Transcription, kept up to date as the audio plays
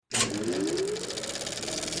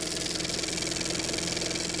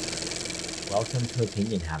welcome to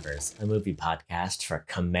Opinion Havers, a movie podcast for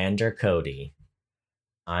Commander Cody.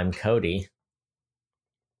 I'm Cody.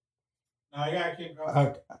 No, I gotta keep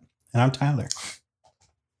going. And I'm Tyler.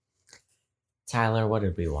 Tyler, what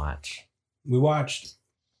did we watch? We watched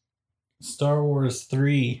Star Wars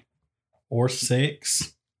 3 or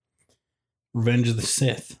 6, Revenge of the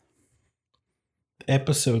Sith.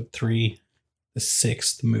 Episode 3, the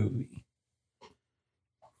 6th movie.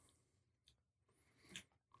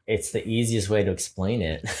 It's the easiest way to explain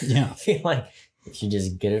it. Yeah. I feel like if you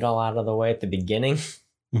just get it all out of the way at the beginning,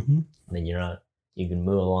 then you can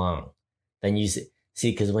move along. Then you see,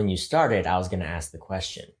 because when you started, I was going to ask the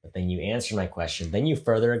question, but then you answered my question. Then you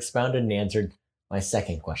further expounded and answered my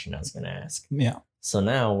second question I was going to ask. Yeah. So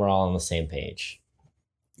now we're all on the same page.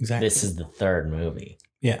 Exactly. This is the third movie.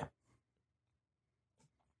 Yeah.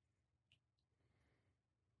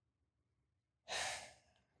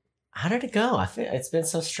 How did it go? I feel it's been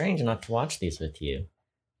so strange not to watch these with you.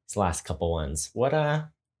 These last couple ones. What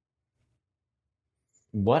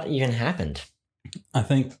even happened? I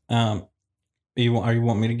think you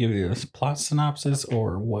want me to give you a plot synopsis,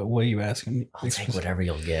 or what are you asking? I'll take whatever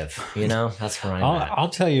you'll give. You know, that's where I'm at. I'll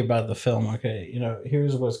tell you about the film. Okay,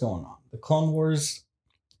 here's what's going on. The Clone Wars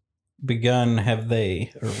begun, have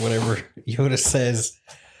they, or whatever Yoda says,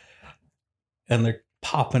 and they're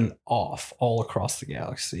popping off all across the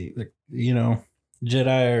galaxy. Like,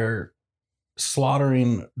 Jedi are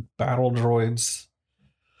slaughtering battle droids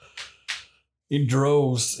in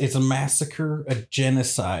droves. It's a massacre, a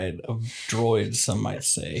genocide of droids, some might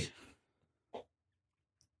say.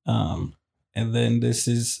 And then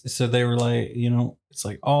so they were like, it's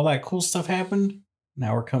like all that cool stuff happened.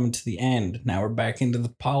 Now we're coming to the end. Now we're back into the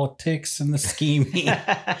politics and the scheming.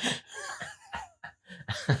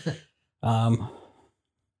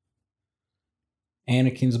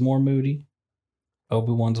 Anakin's more moody.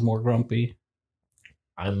 Obi-Wan's more grumpy.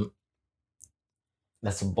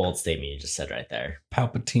 That's a bold statement you just said right there.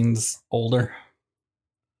 Palpatine's older.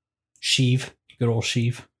 Sheev. Good old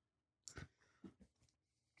Sheev.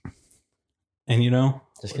 And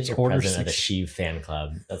just because you're president of the Sheev fan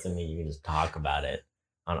club doesn't mean you can just talk about it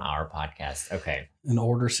on our podcast. Okay. And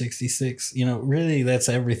Order 66. Really, that's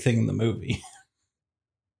everything in the movie.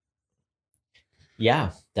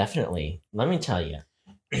 Yeah, definitely. Let me tell you,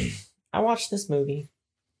 I watched this movie.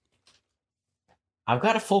 I've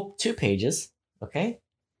got a full 2 pages, okay?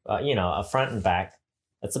 A front and back.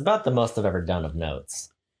 That's about the most I've ever done of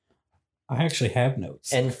notes. I actually have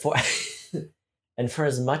notes. And for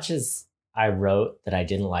as much as I wrote that I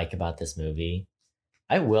didn't like about this movie,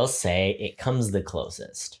 I will say it comes the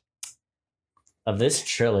closest. Of this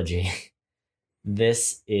trilogy,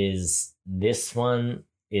 this one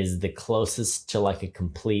is the closest to like a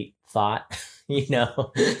complete thought, where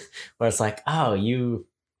it's like, I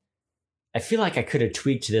feel like I could have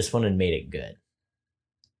tweaked this one and made it good.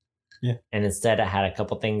 Yeah. And instead I had a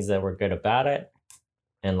couple things that were good about it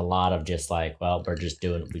and a lot of just like, well,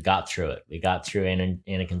 we got through it. We got through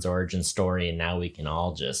Anakin's origin story and now we can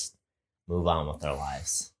all just move on with our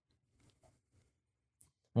lives.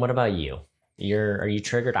 What about you? Are you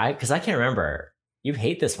triggered? Because I can't remember. You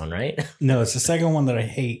hate this one, right? No, it's the second one that I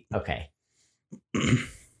hate. Okay.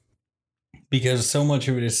 Because so much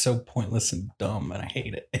of it is so pointless and dumb, and I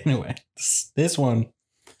hate it. Anyway, this one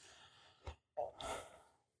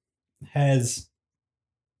has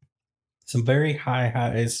some very high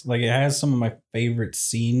highs. Like, it has some of my favorite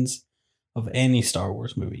scenes of any Star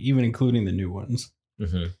Wars movie, even including the new ones.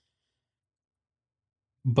 Mm-hmm.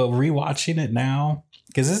 But rewatching it now,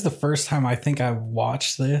 because this is the first time I think I've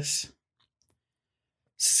watched this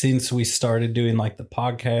since we started doing like the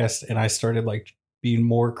podcast and I started like being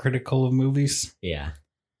more critical of movies. Yeah.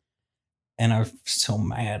 And I'm so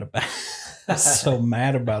mad about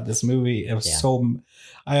this movie.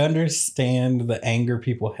 I understand the anger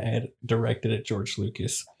people had directed at George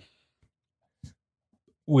Lucas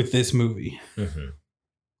with this movie. Mm-hmm.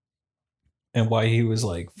 And why he was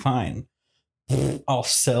like, fine, I'll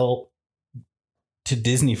sell to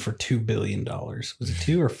Disney for $2 billion. Was it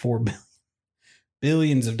 2 or 4 billion?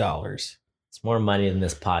 Billions of dollars. It's more money than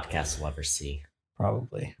this podcast will ever see.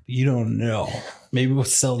 Probably. You don't know. Maybe we'll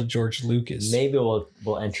sell to George Lucas. Maybe we'll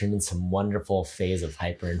enter into some wonderful phase of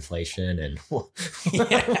hyperinflation and we'll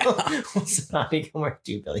not become worth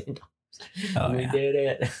 $2 billion. We did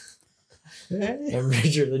it. I'm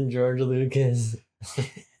richer than George Lucas.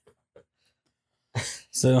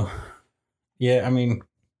 So, yeah, I mean,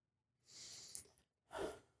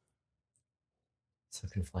 so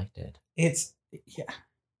conflicted. Yeah.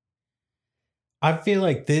 I feel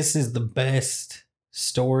like this is the best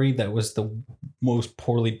story that was the most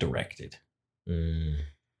poorly directed.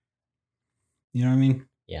 You know what I mean?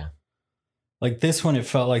 Yeah. Like this one, it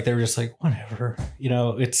felt like they were just like, whatever.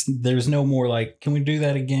 There's no more like, can we do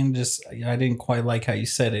that again? Just, I didn't quite like how you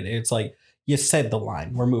said it. It's like, you said the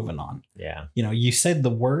line. We're moving on. Yeah. You said the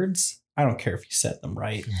words. I don't care if you said them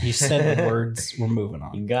right. You said the words. We're moving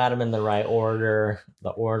on. You got them in the right order. The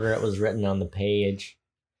order it was written on the page.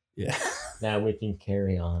 Yeah. Now we can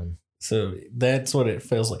carry on. So that's what it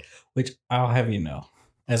feels like, which I'll have you know.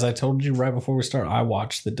 As I told you right before we start, I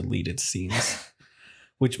watched the deleted scenes,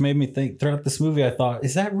 which made me think throughout this movie, I thought,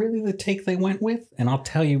 is that really the take they went with? And I'll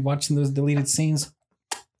tell you, watching those deleted scenes,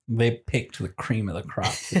 they picked the cream of the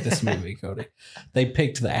crop with this movie, Cody. They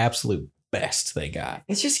picked the absolute best they got.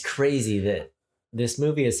 It's just crazy that this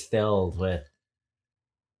movie is filled with,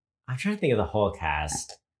 I'm trying to think of the whole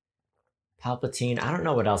cast. Palpatine, I don't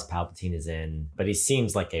know what else Palpatine is in, but he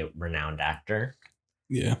seems like a renowned actor.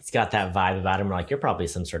 Yeah. He's got that vibe about him. Like, you're probably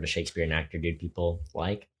some sort of Shakespearean actor, dude, people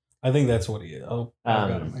like. I think that's what he is. Oh, I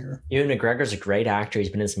got him here. Ewan McGregor's a great actor. He's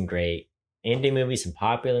been in some great indie movies, some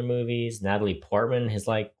popular movies. Natalie Portman has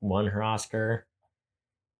won her Oscar.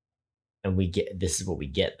 And this is what we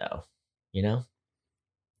get though,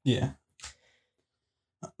 Yeah.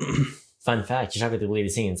 Fun fact, you're talking about the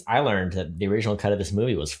deleted scenes. I learned that the original cut of this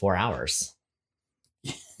movie was 4 hours.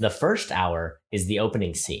 The first hour is the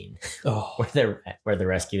opening scene where they're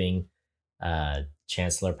rescuing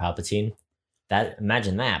Chancellor Palpatine.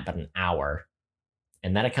 Imagine that, but an hour.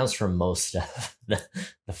 And that accounts for most of the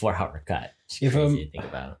 4 hour cut. It's crazy to think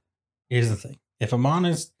about. Here's the thing. If I'm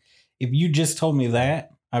honest, if you just told me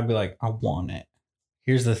that, I'd be like, I want it.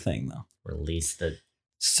 Here's the thing though. Release the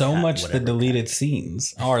the deleted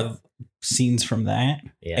scenes are scenes from that.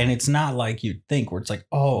 Yeah. And it's not like you'd think where it's like,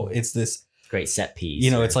 oh, it's this great set piece.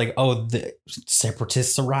 It's like, oh, the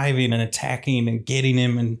separatists arriving and attacking and getting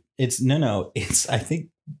him. And it's no. It's I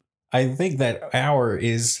think that hour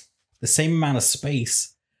is the same amount of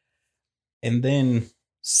space and then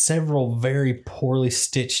several very poorly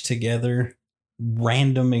stitched together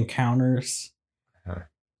random encounters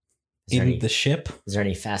in the ship. Is there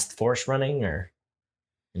any fast force running or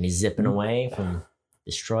any zipping away from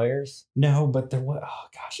destroyers? No, but there was. Oh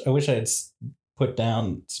gosh, I wish I had put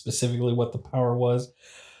down specifically what the power was,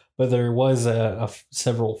 but there was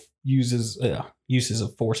several uses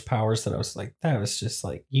of force powers that I was like, that was just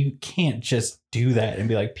like, you can't just do that and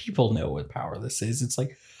be like, people know what power this is. It's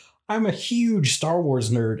like, I'm a huge Star Wars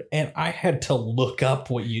nerd and I had to look up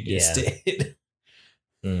what you just did.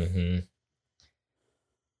 Mm-hmm.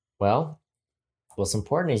 Well, what's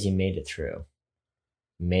important is you made it through.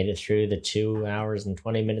 You made it through the 2 hours and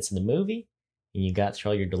 20 minutes of the movie, and you got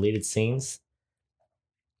through all your deleted scenes.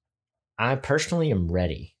 I personally am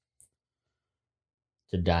ready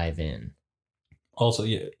to dive in. Also,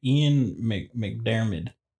 yeah, Ian McDiarmid,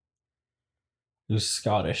 who's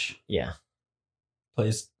Scottish. Yeah.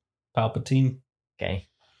 Plays Palpatine. Okay.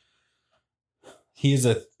 He is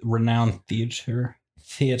a renowned theater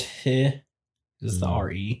is the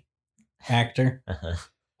RE actor. Uh-huh.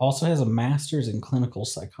 Also has a master's in clinical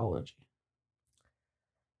psychology.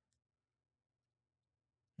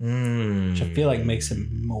 Which I feel like makes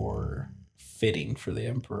him more fitting for the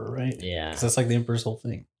Emperor, right? Yeah. Because that's like the Emperor's whole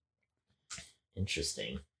thing.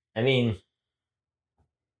 Interesting. I mean,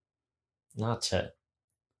 we got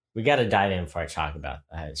to dive in before I talk about,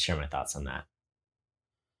 share my thoughts on that.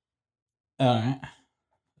 All right.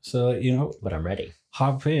 So, but I'm ready.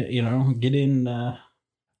 Hop in, get in.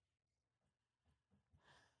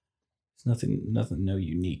 It's nothing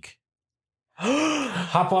unique.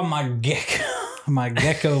 Hop on my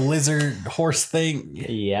gecko lizard horse thing.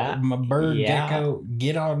 Yeah. My bird gecko.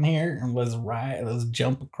 Get on here and let's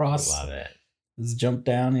jump across. I love it. Let's jump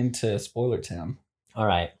down into Spoiler Town. All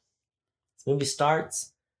right. This movie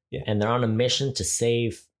starts. Yeah. And they're on a mission to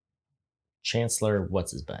save Chancellor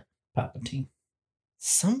what's his butt? Palpatine.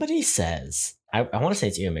 Somebody says, I want to say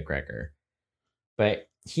it's Ewan McGregor, but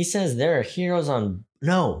he says there are heroes on.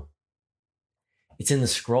 No. It's in the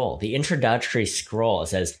scroll. The introductory scroll. It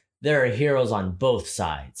says there are heroes on both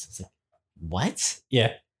sides. It's like, what?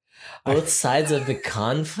 Yeah. Both sides of the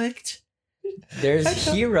conflict? There's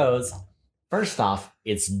heroes. First off,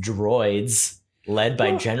 it's droids led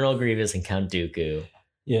by General Grievous and Count Dooku.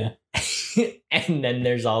 Yeah. And then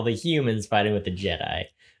there's all the humans fighting with the Jedi.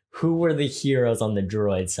 Who were the heroes on the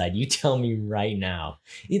droid side? You tell me right now.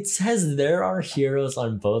 It says there are heroes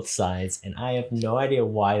on both sides, and I have no idea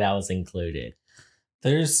why that was included.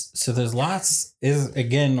 There's lots. Is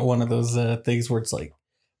again one of those things where it's like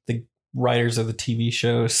the writers of the TV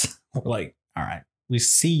shows were like, all right, we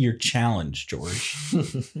see your challenge, George.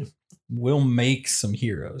 We'll make some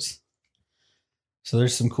heroes. So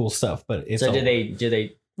there's some cool stuff, but it's so do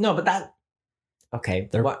they no, but Okay.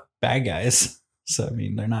 They're what? bad guys. So, I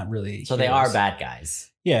mean, they're not really. So they heroes. are bad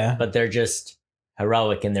guys, Yeah. but they're just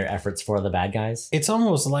heroic in their efforts for the bad guys. It's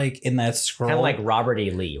almost like in that scroll. Kind of like Robert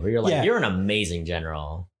E. Lee, where you're like, Yeah. you're an amazing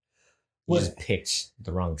general. You Well, just picked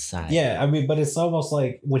the wrong side. yeah, I mean, but it's almost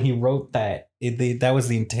like when he wrote that, that was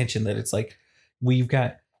the intention, that it's like we've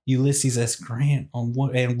got Ulysses S. Grant on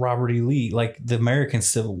one and Robert E. Lee, like the American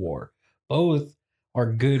Civil War. Both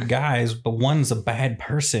are good guys, but one's a bad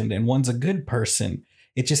person and one's a good person.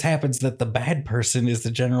 It just happens that the bad person is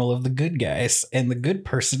the general of the good guys, and the good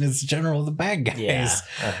person is the general of the bad guys. Yeah.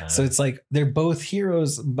 Uh-huh. So it's like they're both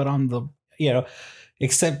heroes, but on the,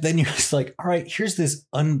 except then you're just like, all right, here's there's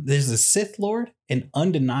a Sith Lord, an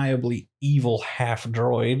undeniably evil half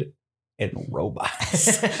droid, and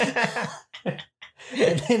robots.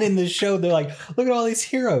 And then in the show, they're like, look at all these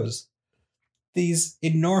heroes, these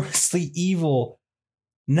enormously evil,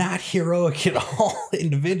 not heroic at all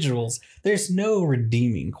individuals. There's no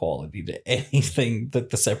redeeming quality to anything that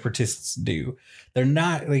the Separatists do.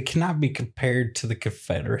 They cannot be compared to the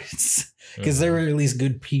Confederates, because there are at least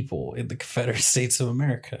good people in the Confederate States of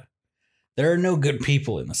America. There are no good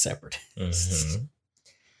people in the Separatists. Mhm.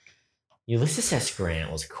 Ulysses S.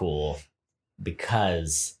 Grant was cool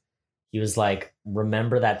because he was like,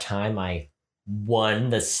 remember that time I won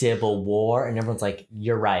the Civil War? And everyone's like,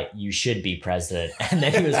 you're right, you should be president. And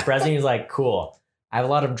then he was president. He was like, cool, I have a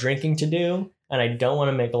lot of drinking to do and I don't want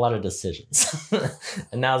to make a lot of decisions.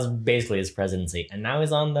 And that was basically his presidency. And now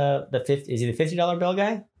he's on the is he the $50 bill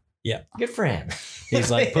guy? Yeah. Good for him.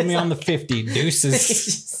 He's like, put me on the 50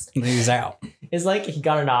 deuces. And he's out. It's like he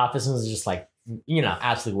got into office and was just like,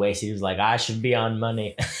 absolutely wasted. He was like, I should be on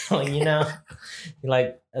money.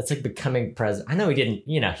 Like, that's like becoming president. I know he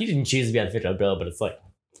didn't choose to be on the $50 bill, but it's like,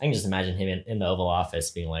 I can just imagine him in the Oval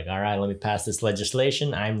Office being like, all right, let me pass this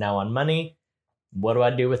legislation. I'm now on money. What do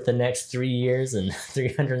I do with the next 3 years and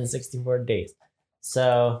 364 days?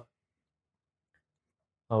 So,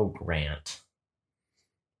 Grant.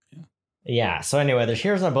 Yeah. So anyway, there's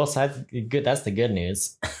heroes on both sides. Good. That's the good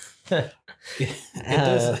news.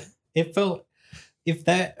 It felt,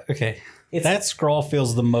 that scroll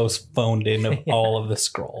feels the most phoned in of all of the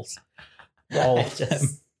scrolls. All of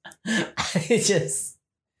them.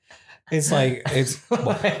 It's like, I'm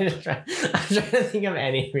trying to think of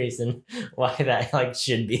any reason why that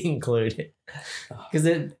should be included, because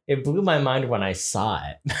it blew my mind when I saw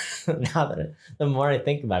it. Now that the more I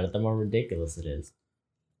think about it, the more ridiculous it is.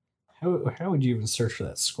 How would you even search for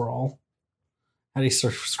that scroll? How do you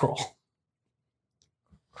search for scroll?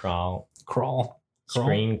 Crawl.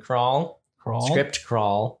 Screen crawl. Script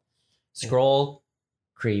crawl. Scroll.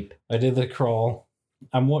 Creep. I did the crawl.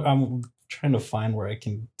 I'm trying to find where I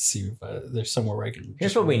can see if there's somewhere where I can.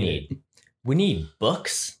 Here's what we need. We need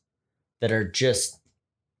books that are just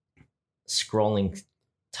scrolling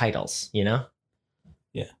titles,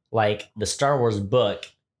 Yeah. Like the Star Wars book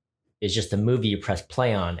is just a movie you press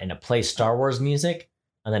play on and it plays Star Wars music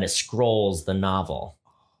and then it scrolls the novel.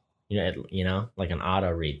 Like an auto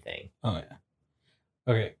read thing. Oh yeah.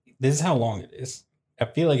 Okay. This is how long it is. I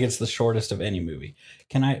feel like it's the shortest of any movie.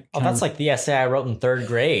 That's like the essay I wrote in third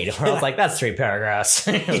grade. Where I was like, that's 3 paragraphs.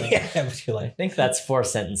 Yeah, but you're like, I think that's 4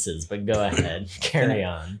 sentences, but go ahead. Carry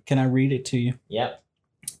on. Can I read it to you? Yep.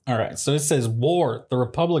 All right. So it says, war. The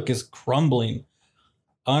Republic is crumbling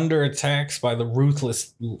under attacks by the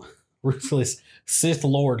ruthless Sith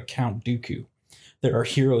Lord Count Dooku. There are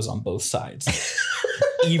heroes on both sides.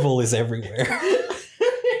 Evil is everywhere.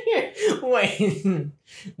 Wait,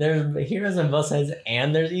 there's heroes on both sides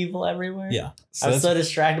and there's evil everywhere? Yeah. I was so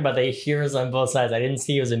distracted by the heroes on both sides. I didn't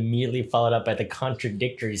see it was immediately followed up by the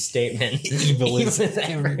contradictory statement. Evil is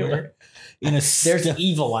everywhere. There's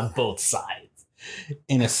evil on both sides.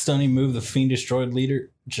 In a stunning move, the fiendish droid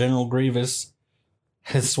leader, General Grievous,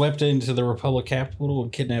 has swept into the Republic capital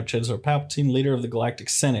and kidnapped Chancellor Palpatine, leader of the Galactic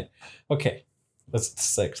Senate. Okay, let's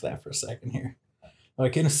sex that for a second here.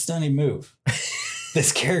 Like, in a stunning move,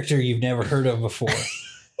 this character you've never heard of before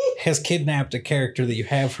has kidnapped a character that you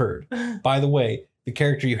have heard. By the way, the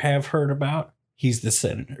character you have heard about, he's the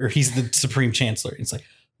senator, or he's the Supreme Chancellor. It's like,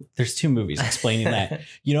 there's 2 movies explaining that.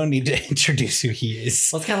 You don't need to introduce who he is.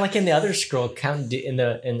 Well, it's kind of like in the other scroll,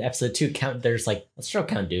 in episode 2, there's like, let's throw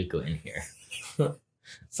Count Dooku in here.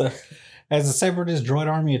 So, as the Separatist droid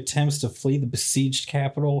army attempts to flee the besieged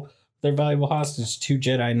capital, their valuable hostage, 2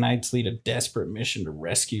 Jedi Knights lead a desperate mission to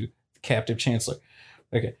rescue the captive Chancellor.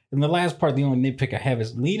 Okay, and the last part, the only nitpick I have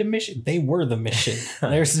is lead a mission. They were the mission.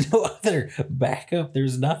 There's no other backup.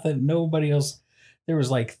 There's nothing. Nobody else. There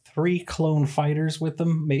was like 3 clone fighters with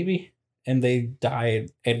them, maybe, and they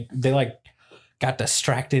died, and they got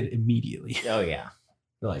distracted immediately. Oh yeah,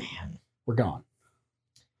 They're like, man, we're gone.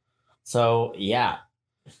 So yeah,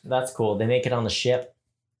 that's cool. They make it on the ship.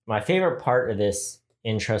 My favorite part of this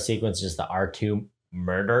intro sequence is the R2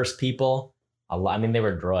 murders people. A lot. I mean, they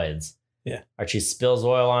were droids. Yeah. R2 spills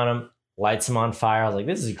oil on them, lights them on fire. I was like,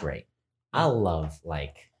 this is great. I love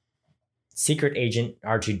like secret agent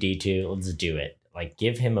R2D2. Let's do it. Like,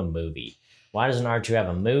 give him a movie. Why doesn't R2 have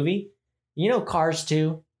a movie? You know, Cars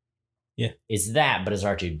 2? Yeah. It's that, but it's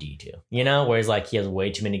R2D2. You know, where he's like, he has way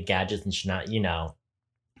too many gadgets and should not, you know,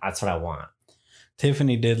 that's what I want.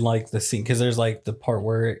 Tiffany did like the scene because there's like the part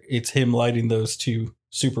where it's him lighting those two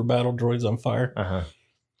super battle droids on fire. Uh-huh.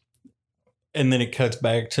 And then it cuts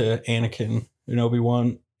back to Anakin and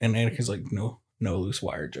Obi-Wan. And Anakin's like, no loose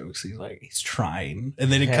wire jokes. He's like, he's trying.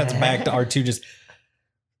 And then it cuts back to R2 just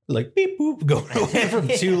like beep boop going away from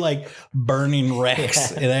two like burning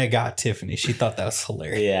wrecks. And that got Tiffany. She thought that was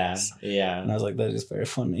hilarious. Yeah. And I was like, that is very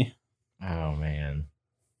funny. Oh, man.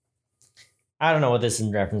 I don't know what this is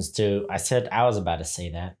in reference to. I was about to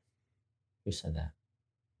say that. Who said that?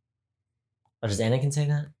 Oh, does Anakin say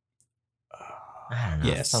that? I don't know.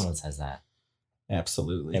 Yes. Someone says that.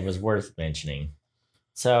 Absolutely. It was worth mentioning.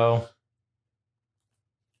 So,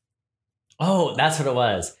 oh, that's what it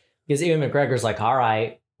was. Because Ewan McGregor's like, all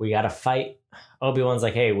right, we got to fight. Obi-Wan's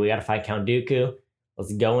like, hey, we got to fight Count Dooku.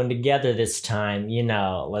 Let's go in together this time, you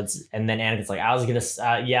know. And then Anakin's like,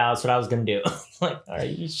 yeah, that's what I was gonna do. Like, all right,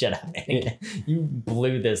 you shut up, Anakin. You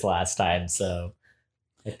blew this last time, so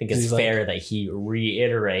I think it's fair that he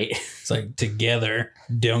reiterate. It's like, together,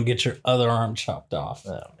 don't get your other arm chopped off.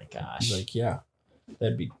 Oh my gosh. He's like, yeah,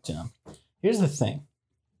 that'd be dumb. Here's the thing.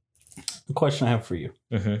 The question I have for you.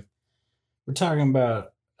 Mm-hmm. We're talking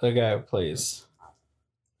about the guy who plays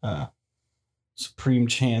Supreme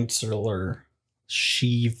Chancellor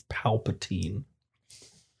Sheev Palpatine.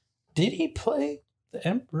 Did he play the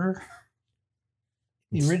Emperor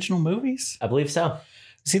in the original movies? I believe so.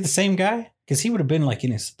 Is he the same guy? Because he would have been like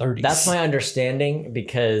in his 30s. That's my understanding,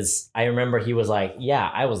 because I remember he was like,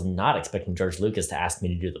 yeah, I was not expecting George Lucas to ask me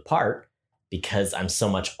to do the part because I'm so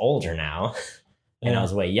much older now. And I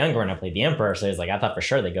was way younger when I played the Emperor. So he's like, I thought for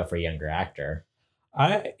sure they'd go for a younger actor.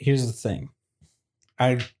 Here's the thing.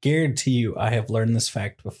 I guarantee you I have learned this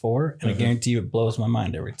fact before, and I guarantee you it blows my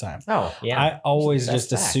mind every time. Oh, yeah. I always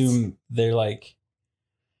just assume they're like,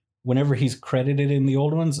 whenever he's credited in the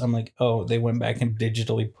old ones, I'm like, oh, they went back and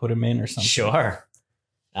digitally put him in or something. Sure.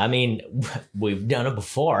 I mean, we've done it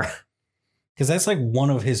before. Because that's like one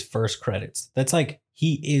of his first credits. That's like,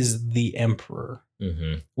 he is the Emperor,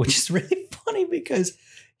 which is really funny because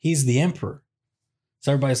he's the Emperor.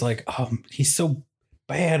 So everybody's like, oh, he's so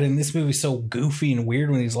bad, and this movie's so goofy and weird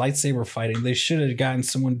when he's lightsaber fighting. They should have gotten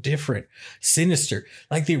someone different, sinister,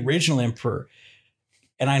 like the original Emperor.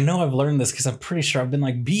 And I know I've learned this because I'm pretty sure I've been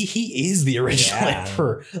like, he is the original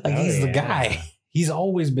Emperor. Like, he's the guy. He's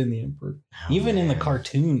always been the Emperor. Even in the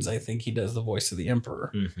cartoons, I think he does the voice of the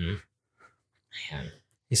Emperor. Man.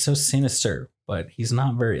 He's so sinister, but he's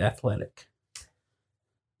not very athletic.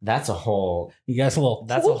 That's a whole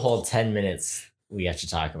 10 minutes we have to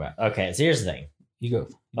talk about. Okay, so here's the thing. You go.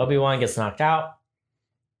 Obi-Wan gets knocked out.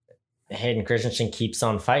 Hayden Christensen keeps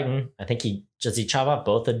on fighting. I think he chop off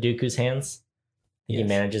both of Dooku's hands. He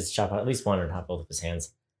manages to chop out at least one or not both of his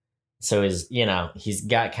hands. So he's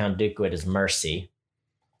got Count Dooku at his mercy.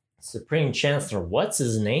 Supreme Chancellor, what's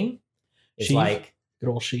his name? It's like, good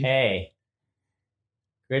old Sheev. Hey,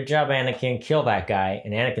 good job, Anakin. Kill that guy.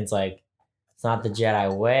 And Anakin's like, it's not the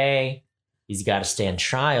Jedi way. He's got to stand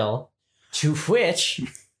trial. To which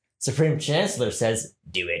Supreme Chancellor says,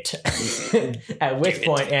 do it. At which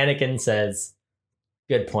point Anakin says,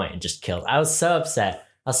 good point, and just killed. I was so upset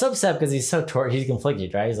because he's so he's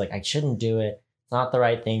conflicted, right? He's like, I shouldn't do it. It's not the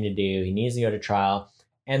right thing to do. He needs to go to trial.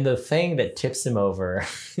 And the thing that tips him over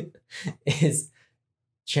is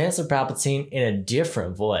Chancellor Palpatine in a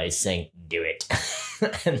different voice saying, do it.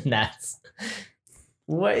 And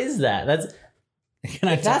what is that?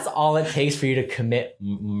 That's all it takes for you to commit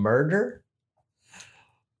murder.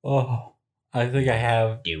 Oh, I think I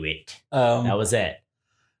have. Do it. That was it.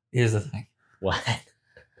 Here's the thing. What?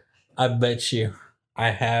 I bet you I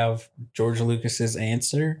have George Lucas's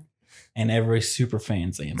answer and every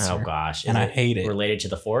superfan's answer. Oh gosh, and I hate it. Related to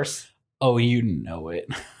the Force? Oh, you know it.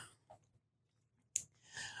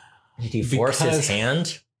 Did he force his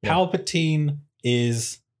hand? Palpatine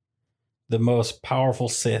is the most powerful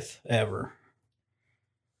Sith ever.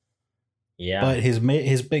 Yeah. But his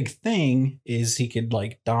big thing is he could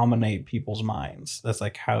like dominate people's minds. That's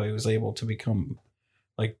like how he was able to become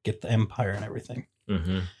get the Empire and everything.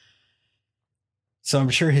 So I'm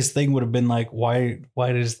sure his thing would have been like, why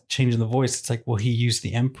does changing the voice? It's like, well, he used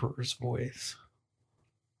the Emperor's voice.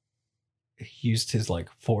 used his like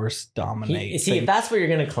force dominate. See, if that's what you're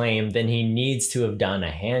going to claim, then he needs to have done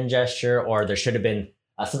a hand gesture, or there should have been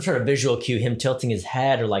some sort of visual cue, him tilting his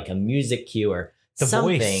head, or like a music cue, or the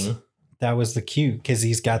something. Voice. That was the cue because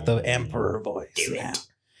he's got the emperor voice. Do it.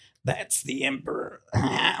 That's the emperor.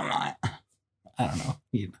 I don't know.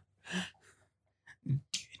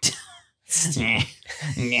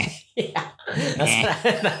 Yeah, that's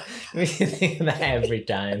what we think of that every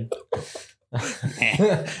time.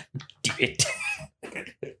 Do it.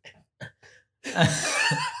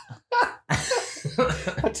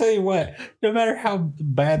 I'll tell you what, no matter how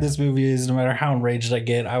bad this movie is, no matter how enraged I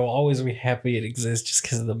get, I will always be happy it exists just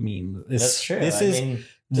because of the meme. That's true. This is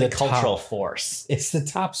the cultural force. It's the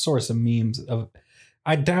top source of memes.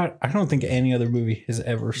 I don't think any other movie has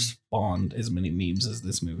ever spawned as many memes as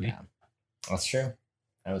this movie. Yeah, that's true.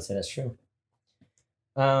 I would say that's true.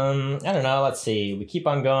 I don't know. Let's see. We keep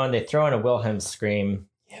on going. They throw in a Wilhelm scream.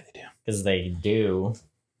 Yeah, they do. Because they do.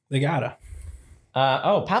 They gotta.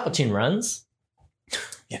 Palpatine runs.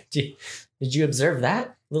 Yeah. Did you observe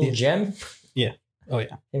that little gem? Yeah. Oh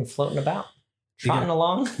yeah. Him floating about, trotting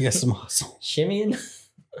along. He got some muscle. Shimmying.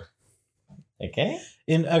 Okay.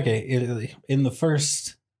 In the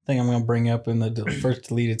first thing I'm gonna bring up in the first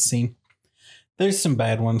deleted scene, there's some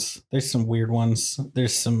bad ones. There's some weird ones.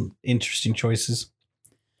 There's some interesting choices.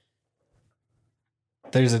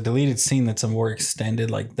 There's a deleted scene that's a more extended,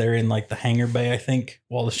 like they're in like the hangar bay, I think,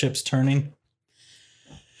 while the ship's turning.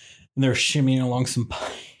 And they're shimmying along some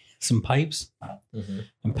pipes. Mm-hmm.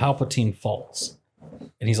 And Palpatine falls.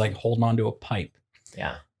 And he's like holding onto a pipe.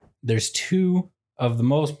 Yeah. There's two of the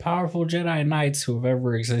most powerful Jedi Knights who have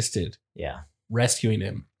ever existed. Yeah. Rescuing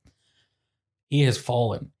him. He has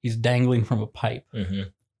fallen. He's dangling from a pipe. Mm-hmm.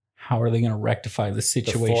 How are they going to rectify the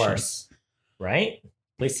situation? The Force, right?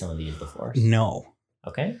 Please tell me to use the Force. No.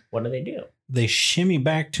 Okay. What do? They shimmy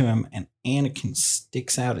back to him, and Anakin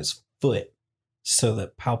sticks out his foot so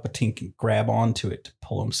that Palpatine can grab onto it to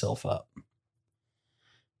pull himself up.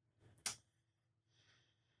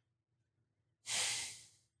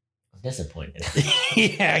 I'm disappointed.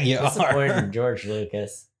 Yeah, you disappointed are. in George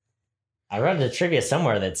Lucas. I read the trivia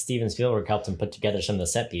somewhere that Steven Spielberg helped him put together some of the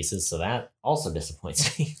set pieces, so that also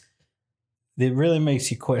disappoints me. It really makes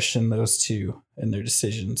you question those two and their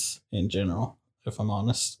decisions in general, if I'm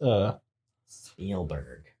honest.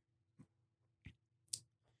 Spielberg.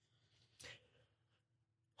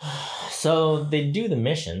 So they do the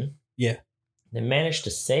mission. Yeah. They manage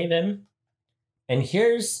to save him. And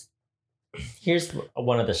here's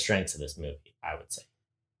one of the strengths of this movie, I would say.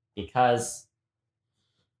 Because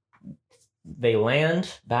they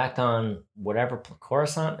land back on whatever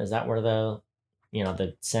Coruscant, is that where the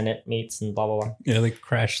Senate meets and blah blah blah. Yeah, they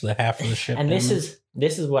crash the half of the ship. And this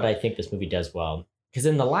is what I think this movie does well. Because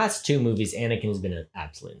in the last two movies, Anakin has been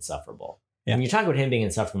absolutely insufferable. Yeah. And you talk about him being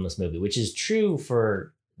insufferable in this movie, which is true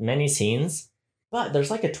for many scenes, but there's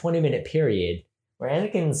like a 20-minute period where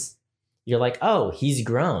you're like, oh, he's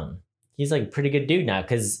grown. He's like a pretty good dude now.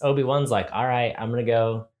 Because Obi-Wan's like, all right, I'm going to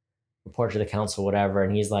go report to the council, whatever.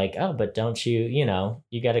 And he's like, oh, but don't you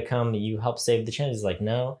got to come, you help save the chance. He's like,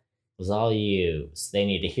 no, it was all you. So they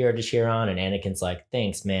need a hero to cheer on. And Anakin's like,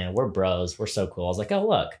 thanks, man. We're bros. We're so cool. I was like, oh,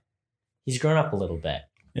 look, he's grown up a little bit.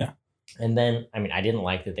 Yeah. And then, I didn't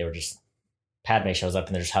like that they were just, Padme shows up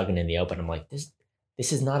and they're just hugging in the open. I'm like, this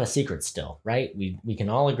is not a secret still, right? We can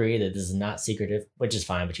all agree that this is not secretive, which is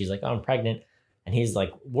fine. But she's like, oh, I'm pregnant. And he's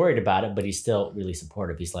like worried about it, but he's still really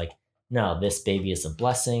supportive. He's like, no, this baby is a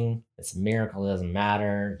blessing. It's a miracle. It doesn't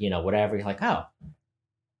matter. Whatever. You're like, oh,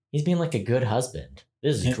 he's being like a good husband.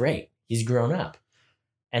 This is great. He's grown up.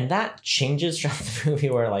 And that changes throughout the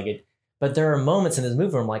movie but there are moments in this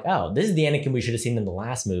movie where I'm like, oh, this is the Anakin we should have seen in the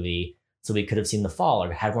last movie. So we could have seen the fall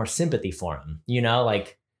or had more sympathy for him.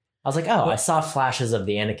 I was like, oh, I saw flashes of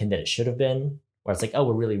the Anakin that it should have been, where it's like, oh,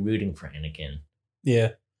 we're really rooting for Anakin. Yeah.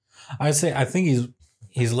 I think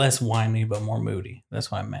he's less whiny, but more moody.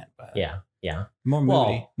 That's what I meant by that. Yeah. More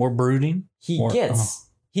moody, more brooding. He gets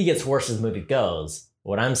worse as the movie goes.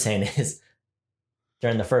 What I'm saying is,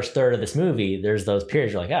 during the first third of this movie, there's those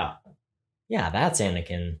periods you're like, oh, yeah, that's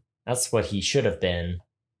Anakin. That's what he should have been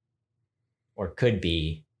or could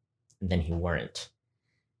be, and then he weren't.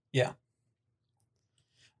 Yeah.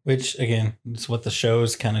 Which, again, is what the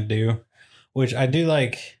shows kind of do, which I do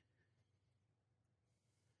like.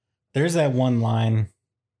 There's that one line.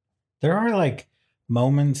 There are like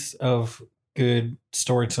moments of good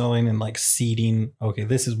storytelling and like seeding. Okay,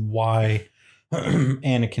 this is why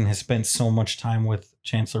Anakin has spent so much time with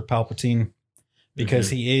Chancellor Palpatine, because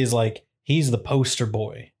he's the poster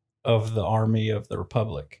boy of the army of the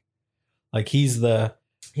Republic. Like he's the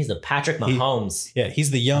He's the Patrick Mahomes. Yeah,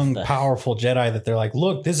 he's the young, the- powerful Jedi that they're like,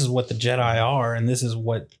 look, this is what the Jedi are, and this is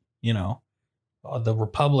what, you know, the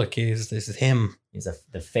Republic is. This is him. He's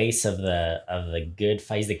the face of the good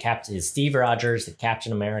fight. He's the captain. He's Steve Rogers, the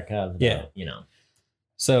Captain America of the, Yeah. you know.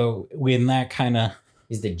 So in that kind of,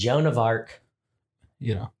 He's the Joan of Arc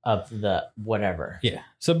you know, of the whatever. yeah.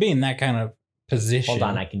 So being that kind of position. Hold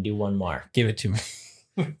on, I can do one more. Give it to me.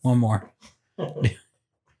 One more.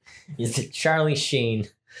 He's the Charlie Sheen,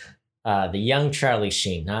 the young Charlie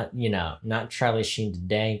Sheen, not Charlie Sheen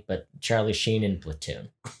today, but Charlie Sheen in Platoon.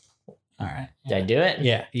 All right. Did I do it?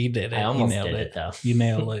 Yeah, you did it. I almost you nailed did it. it though. You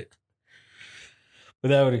nailed it. But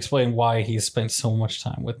that would explain why he spent so much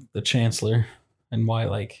time with the Chancellor and why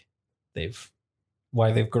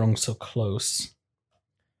they've grown so close.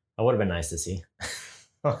 That would have been nice to see.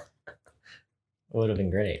 It would have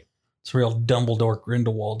been great. It's a real Dumbledore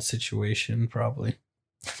Grindelwald situation, probably.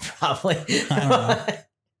 Probably. I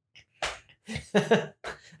Have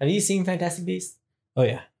you seen Fantastic Beasts? Oh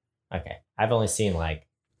yeah. Okay. I've only seen like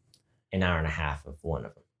an hour and a half of one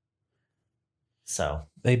of them. So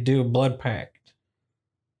They do a blood pact.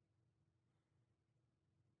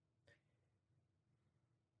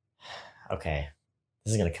 okay.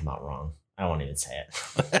 This is gonna come out wrong. I won't even say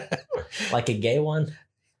it. Like a gay one?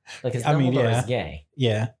 Like his Dumbledore is gay.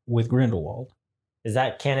 Yeah, with Grindelwald. Is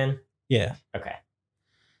that canon? Yeah. Okay.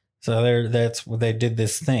 So that's what they did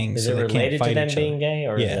this thing. Is so it they can't related to fight them each being other. gay,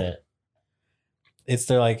 or Yeah. is it?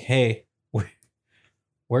 They're like, hey,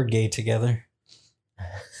 we're gay together.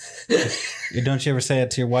 Don't you ever say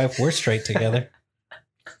that to your wife? We're straight together.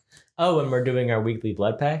 Oh, and we're doing our weekly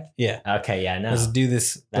blood pack? Yeah. Okay, yeah, no. Let's do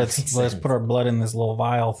this. That Let's makes sense. put our blood in this little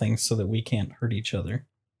vial thing so that we can't hurt each other.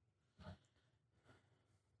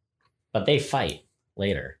 But they fight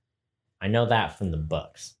later. I know that from the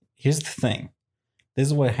books. Here's the thing. This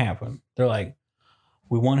is what happened. They're like,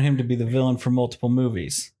 we want him to be the villain for multiple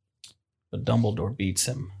movies. But Dumbledore beats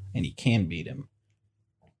him, and he can beat him.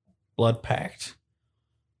 Blood pact.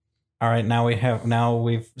 All right, now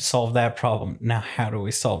we've solved that problem. Now how do we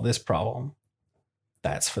solve this problem?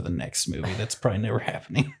 That's for the next movie. That's probably never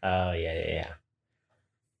happening. Oh, yeah.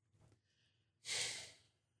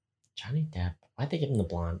 Johnny Depp. Why'd they give him the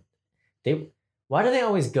blonde? Why do they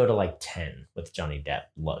always go to like 10 with Johnny Depp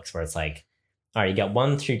looks, where it's like, all right, you got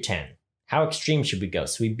 1 through 10. How extreme should we go?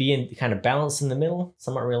 So we be in kind of balance in the middle,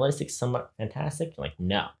 somewhat realistic, somewhat fantastic? Like,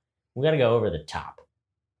 no, we got to go over the top.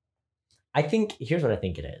 Here's what I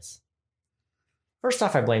think it is. First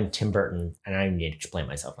off, I blame Tim Burton, and I need to explain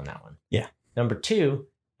myself on that one. Yeah. Number 2,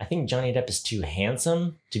 I think Johnny Depp is too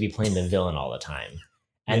handsome to be playing the villain all the time.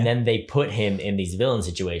 And then they put him in these villain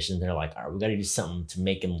situations. They're like, all right, we got to do something to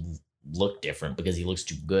make him look different because he looks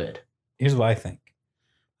too good. Here's what I think.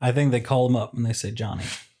 I think they call him up and they say, Johnny,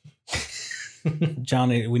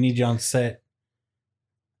 we need you on set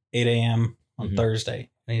 8 a.m. on Mhm. Thursday.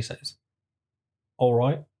 And he says, all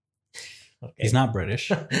right. Okay. He's not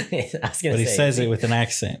British, I was gonna but he say, says it with an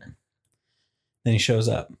accent. Then he shows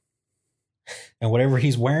up. And whatever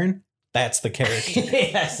he's wearing, that's the character.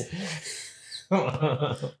 Yes.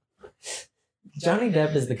 Johnny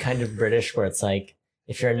Depp is the kind of British where it's like,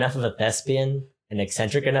 if you're enough of a thespian and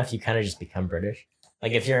eccentric enough, you kind of just become British.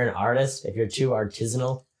 Like if you're an artist, if you're too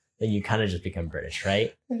artisanal, then you kind of just become British,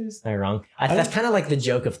 right? Am I wrong? That's kind of like the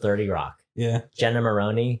joke of 30 Rock. Yeah. Jenna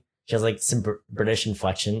Maroney, she has like some British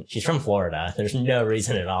inflection. She's from Florida. There's no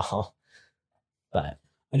reason at all. But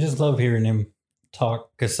I just love hearing him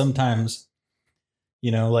talk because sometimes,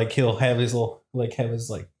 like he'll have his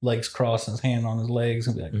legs crossed and his hand on his legs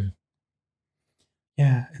and be like,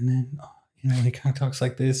 yeah. And then, he kind of talks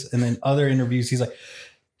like this. And then other interviews, he's like,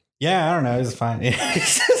 yeah, I don't know. It's fine.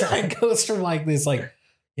 It goes from like this, like,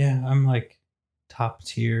 yeah, I'm like top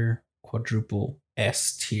tier, quadruple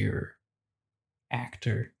S tier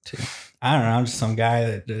actor to, I don't know. I'm just some guy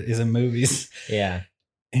that is in movies. yeah.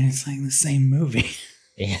 And it's like the same movie.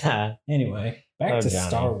 Yeah. Anyway, back to Johnny.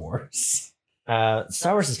 Star Wars.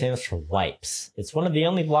 Star Wars is famous for wipes. It's one of the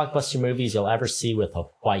only blockbuster movies you'll ever see with a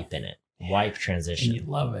wipe in it. Wipe And transition. you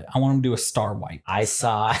love it. I want them to do a star wipe. I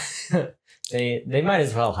saw they might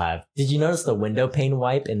as well have. Did you notice the window pane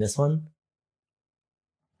wipe in this one?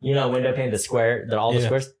 Window pane, the square, all the Yeah.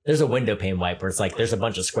 squares. There's a window pane wipe where it's like there's a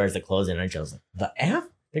bunch of squares that close in, and I was like, the F?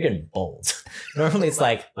 They're getting bold. Normally it's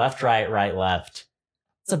like left, right, left.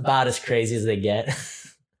 It's about as crazy as they get.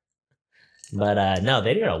 But no,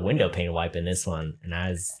 they did a window pane wipe in this one, and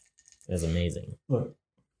it was amazing. Look,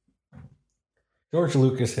 George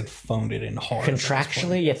Lucas had phoned it in hard.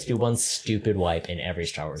 Contractually, you have to do one stupid wipe in every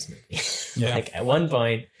Star Wars movie. Yeah. Like at one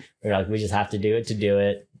point, we're like, we just have to do it to do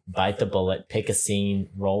it. bite the bullet, pick a scene,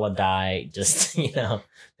 roll a die, just,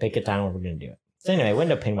 pick a time where we're going to do it. So anyway,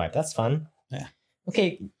 window pane wipe. That's fun. Yeah.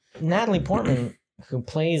 Okay, Natalie Portman, who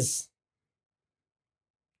plays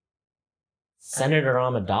Senator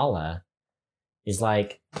Amidala, is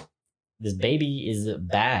like, this baby is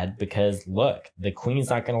bad because, look, the queen's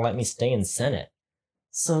not going to let me stay in Senate.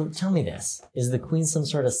 So tell me this. Is the queen some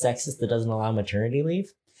sort of sexist that doesn't allow maternity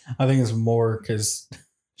leave? I think it's more because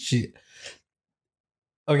she...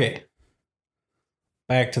 Okay.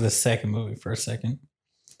 Back to the second movie for a second.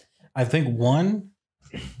 I think one,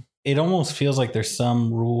 it almost feels like there's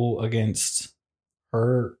some rule against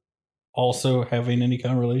her also having any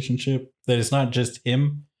kind of relationship. That it's not just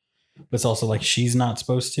him, but it's also like she's not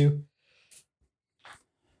supposed to.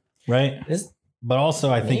 Right? But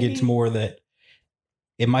also I think it's more that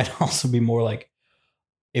it might also be more like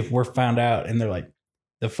if we're found out and they're like,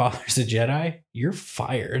 the father's a Jedi, you're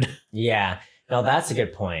fired. Yeah. No, that's a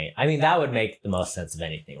good point. I mean, that would make the most sense of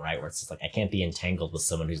anything, right? Where it's just like, I can't be entangled with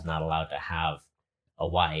someone who's not allowed to have a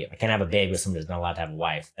wife. I can't have a baby with someone who's not allowed to have a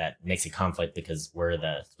wife. That makes a conflict because we're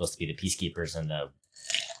supposed to be the peacekeepers and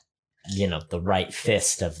the right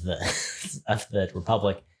fist of the of the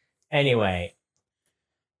Republic. Anyway,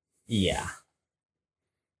 yeah.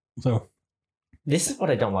 So this is what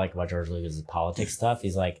I don't like about George Lucas's politics stuff.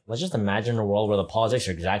 He's like, let's just imagine a world where the politics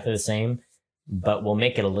are exactly the same, but we'll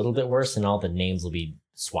make it a little bit worse and all the names will be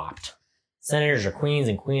swapped. Senators are queens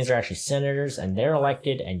and queens are actually senators and they're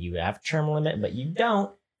elected and you have a term limit, but you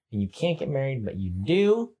don't. And you can't get married, but you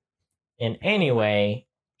do. And anyway,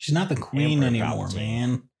 she's not the queen Emperor anymore, Palpatine.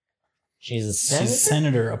 man. She's a senator. She's a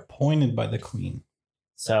senator appointed by the queen.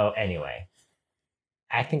 So anyway,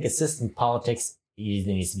 I think assistant politics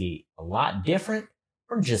either needs to be a lot different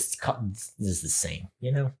or just the same,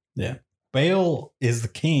 Yeah. Bail is the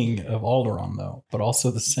king of Alderaan, though, but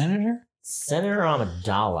also the senator? Senator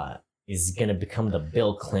Amidala is going to become the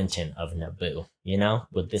Bill Clinton of Naboo,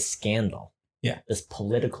 with this scandal. Yeah. This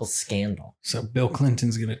political scandal. So Bill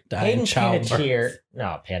Clinton's going to die in childbirth.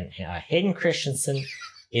 Hayden Christensen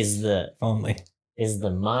is the Only.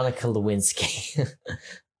 Monica Lewinsky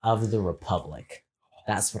of the Republic.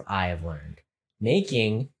 That's what I have learned.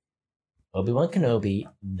 Making Obi-Wan Kenobi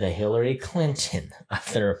the Hillary Clinton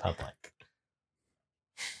of the Republic.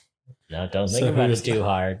 No, don't think about it too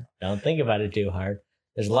hard. Don't think about it too hard.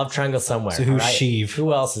 There's a love triangle somewhere. So who's right? Sheev?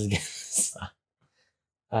 Who else is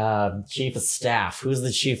chief of staff? Who's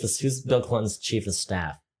Bill Clinton's chief of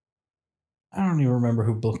staff? I don't even remember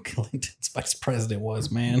who Bill Clinton's vice president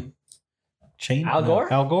was, man. Al Gore?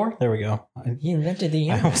 No, Al Gore? There we go. He invented the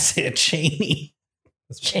I internet. almost said Cheney.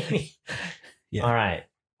 Cheney. Yeah. All right.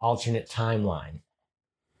 Alternate timeline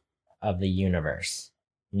of the universe.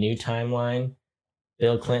 New timeline.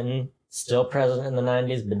 Bill Clinton, still president in the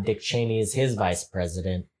 90s, but Dick Cheney is his vice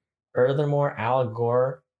president. Furthermore, Al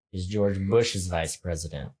Gore is George Bush's vice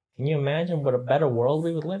president. Can you imagine what a better world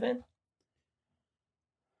we would live in?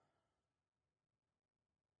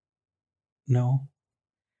 No.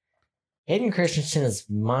 Hayden Christensen is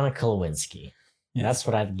Monica Lewinsky. Yeah. That's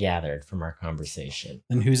what I've gathered from our conversation.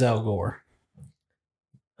 Then who's Al Gore?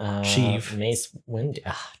 Sheev. Mace Windu.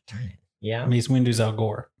 Darn it. Yeah. Mace Windu's Al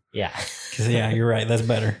Gore. Yeah. Yeah, you're right. That's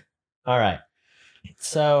better. All right.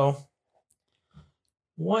 So,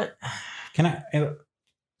 what? Can I?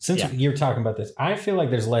 Since you're talking about this, I feel like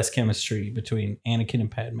there's less chemistry between Anakin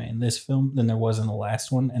and Padme in this film than there was in the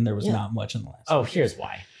last one, and there was not much in the last one. Oh, here's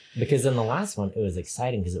why. Because in the last one, it was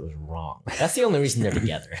exciting because it was wrong. That's the only reason they're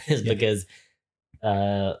together is because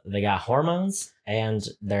they got hormones and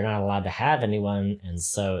they're not allowed to have anyone, and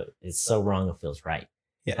so it's so wrong it feels right.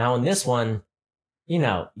 Yeah. Now in this one, you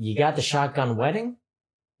got the shotgun wedding.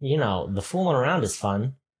 The fooling around is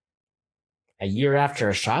fun. A year after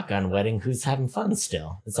a shotgun wedding, who's having fun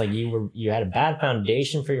still? It's like you had a bad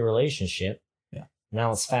foundation for your relationship. Yeah. Now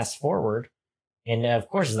let's fast forward, and of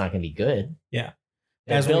course it's not going to be good. Yeah.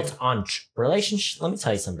 They're built on relationship. Let me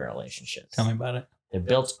tell you something about relationships. Tell me about it. They're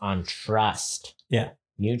built on trust. Yeah.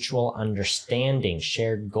 Mutual understanding,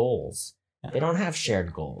 shared goals. Yeah. They don't have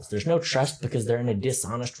shared goals. There's no trust because they're in a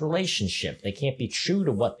dishonest relationship. They can't be true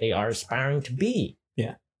to what they are aspiring to be.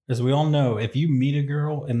 Yeah. As we all know, if you meet a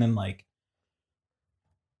girl and then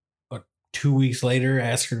 2 weeks later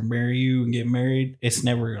ask her to marry you and get married, it's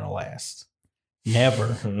never going to last.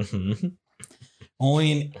 Never.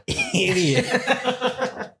 Only an idiot.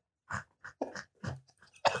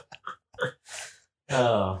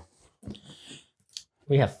 Oh.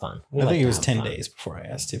 We have fun. I think it was 10 days before I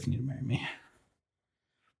asked Tiffany to marry me.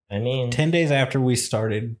 I mean, 10 days after we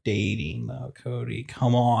started dating, though, Cody.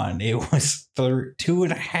 Come on. It was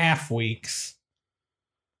 2.5 weeks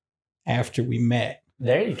after we met.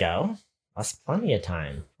 There you go. That's plenty of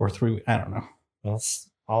time. Or 3 weeks. I don't know. That's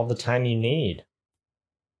all the time you need.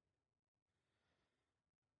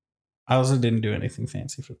 I also didn't do anything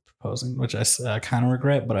fancy for proposing, which I kind of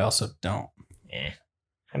regret, but I also don't. Eh.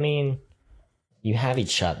 I mean, you have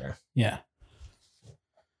each other. Yeah.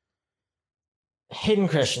 Hayden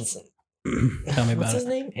Christensen. Tell me about What's his it.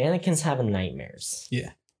 name? Anakin's having nightmares.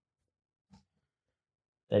 Yeah.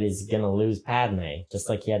 That he's going to lose Padme, just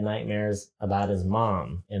like he had nightmares about his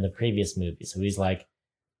mom in the previous movie. So he's like,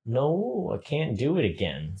 no, I can't do it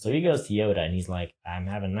again. So he goes to Yoda and he's like, I'm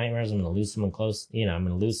having nightmares. I'm going to lose someone close. You know, I'm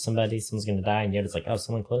going to lose somebody. Someone's going to die. And Yoda's like, oh,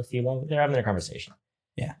 someone close to you? Well, they're having their conversation.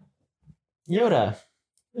 Yeah. Yoda,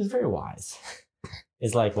 who's very wise,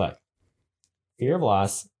 is like, look, fear of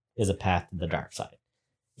loss is a path to the dark side.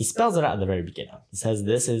 He spells it out at the very beginning. He says,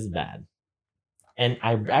 this is bad. And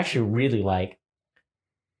I actually really like,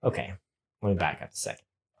 okay, let me back up a second.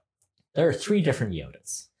 There are 3 different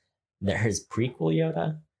Yodas. There is prequel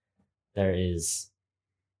Yoda, there is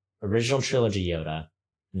original trilogy Yoda,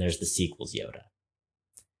 and there's the sequels Yoda.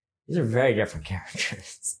 These are very different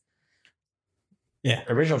characters. Yeah.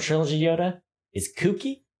 Original trilogy Yoda is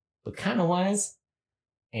kooky, but kind of wise,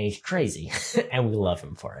 and he's crazy, and we love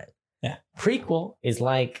him for it. Yeah. Prequel is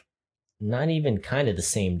like not even kind of the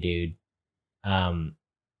same dude. And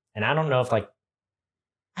I don't know if like,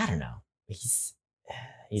 I don't know. He's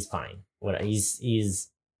fine. He's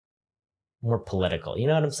more political. You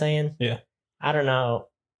know what I'm saying? Yeah. I don't know.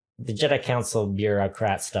 The Jedi Council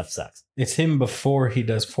bureaucrat stuff sucks. It's him before he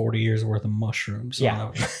does 40 years worth of mushrooms. Yeah.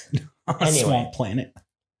 On a Anyway. swamp planet.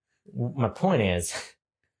 My point is,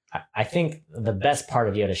 I think the best part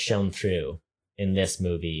of Yoda shone through in this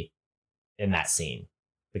movie, in that scene,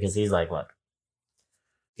 because he's like, look,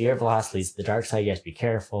 fear of loss leads to the dark side. You have to be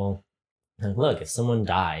careful. And look, if someone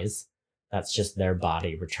dies, that's just their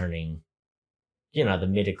body returning. You know, the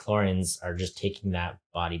midichlorians are just taking that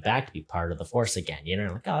body back to be part of the Force again. You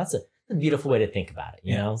know, like, oh, that's a beautiful way to think about it.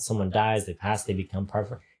 You know, someone dies, they pass, they become part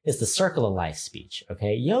of it. It's the circle of life speech.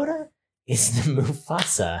 Okay. Yoda is the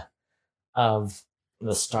Mufasa of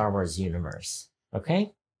the Star Wars universe.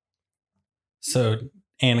 Okay. So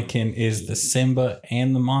Anakin is the Simba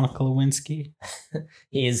and the Monica Lewinsky.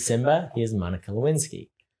 He is Simba. He is Monica Lewinsky.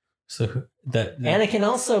 So that Anakin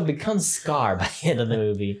also becomes Scar by the end of the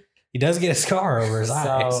movie. he does get a scar over his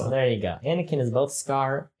eye. So So. there you go. Anakin is both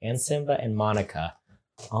Scar and Simba and Monica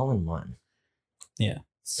all in one. Yeah.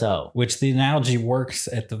 So Which the analogy works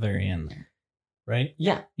at the very end there. Right?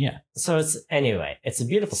 yeah. Yeah. So it's a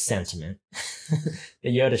beautiful sentiment that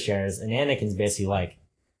Yoda shares, and Anakin's basically like,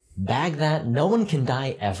 bag that, no one can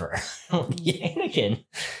die ever. Anakin,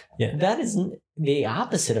 Yeah. that is the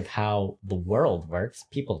opposite of how the world works.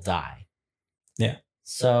 People die. Yeah.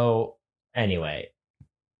 So anyway,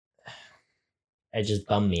 it just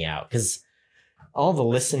bummed me out because all the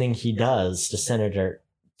listening he does to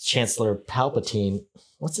Chancellor Palpatine,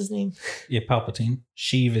 what's his name? Yeah, Palpatine.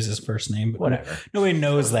 Sheev is his first name, but Whatever. nobody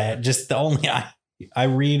knows that. Just the only I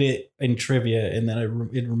read it in trivia, and then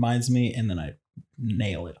it reminds me, and then I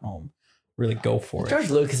nail it home. Really go for it. George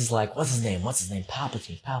Lucas is like, what's his name?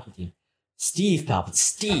 Palpatine. Steve Palpatine.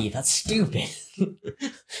 Steve, that's stupid.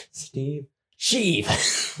 Steve.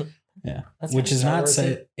 Sheev. Yeah. That's Which how is Star not Wars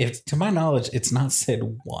said, if to my knowledge, it's not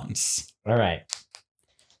said once. All right.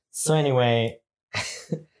 So anyway,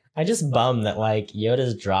 I just bummed that like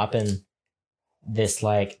Yoda's dropping this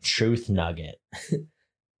like truth nugget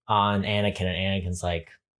on Anakin, and Anakin's like,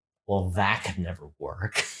 well, that could never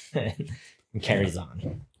work. And carries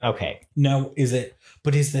on. Okay. No, is that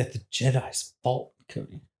the Jedi's fault,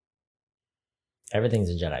 Cody? Everything's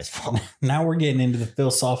a Jedi's fault. Now we're getting into the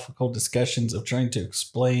philosophical discussions of trying to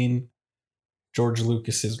explain George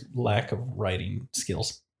Lucas's lack of writing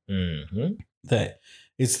skills. Mm-hmm. That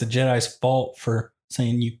it's the Jedi's fault for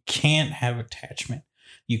saying you can't have attachment.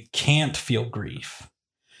 You can't feel grief.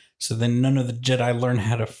 So then none of the Jedi learn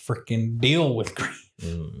how to freaking deal with grief.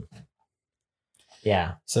 Mm.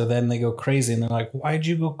 Yeah. So then they go crazy and they're like, why'd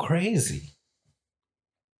you go crazy?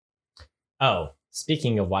 Oh,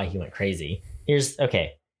 speaking of why he went crazy, here's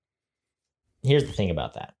the thing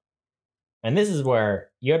about that. And this is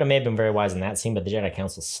where Yoda may have been very wise in that scene, but the Jedi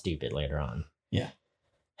Council's stupid later on. Yeah.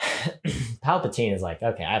 Palpatine is like,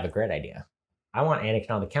 okay, I have a great idea. I want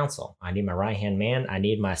Anakin on the council. I need my right-hand man. I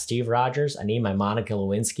need my Steve Rogers. I need my Monica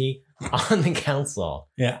Lewinsky on the council.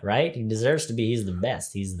 Yeah. Right? He deserves to be. He's the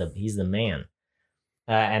best. He's the man.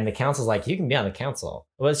 And the council's like, you can be on the council.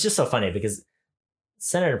 Well, it's just so funny because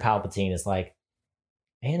Senator Palpatine is like,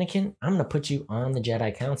 Anakin, I'm going to put you on the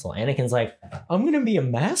Jedi Council. Anakin's like, I'm going to be a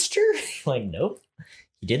master? Like, nope.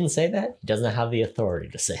 He didn't say that. He doesn't have the authority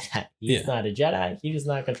to say that. He's not a Jedi. He does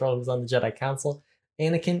not control who's on the Jedi Council.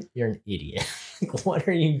 Anakin, you're an idiot. What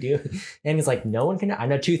are you doing? And he's like, no one can. I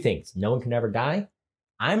know two things. No one can ever die.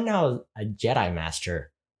 I'm now a Jedi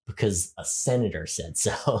Master because a senator said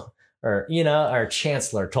so. Or, our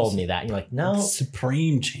chancellor told me that. And you're like, no.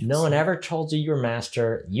 Supreme chancellor. No one ever told you were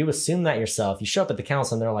master. You assume that yourself. You show up at the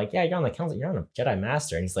council and they're like, yeah, you're on the council. You're on a Jedi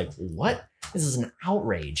Master. And he's like, what? This is an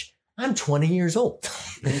outrage. I'm 20 years old.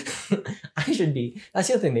 I should be. That's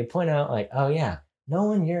the other thing. They point out like, oh yeah, no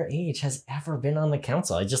one your age has ever been on the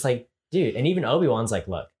council. It's just like, dude. And even Obi-Wan's like,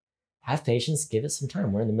 look, have patience. Give it some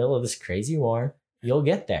time. We're in the middle of this crazy war. You'll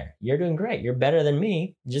get there. You're doing great. You're better than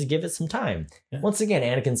me. Just give it some time. Yeah. Once again,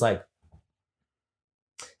 Anakin's like,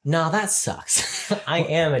 no, that sucks. I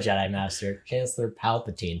am a Jedi Master. Chancellor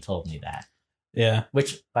Palpatine told me that. Yeah.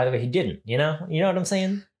 Which, by the way, he didn't. You know what I'm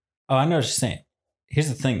saying? Oh, I know what you're saying. Here's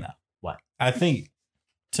the thing, though. What? I think,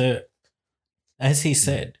 as he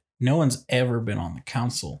said, no one's ever been on the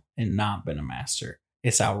council and not been a master.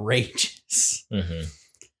 It's outrageous. Mm-hmm.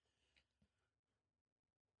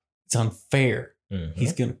 It's unfair.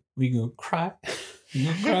 Mm-hmm. We gonna cry? You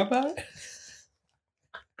gonna cry about it?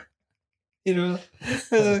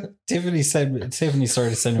 Tiffany started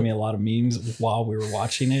sending me a lot of memes while we were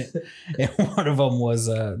watching it, and one of them was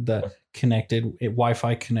the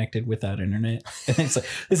Wi-Fi connected without internet, and it's like,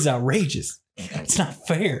 this is outrageous. It's not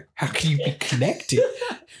fair. How can you be connected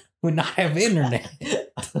when not have internet?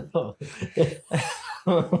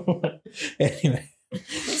 Anyway.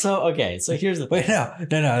 So here's the thing. Wait, no,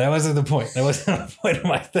 that wasn't the point. That wasn't the point of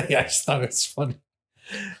my thing. I just thought it was funny.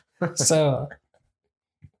 So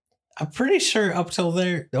I'm pretty sure up till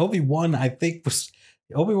there, Obi-Wan, I think, was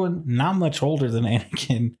Obi-Wan not much older than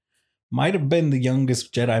Anakin, might have been the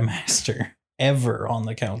youngest Jedi Master ever on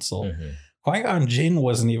the council. Mm-hmm. Qui-Gon Jinn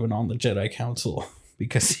wasn't even on the Jedi Council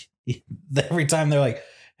because every time they're like,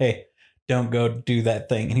 hey, don't go do that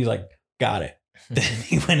thing. And he's like, got it. Then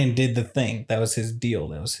he went and did the thing. That was his deal.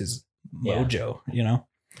 That was his mojo, you know?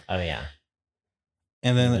 Oh, yeah.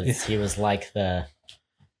 And then he was like the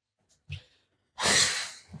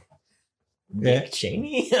Dick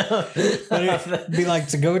Cheney. Be like,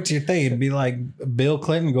 to go to your thing, it'd be like Bill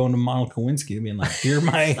Clinton going to Monica Lewinsky and being like, you're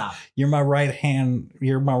my right hand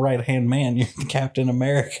man. You're the Captain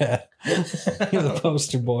America. You're the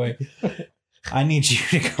poster boy. I need you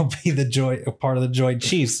to go be a part of the Joint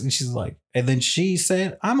Chiefs. And she's like, and then she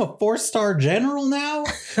said, I'm a 4-star general now.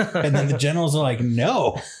 And then the generals are like,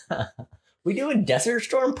 no. We doing Desert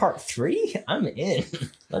Storm Part 3? I'm in.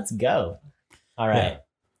 Let's go. All right. Yeah.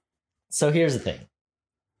 So here's the thing.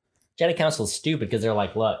 Jedi Council is stupid because they're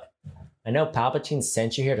like, look, I know Palpatine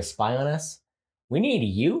sent you here to spy on us. We need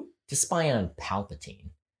you to spy on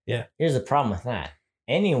Palpatine. Yeah. Here's the problem with that.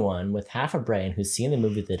 Anyone with half a brain who's seen the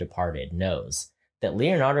movie The Departed knows that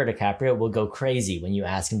Leonardo DiCaprio will go crazy when you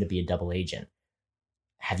ask him to be a double agent.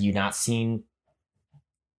 Have you not seen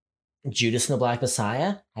Judas and the Black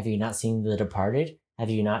Messiah? Have you not seen The Departed? Have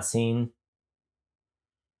you not seen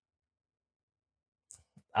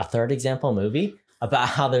a third example movie about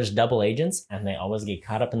how there's double agents and they always get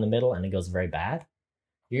caught up in the middle and it goes very bad?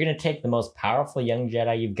 You're going to take the most powerful young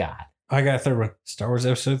Jedi you've got. I got a third one. Star Wars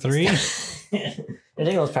Episode 3. You're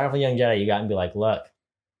taking the most powerful young Jedi you got and be like, look,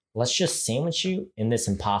 let's just sandwich you in this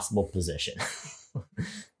impossible position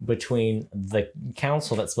between the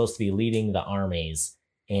council that's supposed to be leading the armies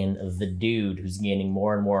and the dude who's gaining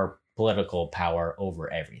more and more political power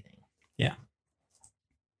over everything. Yeah.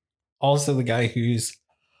 Also the guy who's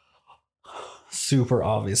super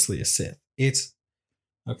obviously a Sith. It's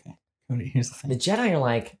okay. Here's the thing. The Jedi are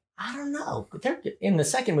like, I don't know. They're in the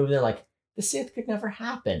second movie, they're like, the Sith could never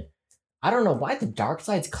happen. I don't know why the dark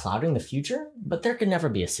side's clouding the future, but there could never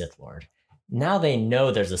be a Sith Lord. Now they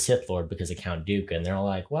know there's a Sith Lord because of Count Dooku, and they're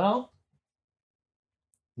like, well,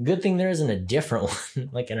 good thing there isn't a different one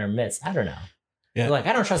like in our midst. I don't know. Yeah. Like,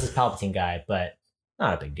 I don't trust this Palpatine guy, but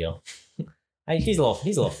not a big deal. He's a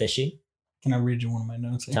little fishy. Can I read you one of my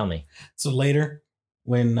notes here? Tell me. So later,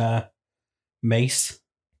 when Mace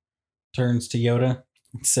turns to Yoda,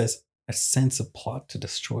 it says, a sense of plot to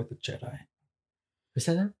destroy the Jedi. Who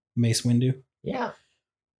said that? Mace Windu. Yeah.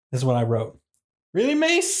 That's what I wrote. Really,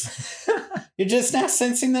 Mace? You're just now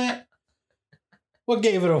sensing that? What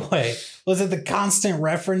gave it away? Was it the constant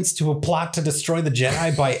reference to a plot to destroy the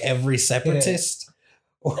Jedi by every separatist?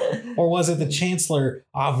 Yeah. Or was it the Chancellor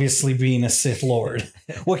obviously being a Sith Lord?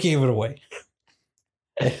 What gave it away?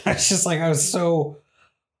 It's just like, I was so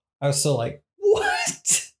like,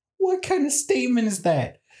 what? What kind of statement is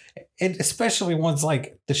that? And especially ones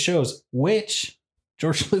like the shows, which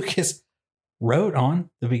George Lucas wrote on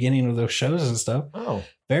the beginning of those shows and stuff. Oh.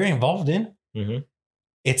 Very involved in. Mm-hmm.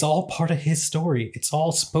 It's all part of his story. It's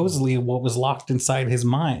all supposedly what was locked inside his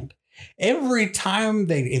mind. Every time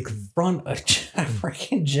they confront a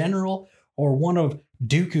freaking general or one of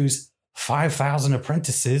Dooku's 5,000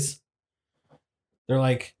 apprentices, they're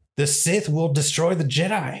like, the Sith will destroy the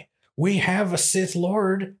Jedi. We have a Sith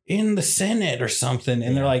Lord in the Senate or something.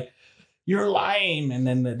 And they're like, you're lying. And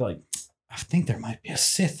then they're like, I think there might be a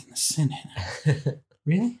Sith in the Senate.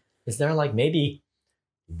 Really? Is there like maybe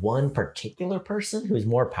one particular person who's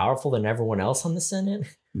more powerful than everyone else on the Senate?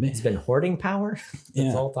 He's been hoarding power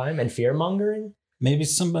this whole time and fear mongering. Maybe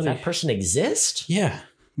somebody. Does that person exist? Yeah.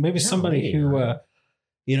 Maybe No, somebody maybe who, not.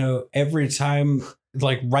 Every time,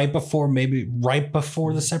 like right before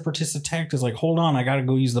the separatists attacked, is like, hold on, I got to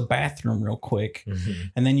go use the bathroom real quick. Mm-hmm.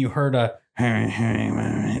 And then you heard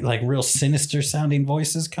like real sinister sounding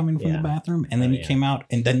voices coming from the bathroom. And then you came out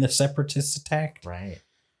and then the separatists attacked. Right.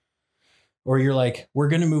 Or you're like, we're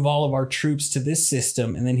going to move all of our troops to this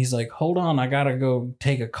system. And then he's like, hold on, I got to go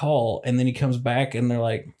take a call. And then he comes back and they're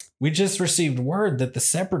like, we just received word that the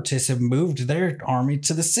separatists have moved their army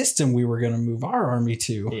to the system we were going to move our army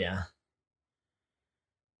to. Yeah.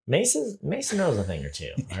 Mason knows a thing or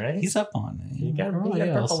two. All right. He's up on it. You got a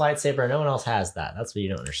purple lightsaber. No one else has that. That's what you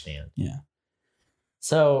don't understand. Yeah.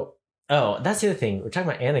 So, that's the other thing. We're talking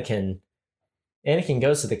about Anakin. Anakin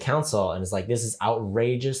goes to the council and is like, this is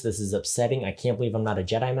outrageous. This is upsetting. I can't believe I'm not a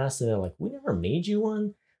Jedi Master. They're like, we never made you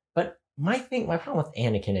one. But my problem with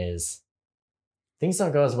Anakin is things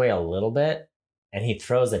don't go his way a little bit, and he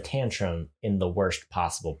throws a tantrum in the worst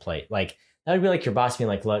possible place. Like, that would be like your boss being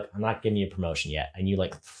like, look, I'm not giving you a promotion yet. And you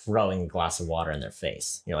like throwing a glass of water in their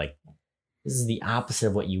face. You're like, this is the opposite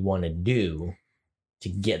of what you want to do to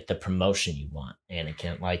get the promotion you want,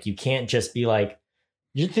 Anakin. Like, you can't just be like,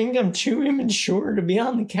 you think I'm too immature to be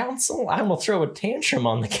on the council? I will throw a tantrum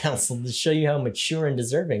on the council to show you how mature and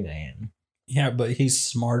deserving I am. Yeah, but he's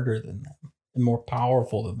smarter than them and more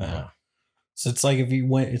powerful than them. So it's like if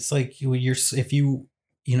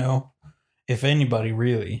anybody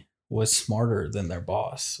really was smarter than their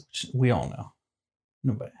boss, which we all know.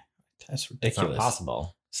 Nobody. That's ridiculous. It's not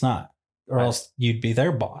possible. It's not. Or else you'd be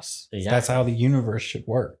their boss. Exactly. That's how the universe should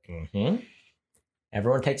work. Mm-hmm.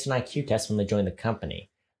 Everyone takes an IQ test when they join the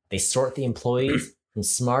company. They sort the employees from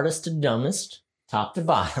smartest to dumbest, top to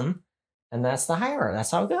bottom, and that's the hierarchy.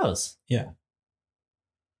 That's how it goes. Yeah.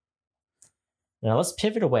 Now let's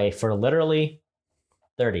pivot away for literally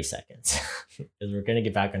 30 seconds because we're going to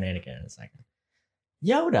get back on Anakin in a second.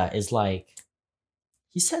 Yoda is like,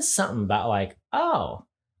 he says something about like, oh,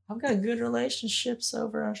 I've got good relationships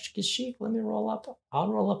over on Kashyyyk. Let me roll up.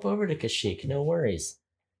 I'll roll up over to Kashyyyk. No worries.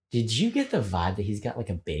 Did you get the vibe that he's got like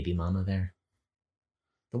a baby mama there?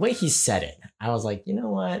 The way he said it, I was like, you know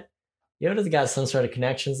what? Yoda's got some sort of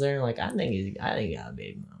connections there. Like, I think he got a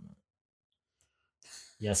baby mama.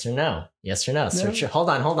 Yes or no? Yes or no? Search your, hold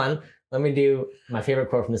on. Let me do my favorite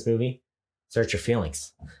quote from this movie. Search your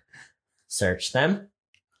feelings. Search them.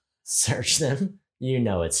 Search them. You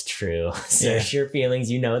know it's true. Search your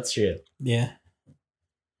feelings. You know it's true. Yeah.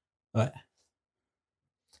 What?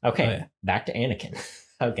 Okay, back to Anakin.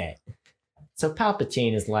 Okay. So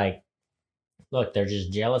Palpatine is like, look, they're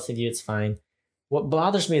just jealous of you. It's fine. What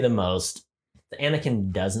bothers me the most,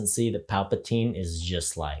 Anakin doesn't see that Palpatine is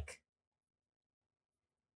just like,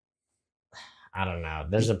 I don't know.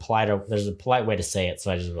 There's a polite way to say it.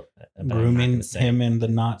 So I just grooming him in the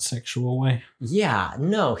not sexual way. Yeah,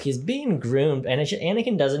 no, he's being groomed, and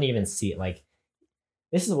Anakin doesn't even see it. Like,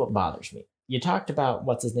 this is what bothers me. You talked about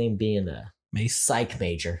what's his name being a psych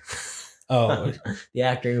major. Oh, the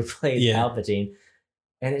actor who plays Palpatine.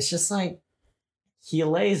 And it's just like, he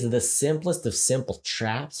lays the simplest of simple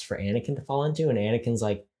traps for Anakin to fall into. And Anakin's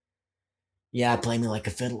like, yeah, play me like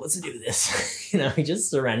a fiddle. Let's do this. He just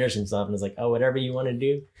surrenders himself and is like, oh, whatever you want to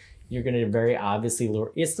do, you're going to very obviously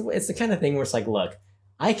lure. It's the kind of thing where it's like, look,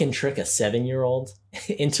 I can trick a 7-year-old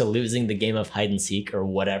into losing the game of hide and seek or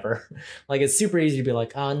whatever. Like, it's super easy to be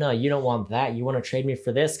like, oh, no, you don't want that. You want to trade me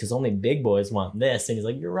for this because only big boys want this. And he's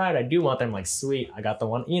like, you're right. I do want that. I'm like, sweet. I got the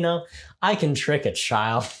one. I can trick a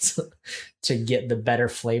child to get the better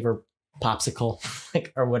flavor popsicle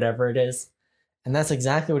or whatever it is. And that's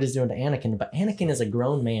exactly what he's doing to Anakin. But Anakin is a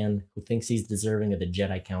grown man who thinks he's deserving of the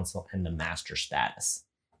Jedi Council and the master status.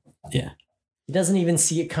 Yeah. He doesn't even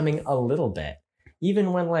see it coming a little bit.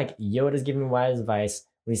 Even when like Yoda's giving wise advice,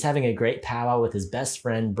 when he's having a great powwow with his best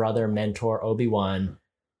friend, brother, mentor, Obi-Wan,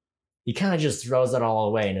 he kind of just throws it all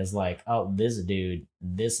away and is like, oh, this dude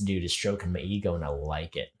is stroking my ego and I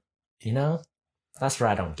like it. That's what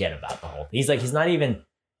I don't get about the whole thing. He's like,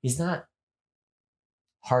 he's not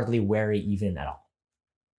hardly wary even at all.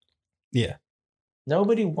 Yeah.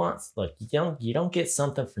 Nobody wants, look, you don't get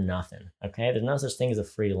something for nothing. Okay. There's no such thing as a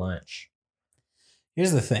free lunch.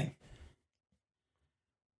 Here's the thing.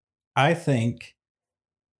 I think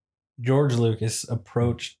George Lucas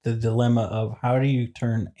approached the dilemma of how do you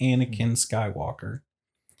turn Anakin Skywalker,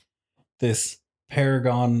 this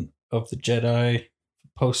paragon of the Jedi,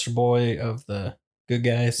 poster boy of the good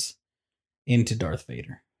guys, into Darth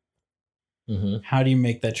Vader. Mm-hmm. How do you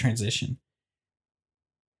make that transition?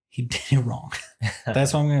 He did it wrong.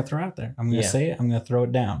 That's what I'm going to throw out there. I'm going to say it. I'm going to throw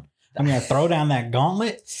it down. I'm going to throw down that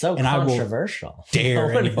gauntlet. So and controversial. I will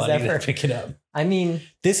dare anybody to pick it up. I mean,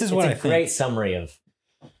 this is what I think. Great summary of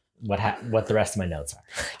what the rest of my notes are.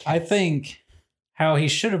 I think how he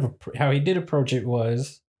did approach it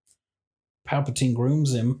was Palpatine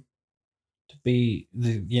grooms him to be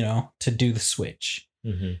to do the switch,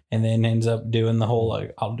 mm-hmm. and then ends up doing the whole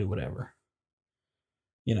like I'll do whatever,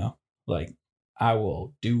 like I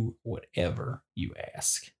will do whatever you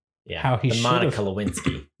ask. Yeah, how he the Monica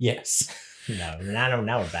Lewinsky. Yes. No,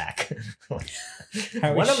 now we're back.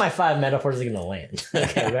 One of my 5 metaphors is going to land.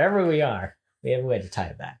 Okay, wherever we are, we have a way to tie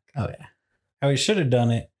it back. Oh yeah, how he should have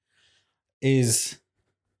done it is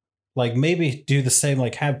like maybe do the same,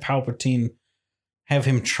 like have Palpatine have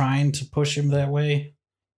him trying to push him that way,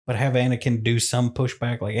 but have Anakin do some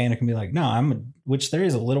pushback. Like Anakin be like, no, which there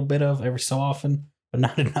is a little bit of every so often, but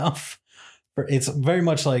not enough. It's very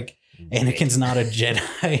much like Anakin's not a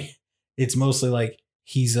Jedi. It's mostly like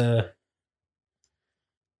he's a,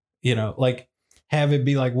 like have it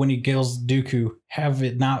be like when he kills Dooku, have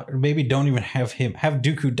it not, maybe don't even have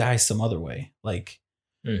Dooku die some other way. Like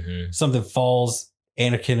something falls,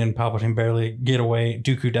 Anakin and Palpatine barely get away,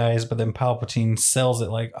 Dooku dies, but then Palpatine sells it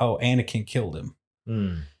like, oh, Anakin killed him.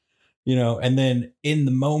 And then in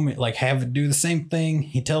the moment, like have it do the same thing.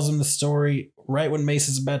 He tells him the story right when Mace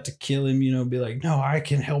is about to kill him, be like, no, I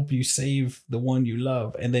can help you save the one you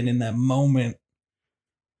love. And then in that moment,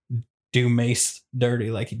 do Mace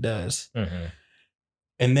dirty like he does.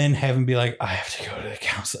 And then have him be like, I have to go to the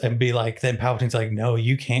council, and be like, then Palpatine's like, no,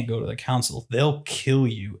 you can't go to the council. They'll kill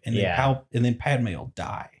you. And then Padme will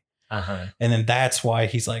die. And then that's why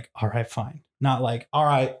he's like, all right, fine. Not like, all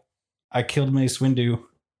right, I killed Mace Windu.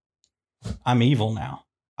 I'm evil now.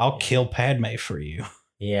 I'll kill Padme for you.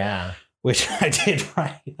 Yeah. Which I did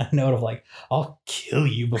write a note of like, I'll kill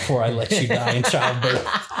you before I let you die in childbirth.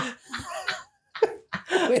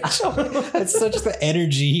 That's such the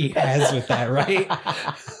energy he has with that, right?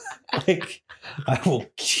 Like, I will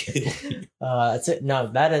kill you. That's it.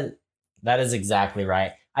 No, that is exactly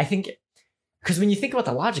right. I think because when you think about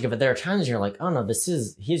the logic of it, there are times you're like, oh no,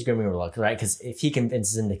 he's grooming Luke, right? Because if he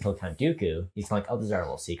convinces him to kill Count Dooku, he's like, oh, this is our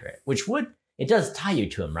little secret, which it does tie you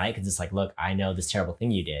to him, right? Because it's like, look, I know this terrible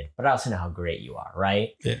thing you did, but I also know how great you are, right?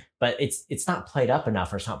 Yeah. But it's not played up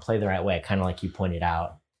enough, or it's not played the right way, kind of like you pointed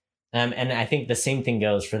out. And I think the same thing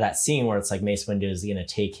goes for that scene where it's like Mace Windu is going to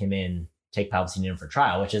take Palpatine in for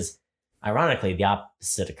trial, which is ironically the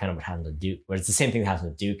opposite of kind of what happened to Dooku, where it's the same thing that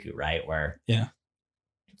happened to Dooku, right? Where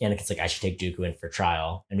Anakin's like, I should take Dooku in for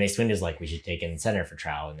trial. And Mace Windu's like, we should take in Senator for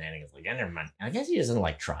trial. And Anakin's like, never mind. I guess he doesn't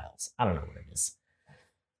like trials. I don't know what it is.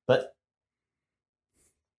 But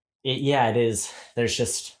it is. There's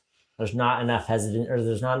not enough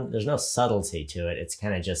there's no subtlety to it. It's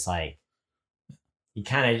kind of just like,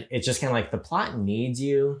 it's just kind of like the plot needs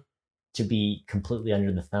you to be completely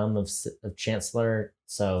under the thumb of Chancellor.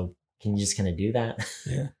 So can you just kind of do that?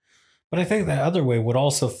 Yeah. But I think that other way would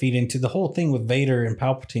also feed into the whole thing with Vader and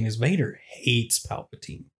Palpatine is Vader hates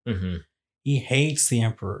Palpatine. He hates the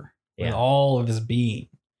Emperor with all of his being.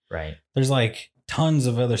 Right. There's like tons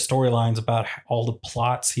of other storylines about all the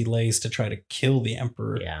plots he lays to try to kill the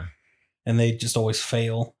Emperor. Yeah. And they just always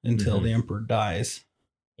fail until the Emperor dies.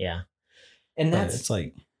 Yeah. And that's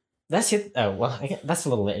it. Oh, well, I get that's a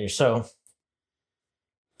little later. So,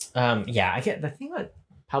 I get the thing about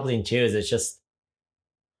Palpatine too is it's just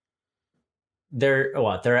they're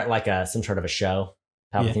at like some sort of a show.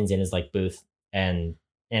 Palpatine's in his like booth, and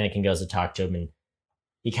Anakin goes to talk to him, and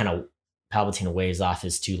he kind of Palpatine waves off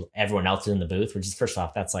to everyone else in the booth, which is first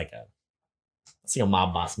off that's like a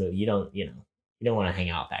mob boss move. You don't want to hang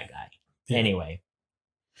out with that guy. Yeah. Anyway,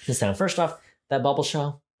 so first off, that bubble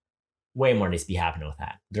show. Way more needs to be happening with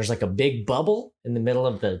that. There's like a big bubble in the middle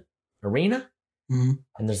of the arena, and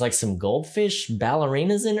there's like some goldfish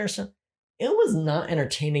ballerinas in there. So it was not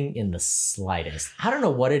entertaining in the slightest. I don't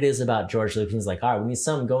know what it is about George Lucas. He's like, all right, we need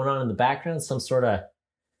something going on in the background, some sort of,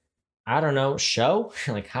 I don't know, show.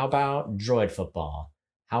 Like, how about droid football?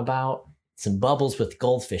 How about some bubbles with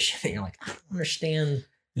goldfish? And you're like, I don't understand.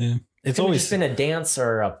 Yeah, it's always always just been a dance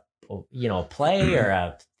or a a play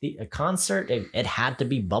or a concert, it had to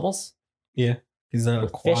be Bubbles. Yeah, he's an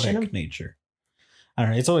With fish in aquatic him? nature. I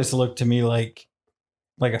don't know. It's always looked to me like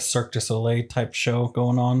a Cirque du Soleil type show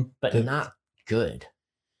going on, But that not good.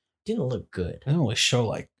 Didn't look good. they only show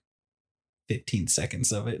like 15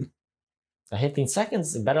 seconds of it. The 15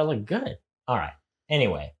 seconds, it better look good. All right.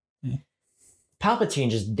 Anyway, Yeah. Palpatine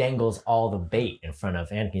just dangles all the bait in front of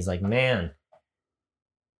Anakin. He's like, man,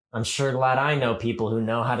 I'm sure glad I know people who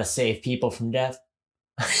know how to save people from death.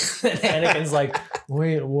 And Anakin's like,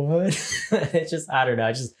 wait, what? It's just, I don't know.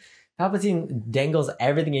 It's just, Palpatine dangles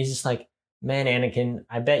everything. He's just like, man, Anakin,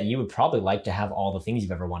 I bet you would probably like to have all the things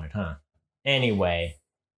you've ever wanted, huh? Anyway,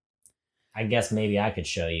 I guess maybe I could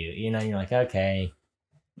show you. You're like, okay,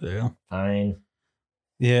 Yeah. fine.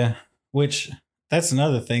 Yeah. Which that's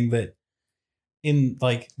another thing that in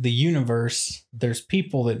like the universe, there's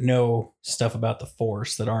people that know stuff about the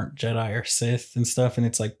Force that aren't Jedi or Sith and stuff, and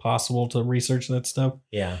it's like possible to research that stuff,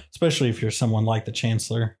 Yeah. especially if you're someone like the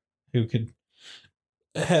Chancellor who could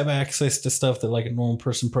have access to stuff that like a normal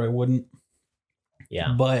person probably wouldn't.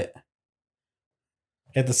 Yeah. But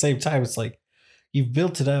at the same time, it's like you've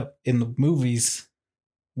built it up in the movies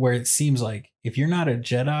where it seems like if you're not a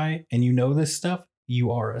Jedi and you know this stuff,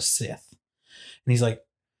 you are a Sith. And he's like,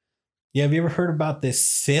 yeah, have you ever heard about this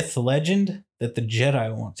Sith legend that the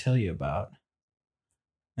Jedi won't tell you about?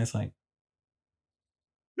 And it's like,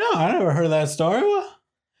 no, I never heard that story. Well,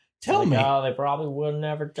 tell Like, me. oh, they probably would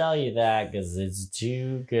never tell you that because it's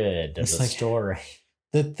too good of It's a like- story.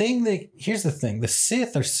 Here's the thing, the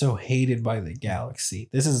Sith are so hated by the galaxy.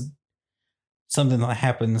 This is something that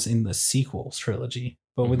happens in the sequels trilogy.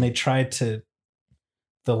 But when Mhm. they tried to,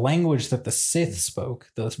 the language that the Sith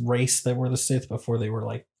spoke, the race that were the Sith before they were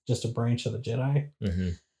like just a branch of the Jedi, Mm-hmm.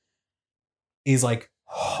 is like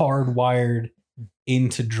hardwired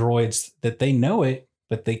into droids that they know it,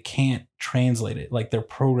 but they can't translate it. Like their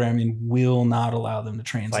programming will not allow them to It's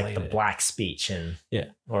translate like the it. black speech in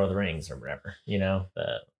Lord of the Rings or whatever,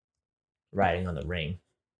 the writing on the ring.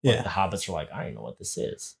 Like, Yeah. the hobbits are like, I don't know what this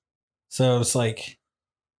is. So it's like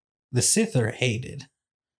the Sith are hated.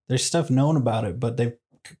 There's stuff known about it, but they've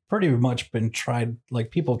pretty much been tried,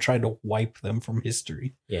 like people have tried to wipe them from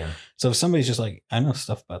history. Yeah. So if somebody's just like, I know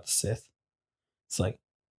stuff about the Sith, it's like,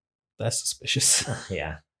 that's suspicious.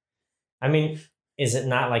 Yeah. I mean, is it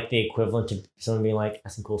not like the equivalent to someone being like, I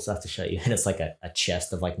have some cool stuff to show you? And it's like a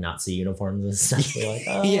chest of like Nazi uniforms and stuff. You're like,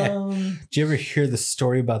 Yeah. Did you ever hear the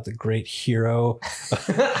story about the great hero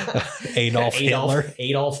Adolf Hitler?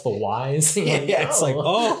 Adolf the Wise. Yeah, it's like,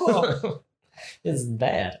 oh. It's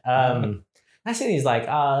bad. I see these like,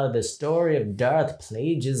 the story of Darth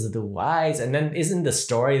Plagueis the Wise. And then isn't the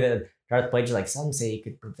story that Darth Plagueis, like, some say he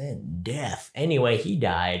could prevent death. Anyway, he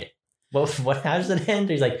died. Well, how does it end?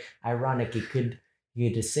 He's like, ironic, he could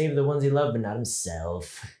save the ones he loved, but not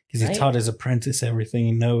himself. Because he Right? taught his apprentice everything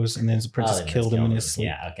he knows, and then his apprentice then killed it's him in his sleep.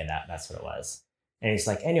 Yeah, okay, that's what it was. And he's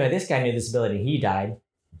like, anyway, this guy knew this ability and he died.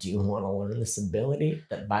 Do you want to learn this ability?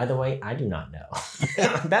 That, by the way, I do not know.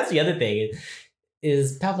 That's the other thing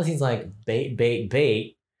is Palpatine's like,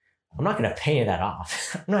 bait. I'm not going to pay you that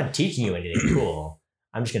off. I'm not teaching you anything cool.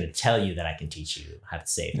 I'm just going to tell you that I can teach you how to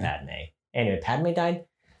save Yeah. Padme. Anyway, Padme died.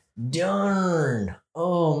 Darn.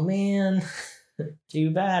 Oh, man.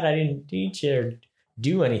 Too bad I didn't teach you or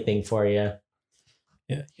do anything for you.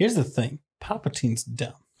 Yeah. Here's the thing. Palpatine's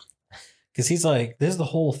dumb. Because he's like, this is the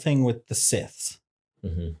whole thing with the Siths.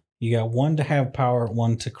 Mm-hmm. You got one to have power,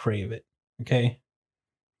 one to crave it. Okay?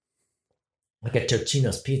 Like a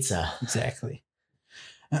Totino's pizza. Exactly.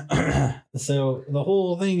 So the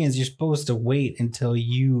whole thing is you're supposed to wait until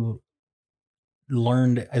you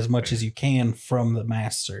learned as much as you can from the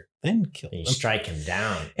master, then kill And you them. strike him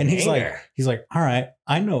down. And in he's anger. like, all right,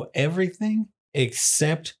 I know everything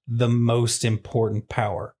except the most important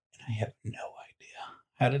power. And I have no idea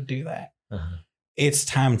how to do that. Uh-huh. It's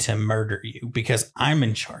time to murder you because I'm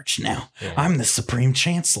in charge now. Yeah. I'm the Supreme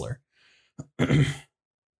Chancellor. I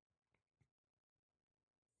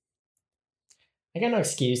got no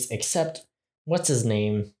excuse except what's his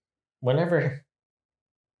name? Whenever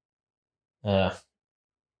I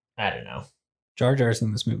don't know. Jar Jar's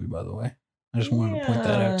in this movie, by the way. I just wanted to point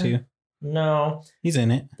that out to you. No. He's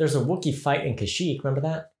in it. There's a Wookiee fight in Kashyyyk, remember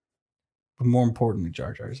that? But more importantly,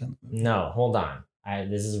 Jar Jar's in the movie. No, hold on.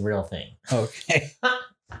 This is a real thing. Okay.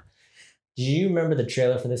 Do you remember the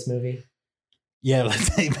trailer for this movie? Yeah, like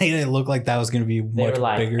they made it look like that was going to be a They much were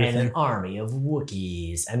like, bigger and thing. an army of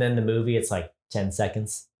Wookiees. And then the movie, it's like 10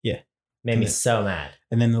 seconds. Yeah. Made me so mad.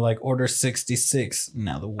 And then they're like, Order 66.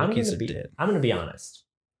 Now the I'm Wookiees gonna are be dead. I'm gonna be honest.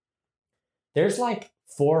 There's like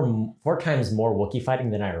four times more Wookiee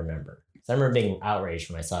fighting than I remember. So I remember being outraged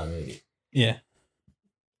when I saw the movie. Yeah.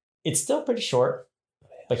 It's still pretty short,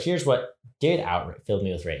 but here's what did fill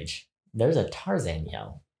me with rage. There's a Tarzan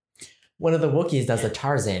yell. One of the Wookiees does a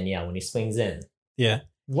Tarzan yell when he swings in. Yeah.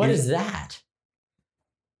 What is that?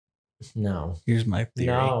 No. Here's my theory.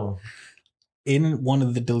 No. In one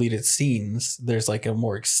of the deleted scenes, there's like a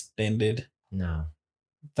more extended No.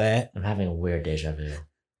 that. I'm having a weird deja vu. Don't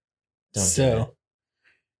do So,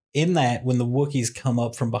 in that, when the Wookiees come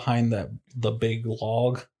up from behind the big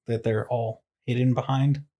log that they're all hidden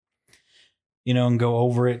behind, you know, and go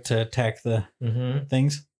over it to attack the it.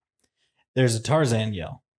 things, there's a Tarzan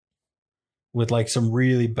yell with like some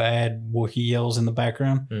really bad Wookiee yells in the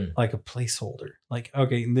background, like a placeholder. Like,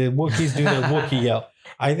 okay, the Wookiees do their Wookiee yell.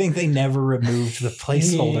 I think they never removed the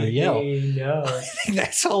placeholder yell. No. I think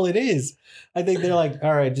that's all it is. I think they're like,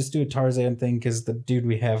 all right, just do a Tarzan thing because the dude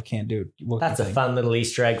we have can't do it. That's a fun little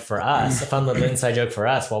Easter egg for us, a fun little inside joke for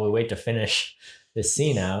us while we wait to finish this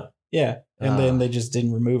scene out. Yeah, and then they just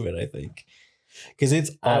didn't remove it, I think. Because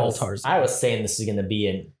it's all Tarzan. I was saying this is going to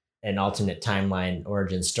be an alternate timeline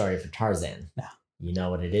origin story for Tarzan. No. You know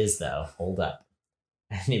what it is, though. Hold up.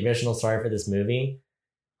 The original story for this movie,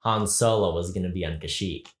 Han Solo was going to be on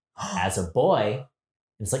Kashyyyk as a boy.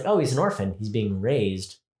 It's like, oh, he's an orphan. He's being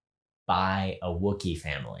raised by a Wookiee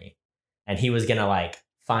family. And he was going to like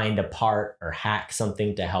find a part or hack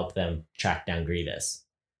something to help them track down Grievous.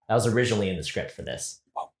 That was originally in the script for this.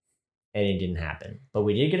 And it didn't happen. But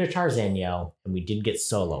we did get a Tarzan yell, and we did get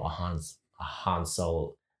Solo, a Han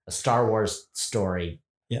Solo, a Star Wars story.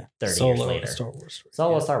 Yeah, 30 years later. Star Wars story.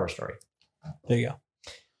 Solo, yeah. Star Wars story. There you go.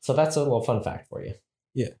 So that's a little fun fact for you.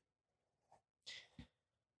 Yeah.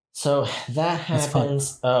 So that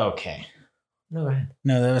happens. Oh, okay. No, go ahead.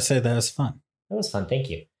 No, that was fun. That was fun. Thank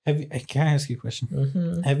you. Can I ask you a question?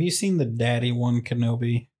 Mm-hmm. Have you seen the Daddy One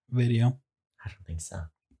Kenobi video? I don't think so.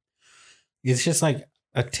 It's just like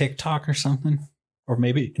a TikTok or something, or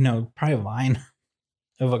maybe probably a Vine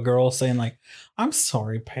of a girl saying like, "I'm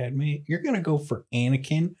sorry, Padme, you're gonna go for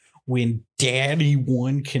Anakin when Daddy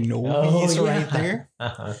One Kenobi is right there."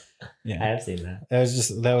 Uh-huh. Yeah, I have seen that.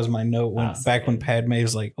 That was my note when Awesome. when Padme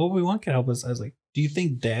was like, "Obi-Wan could help us." I was like, "Do you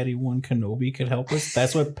think Daddy One Kenobi could help us?"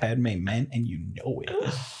 That's what Padme meant, and you know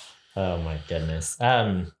it. Oh my goodness.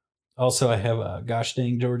 Also, I have gosh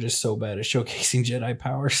dang, George is so bad at showcasing Jedi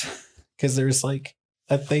powers because there's like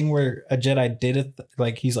a thing where a Jedi did it,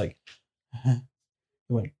 like he's like, he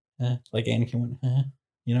went, like Anakin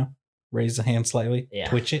went, raise the hand slightly,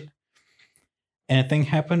 twitch it, and a thing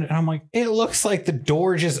happened, and I'm like, it looks like the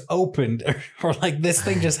door just opened, or like this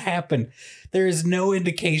thing just happened. There is no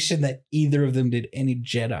indication that either of them did any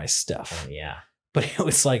Jedi stuff. Oh, yeah. But it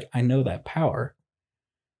was like, I know that power.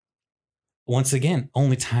 Once again,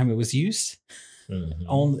 only time it was used,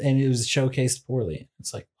 Mm-hmm. and it was showcased poorly.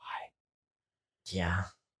 It's like, why? Yeah.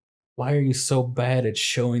 Why are you so bad at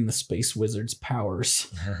showing the space wizard's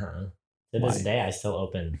powers? To this day, I still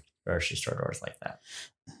open grocery store doors like that.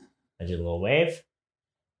 I do a little wave. It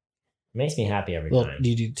makes me happy every time. Do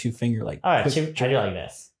you do 2-finger like? Oh, I do like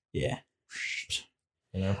this. Yeah.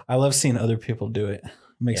 You know, I love seeing other people do it. It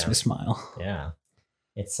makes me smile. Yeah.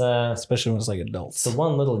 It's especially when it's like adults. the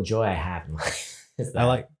one little joy I have in life. Is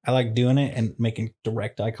that. I like doing it and making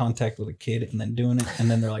direct eye contact with a kid and then doing it,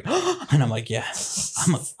 and then they're like, oh, and I'm like, yeah,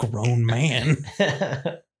 I'm a grown man.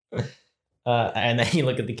 And then you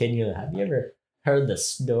look at the kid and you're like, have you ever heard the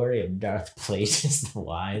story of Darth Plagueis the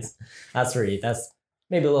Wise? That's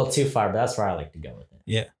maybe a little too far, but that's where I like to go with it.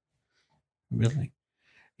 Yeah. Really.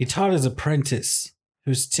 He taught his apprentice,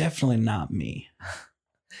 who's definitely not me.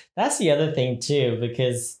 That's the other thing too,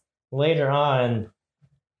 because later on,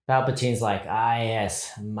 Palpatine's like,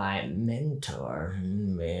 yes, my mentor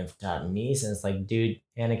may have taught me. So it's like, dude,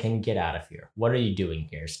 Anakin, get out of here. What are you doing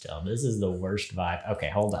here still? This is the worst vibe. Okay,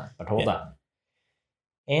 hold on.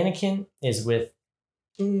 Anakin is with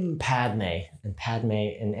Padme, and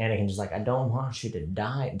Anakin just like, I don't want you to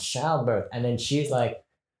die in childbirth. And then she's like,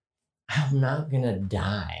 I'm not going to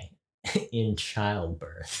die in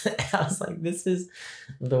childbirth. I was like, this is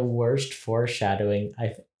the worst foreshadowing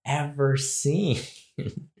I've ever seen.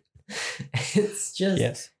 It's just,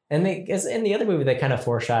 yes. And in the other movie, they kind of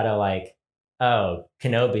foreshadow like, oh,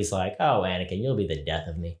 Kenobi's like, oh, Anakin, you'll be the death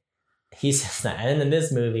of me. He says that. And then in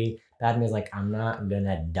this movie, Padme's like, I'm not going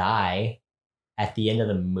to die at the end of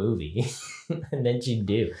the movie. And then she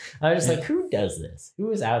do. I was just like, who does this? Who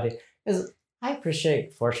is out there? Because I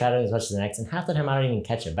appreciate foreshadowing as much as the next, and half the time I don't even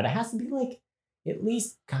catch it, but it has to be like, at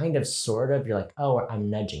least kind of sort of, you're like, oh, I'm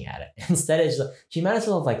nudging at it. Instead, it's just, she might as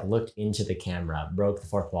well have like looked into the camera, broke the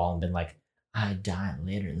fourth wall, and been like, I die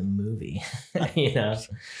later in the movie. You know?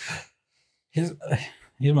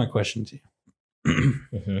 Here's my question to you.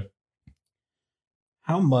 Mm-hmm.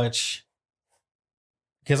 How much?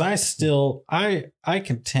 Because I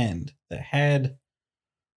contend that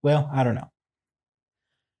I don't know.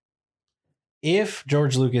 If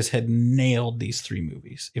George Lucas had nailed these 3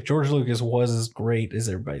 movies, if George Lucas was as great as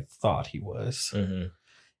everybody thought he was, Mm-hmm.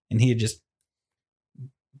 and he had just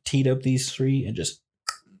teed up these 3 and just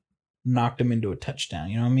knocked them into a touchdown,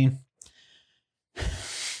 you know what I mean?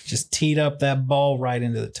 Just teed up that ball right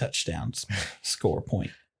into the touchdown score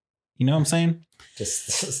point. You know what I'm saying?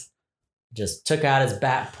 Just took out his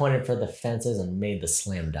bat, pointed for the fences, and made the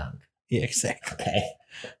slam dunk. Yeah, exactly. Okay.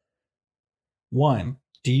 1,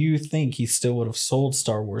 do you think he still would have sold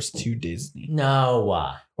Star Wars to Disney?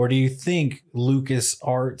 No. Or do you think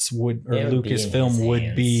LucasArts Lucasfilm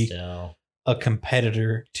would be still. a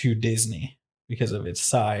competitor to Disney because of its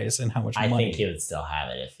size and how much money? I think he would still have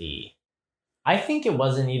it if he... I think it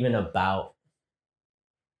wasn't even about...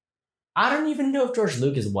 I don't even know if George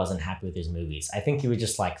Lucas wasn't happy with his movies. I think he was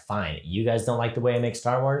just like, fine, you guys don't like the way I make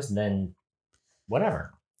Star Wars, then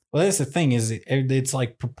whatever. Well, that's the thing is it's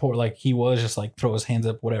like purport like he was just like throw his hands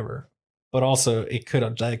up, whatever. But also it could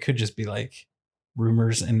just be like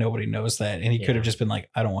rumors and nobody knows that. And he could have just been like,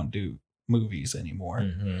 I don't want to do movies anymore.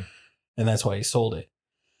 Mm-hmm. And that's why he sold it.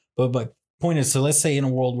 But point is, so let's say in a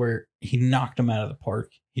world where he knocked him out of the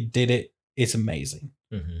park, he did it. It's amazing.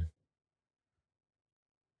 Mm-hmm.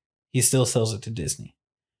 He still sells it to Disney.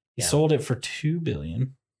 He sold it for $2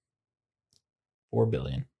 billion, $4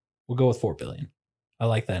 billion. We'll go with $4 billion. I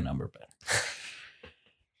like that number better.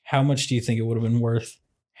 How much do you think it would have been worth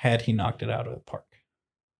had he knocked it out of the park?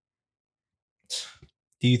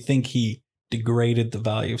 Do you think he degraded the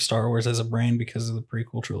value of Star Wars as a brand because of the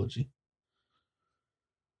prequel trilogy?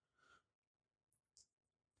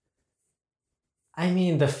 I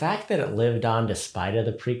mean, the fact that it lived on despite of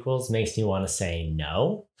the prequels makes me want to say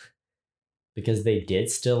no. Because they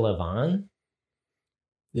did still live on.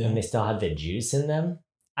 Yeah. And they still had the juice in them.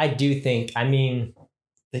 I do think, I mean...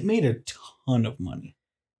 They made a ton of money.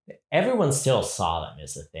 Everyone still saw them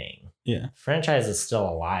is the thing. Yeah. Franchise is still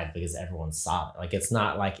alive because everyone saw it. Like, it's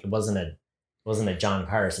not like it wasn't a John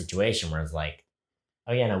Carter situation where it's like,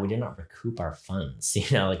 oh yeah, no, we did not recoup our funds.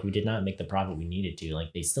 You know, like we did not make the profit we needed to.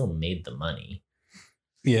 Like they still made the money.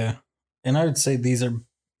 Yeah. And I would say these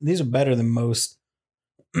are better than most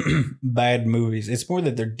bad movies. It's more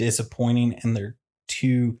that they're disappointing and they're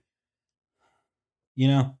too, you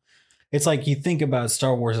know, it's like you think about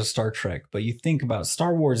Star Wars as Star Trek, but you think about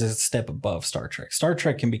Star Wars as a step above Star Trek. Star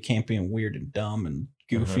Trek can be campy and weird and dumb and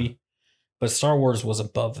goofy, but Star Wars was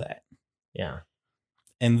above that. Yeah.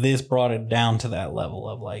 And this brought it down to that level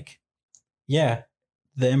of like, yeah,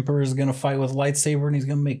 the Emperor is going to fight with a lightsaber and he's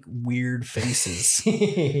going to make weird faces.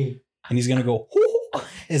 And he's going to go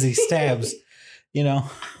as he stabs, you know,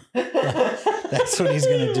 that's what he's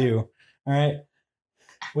going to do. All right.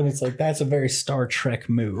 When it's like, that's a very Star Trek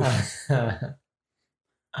move.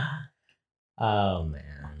 Oh,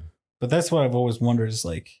 man. But that's what I've always wondered is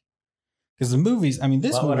like, because the movies, I mean,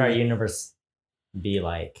 what would our universe be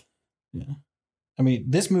like? Yeah. I mean,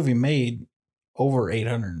 this movie made over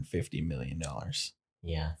 $850 million.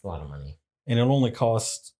 Yeah, it's a lot of money. And it only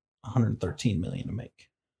cost $113 million to make.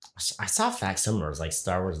 I saw facts somewhere. It was like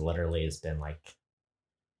Star Wars literally has been like,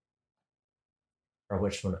 or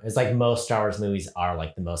which one? It's like most Star Wars movies are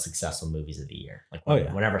like the most successful movies of the year. Like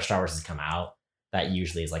whenever Star Wars has come out, that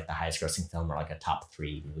usually is like the highest grossing film or like a top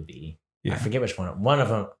 3 movie. Yeah. I forget which one. One of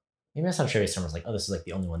them, maybe I saw Trivia Summer was like, oh, this is like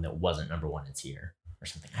the only one that wasn't number 1 its year or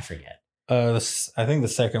something. I forget. I think the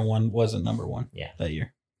second one wasn't number 1 that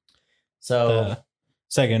year. So the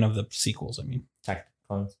second of the sequels, I mean. Attack of the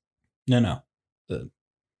Clones? No. The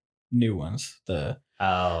new ones. The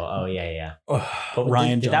Oh yeah. But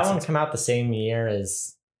Rian did that one come out the same year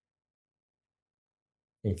as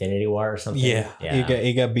Infinity War or something? Yeah.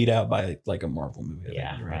 It got beat out by like a Marvel movie.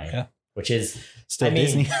 Right. Yeah. Which is still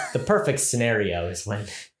Disney. The perfect scenario is when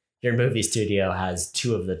your movie studio has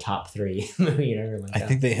 2 of the top 3. You know, like I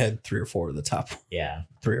think they had 3 or 4 of the top. Yeah.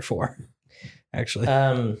 3 or 4, actually.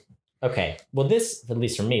 Okay. Well, this, at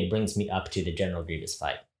least for me, brings me up to the General Grievous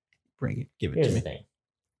fight. Give it Here's to me. The thing.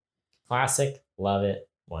 Classic. Love it.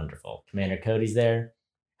 Wonderful. Commander Cody's there.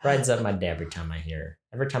 Brightens up my day every time I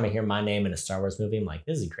hear my name in a Star Wars movie. I'm like,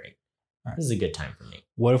 this is great. Right. This is a good time for me.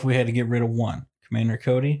 What if we had to get rid of one? Commander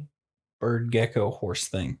Cody, bird, gecko, horse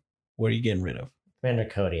thing. What are you getting rid of? Commander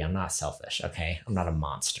Cody, I'm not selfish. Okay. I'm not a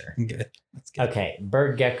monster. Good. That's good. Okay.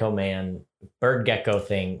 Bird gecko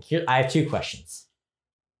thing. Here, I have 2 questions.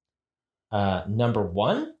 Number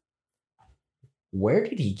 1, where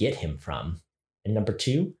did he get him from? And number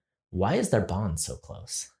 2, why is their bond so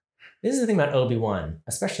close? This is the thing about Obi-Wan,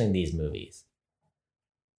 especially in these movies.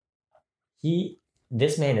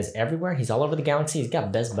 This man is everywhere. He's all over the galaxy. He's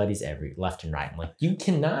got best buddies every left and right. I'm like, you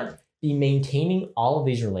cannot be maintaining all of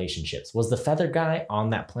these relationships. Was the feather guy on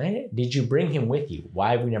that planet? Did you bring him with you?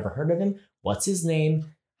 Why have we never heard of him? What's his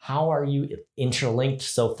name? How are you interlinked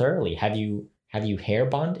so thoroughly? Have you hair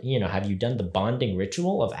bond? Have you done the bonding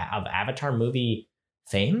ritual of Avatar movie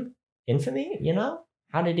fame, infamy?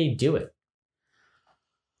 How did he do it?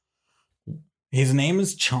 His name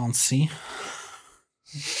is Chauncey.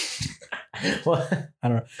 What? I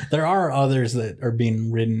don't know. There are others that are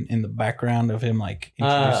being written in the background of him, like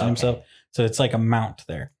introducing himself. So it's like a mount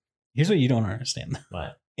there. Here's what you don't understand.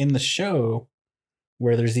 What? In the show,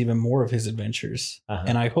 where there's even more of his adventures,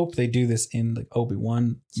 and I hope they do this in the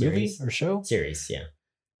Obi-Wan movie or show. Series, yeah.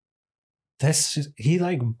 That's just, he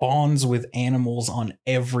like bonds with animals on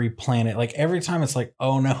every planet. Like every time it's like,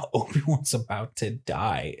 oh no, Obi-Wan's about to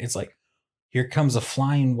die. It's like, here comes a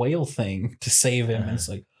flying whale thing to save him. And it's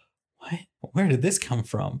like, what? Where did this come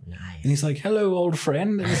from? Nice. And he's like, hello, old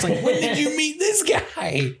friend. And it's like, when did you meet this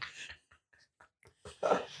guy?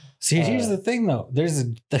 See, here's the thing though. There's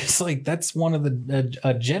like, that's one of the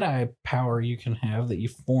a Jedi power you can have, that you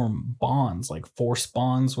form bonds, like force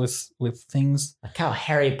bonds with things. Like how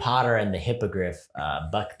Harry Potter and the Hippogriff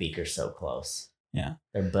Buckbeak are so close. Yeah.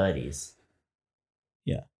 They're buddies.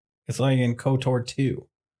 Yeah. It's like in KOTOR 2.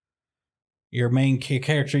 Your main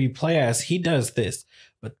character you play as, he does this,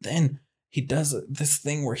 but then he does this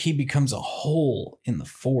thing where he becomes a hole in the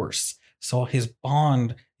Force. So his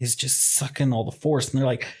bond is just sucking all the Force. And they're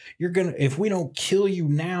like, if we don't kill you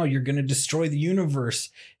now, you're going to destroy the universe.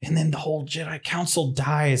 And then the whole Jedi Council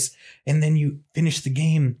dies. And then you finish the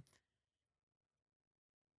game.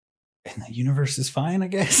 And the universe is fine, I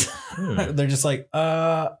guess. They're just like,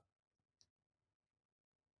 roll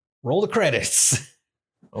the credits.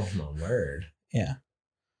 Oh my word. Yeah.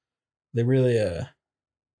 They really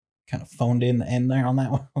kind of phoned in the end there on that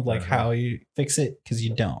one of like how you fix it, because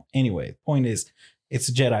you don't. Anyway, point is, it's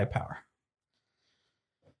Jedi power.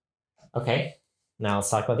 Okay. Now let's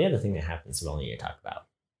talk about the other thing that happens we only need to talk about.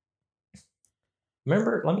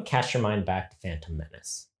 Remember, let me cast your mind back to Phantom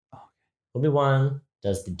Menace. Obi-Wan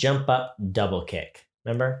does the jump up double kick.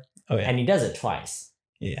 Remember? Oh yeah. And he does it twice.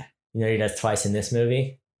 Yeah. You know what he does twice in this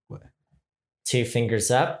movie? What? 2 fingers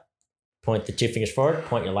up, point the 2 fingers forward,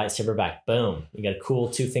 point your lightsaber back. Boom. You got a cool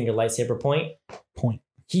 2-finger lightsaber point.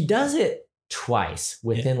 He does it twice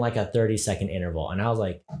within like a 30-second interval. And I was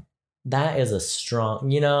like, that is a strong,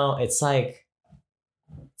 it's like,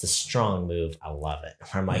 it's a strong move. I love it.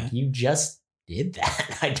 I'm like, you just did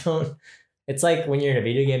that. It's like when you're in a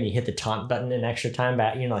video game, you hit the taunt button an extra time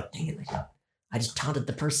back. You're like, dang it, I just taunted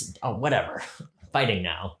the person. Oh, whatever. Fighting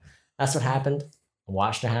now. That's what happened. I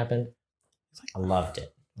watched it happen. I loved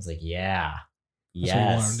it. I was like, yeah.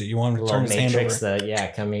 Yes. You want him to turn his hand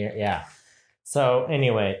over? Come here. Yeah. So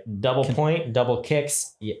anyway, double point, double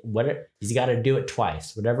kicks. He's got to do it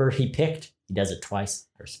twice. Whatever he picked, he does it twice.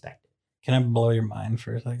 I respect it. Can I blow your mind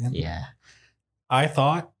for a second? Yeah. I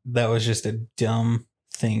thought that was just a dumb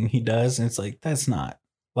thing he does. And it's like, that's not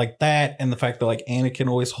like that. And the fact that like Anakin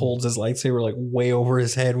always holds his lightsaber like way over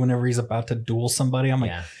his head whenever he's about to duel somebody. I'm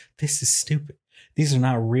like, this is stupid. These are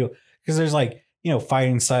not real. Because there's like,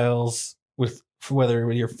 fighting styles with whether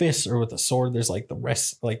with your fists or with a sword, there's like the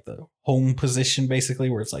rest, like the home position basically,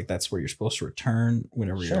 where it's like that's where you're supposed to return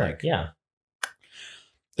whenever you're like. Yeah.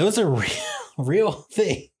 Those are real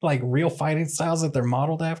thing, like real fighting styles that they're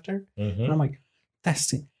modeled after. Mm-hmm. And I'm like, that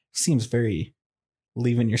seems very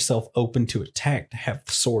leaving yourself open to attack to have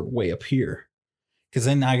the sword way up here. Because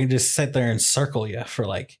then I can just sit there and circle you for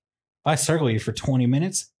like, if I circle you for 20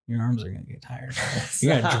 minutes, your arms are going to get tired.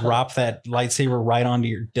 You're going to drop that lightsaber right onto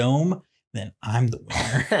your dome. Then I'm the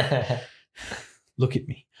winner. Look at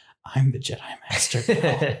me. I'm the Jedi Master.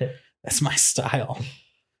 That's my style.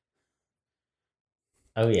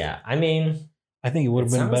 Oh, yeah. I mean, I think it would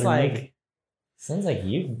have been a better movie. Sounds like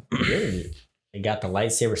you really got the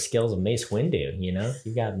lightsaber skills of Mace Windu,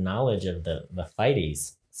 You got knowledge of the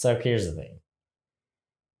fighties. So here's the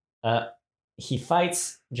thing. He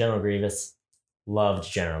fights General Grievous.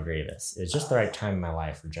 Loved General Grievous. It was just the right time in my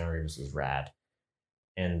life where General Grievous was rad.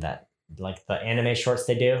 And that, like the anime shorts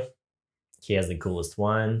they do, he has the coolest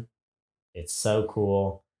one. It's so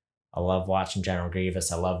cool. I love watching General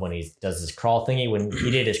Grievous. I love when he does his crawl thingy. When he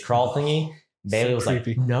did his crawl thingy, Bailey was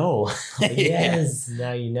creepy. Like, no. Like, yes,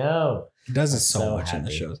 now you know. He does it so much in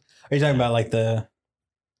the shows. Are you talking about like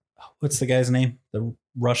what's the guy's name? The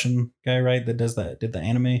Russian guy, right? That did the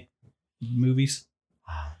anime movies?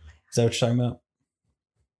 Is that what you're talking about?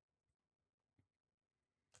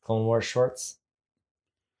 Clone Wars shorts?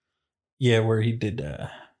 Yeah, where he did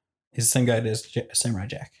his same guy does Samurai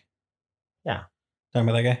Jack. Yeah. Talking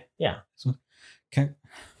about that guy? Yeah. Okay.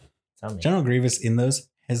 Tell me. General Grievous in those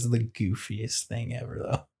has the goofiest thing ever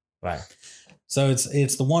though. Right. So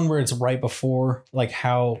it's the one where it's right before like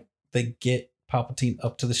how they get Palpatine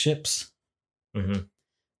up to the ships. Mm-hmm.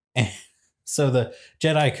 And so the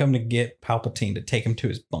Jedi come to get Palpatine to take him to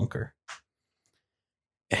his bunker.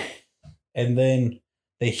 And then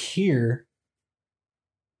they hear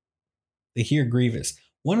Grievous.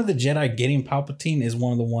 One of the Jedi getting Palpatine is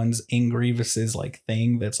one of the ones in Grievous's like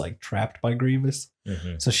thing that's like trapped by Grievous.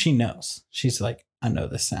 Mm-hmm. So she knows. She's like, I know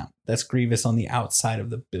this sound. That's Grievous on the outside of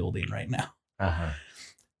the building right now. Uh-huh.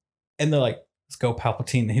 And they're like, let's go,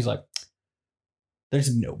 Palpatine. And he's like,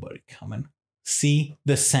 there's nobody coming. See,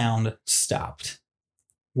 the sound stopped.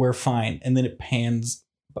 We're fine. And then it pans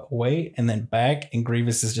away and then back. And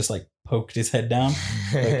Grievous is just like poked his head down,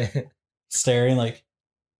 like, staring like,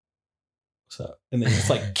 so, and then just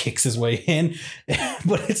like kicks his way in.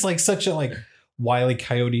 But it's like such a like Wile E.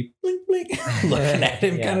 Coyote blink, blink, looking at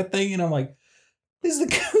him kind of thing. And I'm like, this is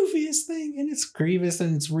the goofiest thing. And it's Grievous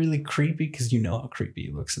and it's really creepy because you know how creepy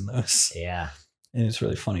he looks in those. Yeah. And it's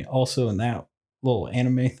really funny. Also, in that little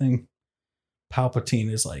anime thing,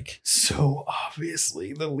 Palpatine is like so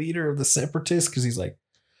obviously the leader of the Separatists because he's like,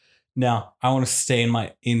 no, I want to stay in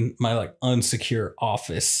my like unsecure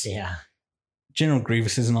office. Yeah. General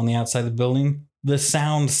Grievous isn't on the outside of the building. The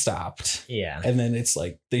sound stopped. Yeah. And then it's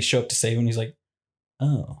like they show up to save him. And he's like,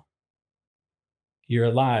 oh, you're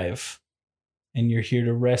alive and you're here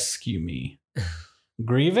to rescue me.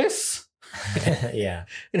 Grievous? Yeah.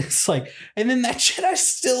 And it's like, and then that Jedi's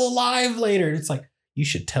still alive later. It's like, you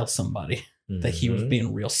should tell somebody that he was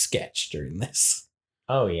being real sketch during this.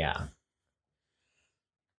 Oh, yeah.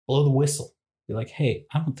 Blow the whistle. Be like, hey,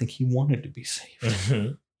 I don't think he wanted to be saved.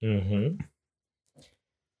 Mm-hmm. Mm-hmm.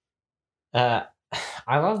 I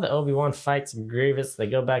love the Obi-Wan fights Grievous. They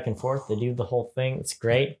go back and forth. They do the whole thing. It's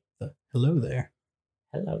great. Hello there.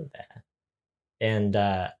 Hello there. And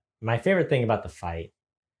my favorite thing about the fight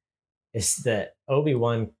is that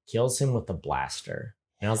Obi-Wan kills him with the blaster.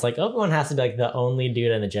 And I was like, Obi-Wan has to be like the only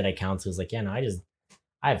dude in the Jedi Council who's like, yeah, no,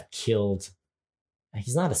 I've killed.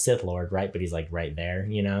 He's not a Sith Lord, right? But he's like right there,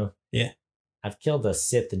 you know? Yeah. I've killed a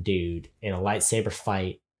Sith dude in a lightsaber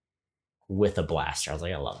fight with a blaster. I was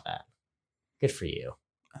like, I love that. Good for you.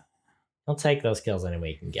 He'll take those kills any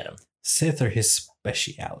way you can get them. Sith are his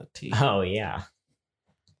speciality. Oh, yeah.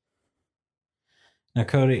 Now,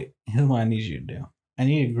 Cody, here's what I need you to do. I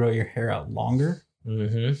need you to grow your hair out longer.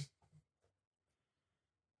 Mm-hmm.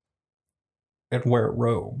 And wear a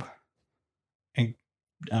robe. And,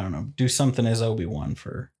 I don't know, do something as Obi-Wan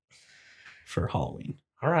for Halloween.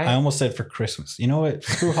 All right. I almost said for Christmas. You know what?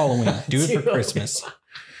 Screw Halloween. Do it for Christmas.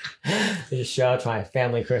 Just show up to my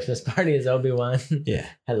family Christmas party as Obi-Wan. Yeah.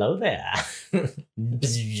 Hello there.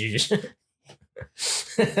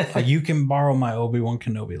 You can borrow my Obi-Wan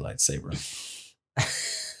Kenobi lightsaber.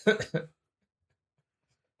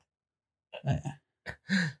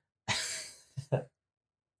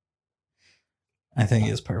 I think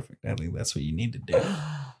it's perfect. I think that's what you need to do.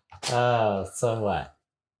 Oh, so what?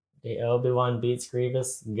 The Obi-Wan beats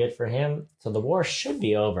Grievous. Good for him. So the war should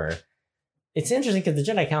be over. It's interesting because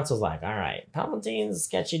the Jedi Council's like, all right, Palpatine's a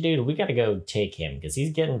sketchy dude. We got to go take him because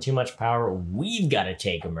he's getting too much power. We've got to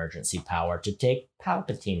take emergency power to take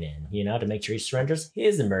Palpatine in, you know, to make sure he surrenders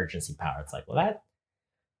his emergency power. It's like, well,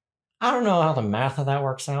 I don't know how the math of that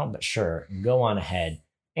works out, but sure, go on ahead.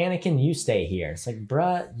 Anakin, you stay here. It's like,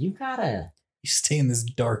 bruh, you stay in this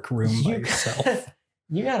dark room by yourself.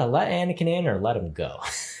 You gotta let Anakin in or let him go.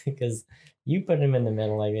 Because you put him in the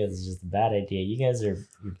middle like this is just a bad idea. You guys you're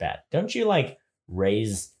bad. Don't you like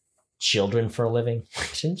raise children for a living?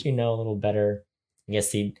 Shouldn't you know a little better? I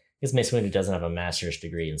guess Mace Windu doesn't have a master's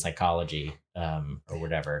degree in psychology or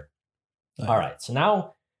whatever. All right. So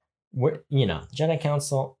now the Jedi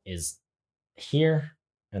Council is here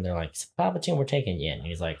and they're like, Palpatine, we're taking you in. And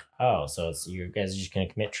he's like, oh, so you guys are just gonna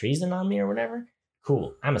commit treason on me or whatever?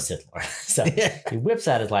 Cool, I'm a Sith Lord. So he whips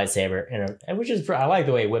out his lightsaber, and which is I like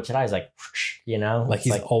the way he whips it out. He's like, you know, like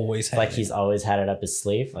he's always had it up his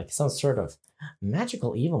sleeve, like some sort of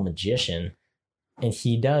magical evil magician. And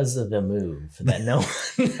he does the move that no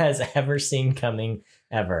one has ever seen coming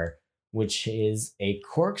ever, which is a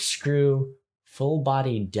corkscrew full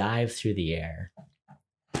body dive through the air.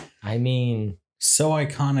 I mean, so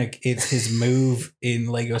iconic. It's his move in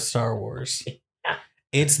Lego Star Wars.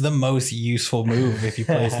 It's the most useful move if you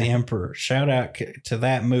play as the Emperor. Shout out to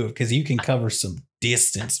that move because you can cover some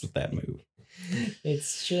distance with that move.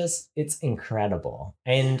 It's incredible.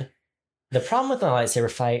 And the problem with the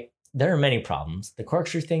lightsaber fight there are many problems. The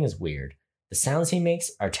corkscrew thing is weird. The sounds he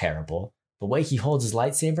makes are terrible. The way he holds his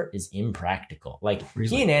lightsaber is impractical. Like Really?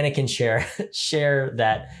 he and Anakin share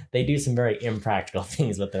that they do some very impractical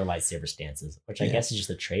things with their lightsaber stances, which I Yeah. guess is just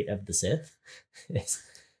a trait of the Sith.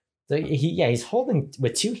 So he's holding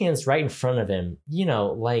with two hands right in front of him. You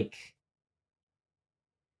know, like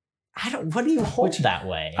what do you hold that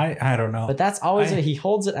way? I don't know. But that's always he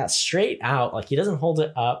holds it out straight out, like he doesn't hold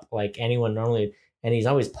it up like anyone normally, and he's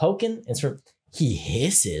always poking and sort of. He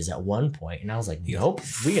hisses at one point, and I was like, "Nope,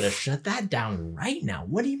 we gotta shut that down right now.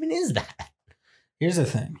 What even is that?" Here's the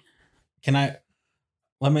thing.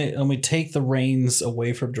 Let me take the reins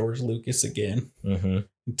away from George Lucas again Mm-hmm.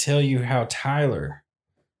 and tell you how Tyler,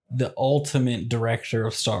 the ultimate director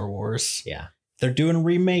of Star Wars, Yeah. if they're doing a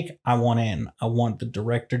remake, I want in. I want the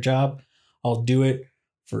director job. I'll do it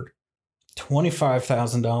for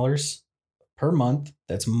 $25,000 per month.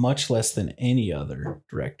 That's much less than any other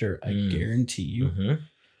director. I guarantee you. Mm-hmm.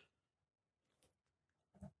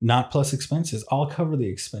 Not plus expenses. I'll cover the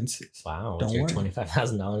expenses. Wow. Don't Don't worry.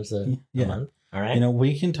 $25,000 a Yeah. month. All right.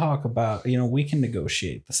 We can talk about, we can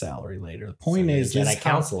negotiate the salary later. The point is, Jedi this is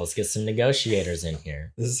how- Council. Let's get some negotiators in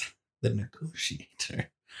here. This is the negotiator.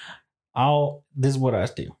 This is what I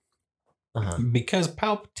do. Uh-huh. Because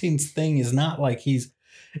Palpatine's thing is not like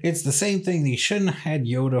it's the same thing. He shouldn't have had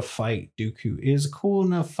Yoda fight Dooku. It was a cool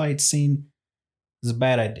enough fight scene. It's a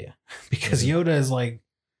bad idea. Because Yoda is like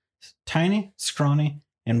tiny, scrawny,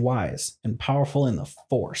 and wise, and powerful in the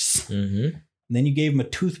Force. Mm-hmm. And then you gave him a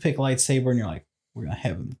toothpick lightsaber, and you're like, we're going to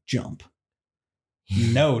have him jump.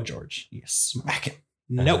 No, George. You smack him.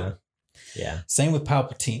 No. Uh-huh. Yeah. Same with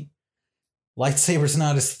Palpatine. Lightsaber's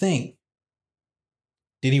not his thing.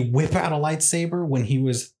 Did he whip out a lightsaber when he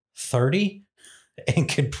was 30 and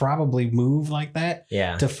could probably move like that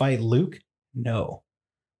Yeah. to fight Luke? No.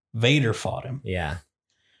 Vader fought him. Yeah.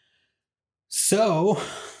 So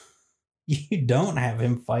you don't have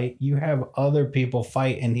him fight. You have other people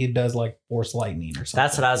fight, and he does like Force Lightning or something.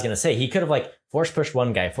 That's what I was gonna say. He could have like force pushed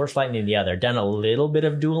one guy, force lightning the other, done a little bit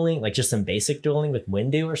of dueling, like just some basic dueling with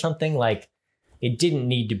Windu or something. Like it didn't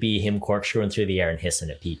need to be him corkscrewing through the air and hissing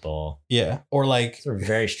at people. Yeah. Or like, Those are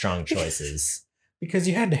very strong choices. because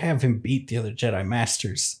you had to have him beat the other Jedi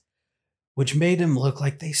Masters, which made him look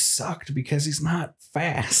like they sucked because he's not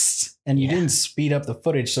fast. And you Yeah. didn't speed up the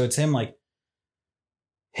footage. So it's him like,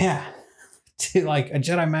 yeah, to like a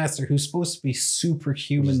Jedi Master who's supposed to be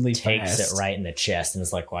superhumanly Just takes fast. it right in the chest and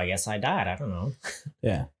is like, well, I guess I died. I don't know.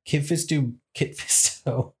 Yeah. Kit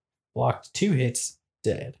Fisto blocked 2 hits,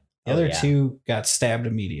 dead. The Oh, other yeah. 2 got stabbed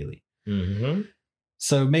immediately. Mm-hmm.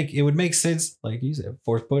 So it would make sense, like you said,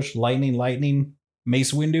 Force push, lightning,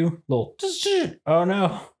 Mace Windu, little. Oh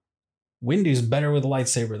no, Windu's better with a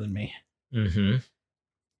lightsaber than me, Mm-hmm.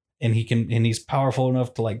 and he's powerful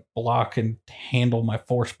enough to like block and handle my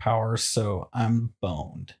Force powers. So I'm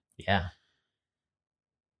boned. Yeah.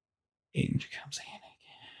 In comes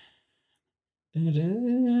Anakin.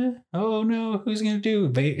 Da-da. Oh no, who's gonna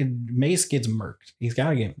do? Mace gets murked. He's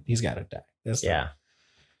gotta die. That's Yeah.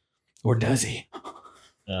 or does he?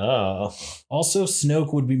 Oh. Also,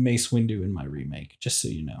 Snoke would be Mace Windu in my remake, just so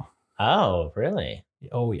you know. Oh, really?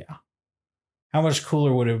 Oh, yeah. How much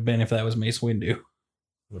cooler would it have been if that was Mace Windu?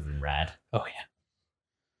 Would have been rad. Oh, yeah.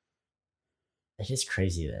 It is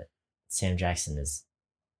crazy that Sam Jackson is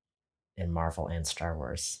in Marvel and Star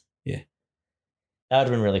Wars. Yeah. That would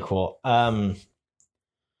have been really cool.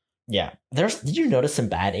 Yeah. Did you notice some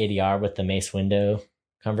bad ADR with the Mace Windu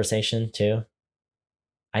conversation too?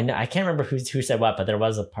 I know I can't remember who said what, but there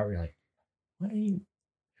was a part where you're like,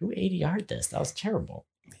 who ADR'd this? That was terrible.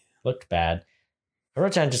 Looked bad. I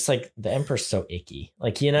wrote down just like the Emperor's so icky.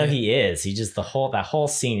 Like, Yeah. he is. He just that whole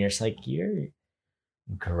scene, you're just like, you're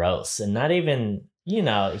gross. And not even,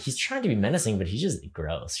 he's trying to be menacing, but he's just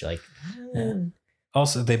gross. You're like, Yeah.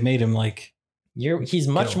 Also, they made him like, he's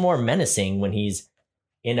much Go. more menacing when he's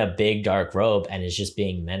in a big dark robe and is just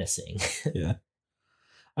being menacing. yeah.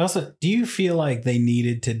 Also, do you feel like they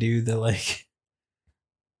needed to do the like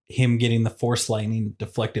him getting the Force lightning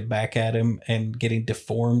deflected back at him and getting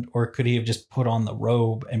deformed, or could he have just put on the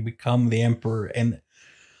robe and become the Emperor? And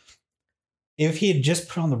if he had just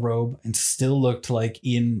put on the robe and still looked like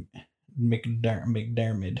Ian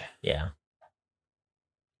McDermott, Yeah.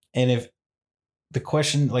 and if the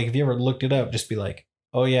question, like, if you ever looked it up, just be like,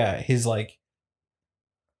 oh yeah, his like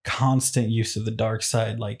constant use of the dark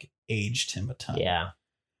side like aged him a ton. Yeah.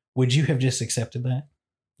 Would you have just accepted that?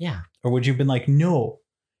 Yeah. Or would you have been like, no,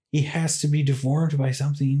 he has to be deformed by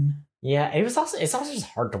something? Yeah. It's also just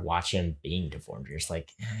hard to watch him being deformed. You're just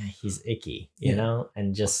like, he's icky, you Yeah. know?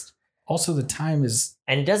 And just also the time is,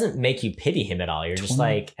 and it doesn't make you pity him at all. You're just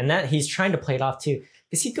 20. like, and that he's trying to play it off too,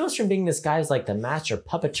 because he goes from being this guy who's like the master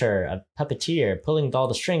puppeteer, pulling all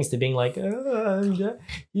the strings, to being like, oh,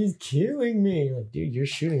 he's killing me. Like, dude, you're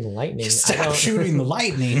shooting lightning. stop shooting the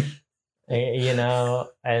lightning. You know,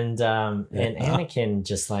 and Anakin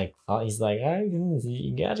just like, he's like,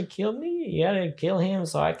 you gotta kill me, you gotta kill him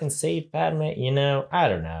so I can save Padme. You know, I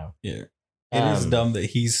don't know. Yeah. It is dumb that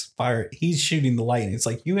he's shooting the lightning. It's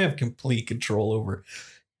like, you have complete control over.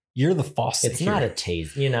 You're the faucet. It's here. not a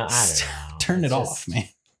taste. You know, I don't know. Turn It's it just- off, man.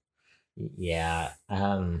 Yeah.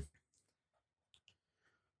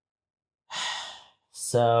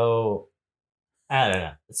 So I don't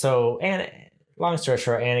know. So long story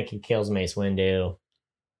short, Anakin kills Mace Windu.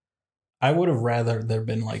 I would have rather there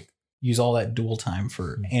been like, use all that duel time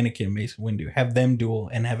for Anakin and Mace Windu. Have them duel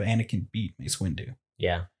and have Anakin beat Mace Windu.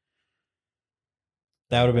 Yeah.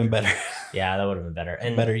 That would have been better. Yeah, that would have been better.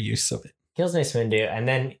 And Better use of it. kills Mace Windu,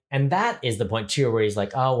 and that is the point too, where he's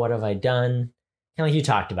like, "Oh, what have I done?" Kind of like you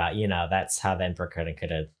talked about, you know, that's how the Emperor could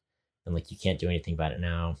have been like, "You can't do anything about it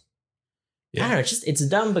now." Yeah. I don't know. It's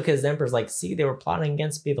dumb because the Emperor's like, "See, they were plotting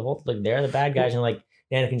against me the whole. Like, they're the bad guys," and like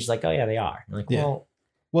Anakin's just like, "Oh yeah, they are." And like, Yeah. well,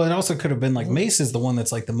 Well, it also could have been like, Mace is the one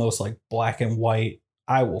that's like the most like black and white.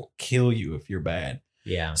 I will kill you if you're bad.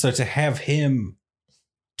 yeah, So to have him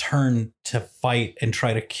turn to fight and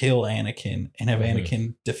try to kill Anakin and have Mhm.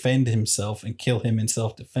 Anakin defend himself and kill him in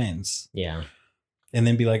self-defense, yeah, and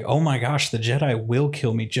then be like, oh my gosh, the Jedi will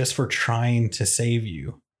kill me just for trying to save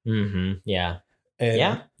you. yeah, And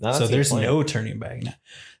yeah. No, so that's a good there's point. no turning back now.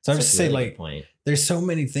 So I'm That's just a saying, really good like, point. there's so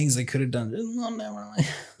many things they could have done. Well, never mind.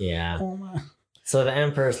 Yeah. Oh my. So the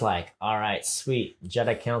Emperor's like, "All right, sweet.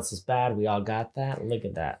 Jedi Council's bad. We all got that. Look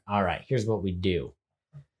at that. All right, here's what we do.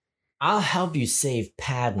 I'll help you save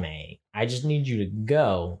Padme. I just need you to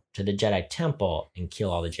go to the Jedi Temple and kill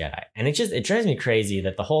all the Jedi." And it drives me crazy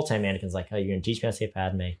that the whole time Anakin's like, "Oh, you're gonna teach me how to save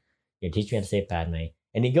Padme. You're gonna teach me how to save Padme."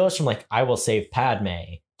 And he goes from like, "I will save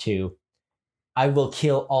Padme" to "I will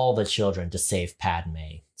kill all the children to save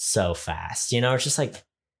Padme" so fast. You know, it's just like,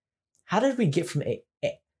 how did we get from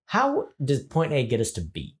how does point A get us to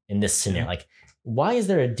B in this scenario? Yeah. Like, why is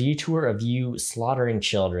there a detour of you slaughtering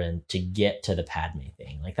children to get to the Padme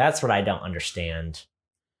thing? Like, that's what I don't understand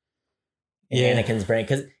in Yeah. Anakin's brain.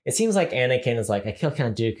 Because it seems like Anakin is like, I killed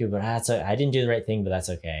Count Dooku, but I didn't do the right thing, but that's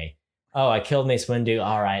okay. Oh, I killed Mace Windu.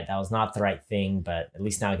 All right, that was not the right thing, but at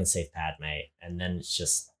least now I can save Padme. And then it's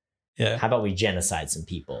just, Yeah. how about we genocide some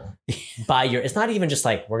people? It's not even just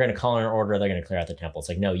like, we're going to call in an order, they're going to clear out the temple. It's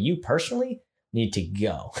like, no, you personally need to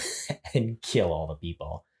go and kill all the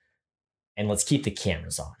people. And let's keep the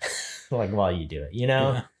cameras on like while you do it. You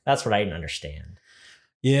know, Yeah. that's what I didn't understand.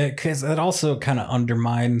 Yeah, because that also kind of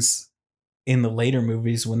undermines in the later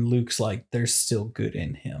movies when Luke's like, there's still good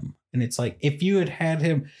in him. And it's like, if you had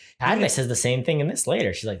him. Padme says the same thing in this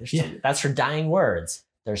later. She's like, that's her dying words.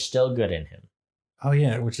 There's still good in him. Oh,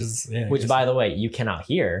 yeah, which is. Yeah, Which, by the way, you cannot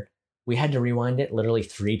hear. We had to rewind it literally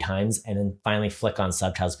 3 times and then finally flick on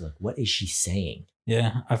subtitles. Be like, what is she saying?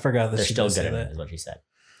 Yeah, I forgot that They're she still did say good in that. him, is what she said.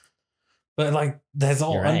 But like, that's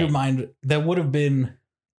all You're right. undermined. That would have been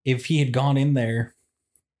if he had gone in there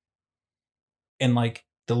and like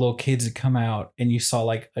the little kids had come out and you saw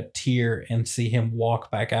like a tear and see him walk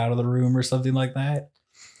back out of the room or something like that.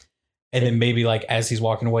 And then maybe like as he's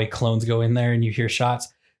walking away, clones go in there and you hear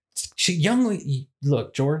shots.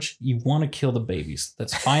 Look, George, you want to kill the babies.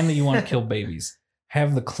 That's fine that you want to kill babies.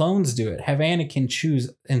 Have the clones do it. Have Anakin choose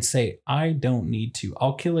and say, I don't need to.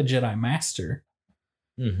 I'll kill a Jedi Master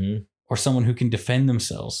Mm-hmm. or someone who can defend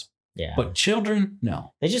themselves. Yeah. But children,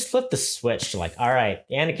 no. They just flipped the switch to like, all right,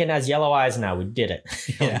 Anakin has yellow eyes now. We did it.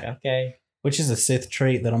 Yeah. Like, okay. Which is a Sith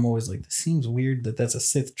trait that I'm always like, this seems weird that that's a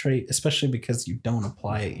Sith trait, especially because you don't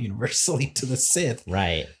apply it universally to the Sith.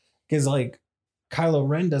 Right. Because like Kylo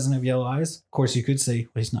Ren doesn't have yellow eyes. Of course, you could say,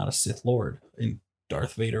 well, he's not a Sith Lord, and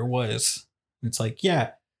Darth Vader was. It's like,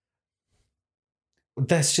 yeah,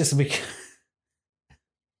 that's just because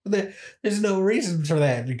there's no reason for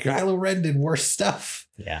that. Kylo Ren did worse stuff.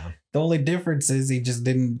 Yeah. The only difference is he just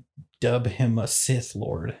didn't dub him a Sith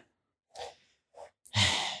Lord.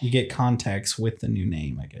 You get contacts with the new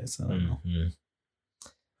name, I guess. I don't know. Mm-hmm.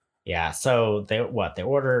 Yeah. So they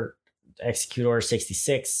execute Order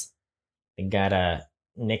 66. They gotta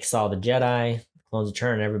nix all the Jedi, clones of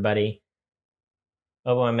turn everybody.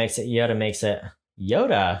 Obi-Wan makes it. Yoda makes it.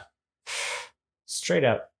 Yoda, straight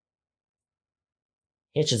up,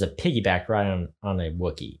 hitches a piggyback ride on a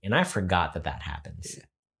Wookiee, and I forgot that happens. Yeah.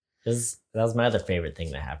 That was my other favorite thing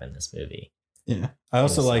that happened in this movie. Yeah. I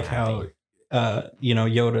also was so like happy. how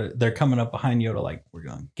Yoda, they're coming up behind Yoda like, we're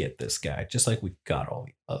going to get this guy, just like we got all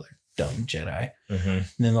the other dumb Jedi. Mm-hmm. And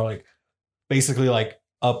then they're like, basically like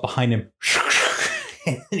up behind him.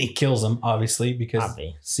 And he kills him, obviously, because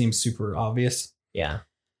it seems super obvious. Yeah.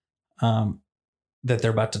 That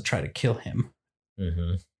they're about to try to kill him.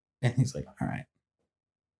 Mm-hmm. And he's like, all right,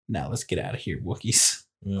 now let's get out of here, Wookiees.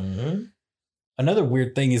 Mm-hmm. Another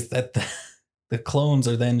weird thing is that the clones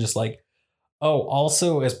are then just like, oh,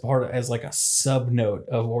 also as like a sub note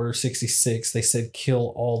of Order 66, they said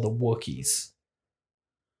kill all the Wookiees.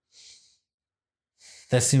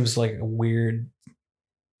 That seems like a weird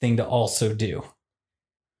thing to also do.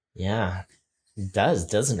 Yeah, it does,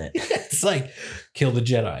 doesn't it? It's like kill the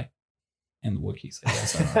Jedi and the Wookiees. I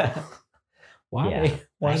guess. I don't know. Why? Yeah.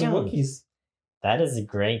 Why the Wookiees? That is a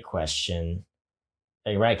great question.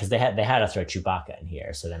 You're right, because they had to throw Chewbacca in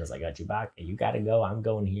here. So then it's like, Chewbacca, you got to go. I'm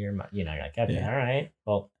going here. You're like, okay, all right.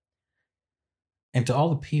 Well, and to all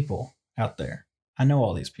the people out there, I know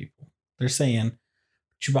all these people. They're saying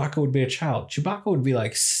Chewbacca would be a child. Chewbacca would be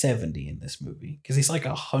like 70 in this movie because he's like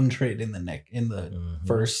 100 in the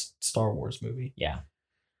first Star Wars movie. Yeah,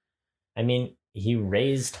 I mean, he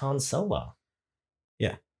raised Han Solo.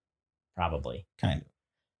 Yeah, probably, kind of.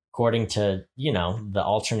 According to the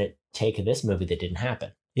alternate take of this movie that didn't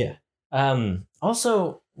happen. Yeah.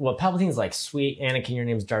 Also, Palpatine's like, sweet Anakin, your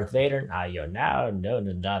name's Darth Vader. You're now known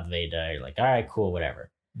as Darth Vader. You're like, all right, cool,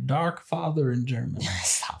 whatever. Dark Father in German.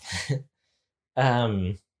 Stop.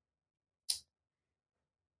 Do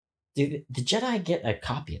the Jedi get a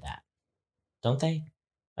copy of that? Don't they?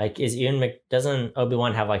 Like, doesn't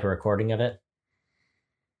Obi-Wan have like a recording of it?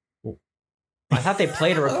 I thought they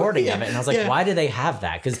played a recording of it, and I was like, why do they have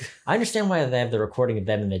that? Because I understand why they have the recording of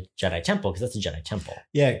them in the Jedi Temple, because that's the Jedi Temple.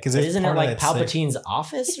 Yeah, because isn't it like Palpatine's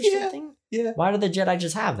office or something? Yeah. Why do the Jedi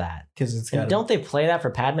just have that? Because don't they play that for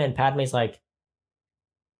Padme? And Padme's like,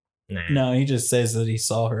 nah. No, he just says that he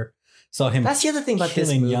saw him. That's the other thing about this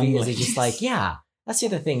movie is it's just like, yeah. That's the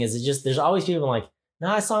other thing is it just there's always people like, no,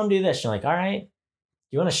 I saw him do this. You're like, all right,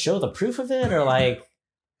 you want to show the proof of it, or like.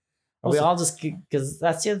 Are we all just because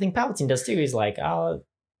that's the other thing Palpatine does too. He's like,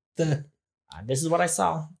 this is what I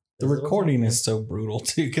saw. The recording is so brutal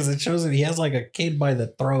too because it shows that he has like a kid by the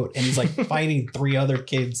throat and he's like fighting 3 other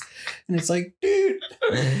kids, and it's like, dude,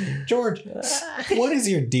 George, what is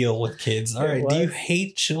your deal with kids? All right, do you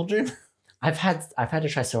hate children? I've had to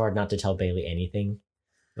try so hard not to tell Bailey anything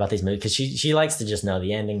about these movies because she likes to just know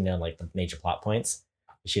the ending, know like the major plot points.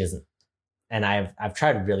 She doesn't. And I've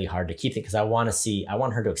tried really hard to keep it because I want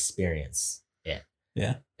her to experience it.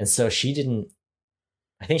 Yeah. And so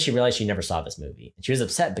I think she realized she never saw this movie. And she was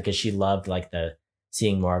upset because she loved like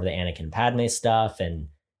seeing more of the Anakin Padme stuff and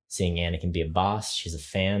seeing Anakin be a boss. She's a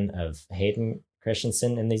fan of Hayden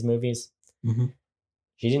Christensen in these movies. Mm-hmm.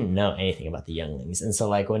 She didn't know anything about the younglings. And so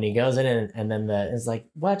like when he goes in and then it's like,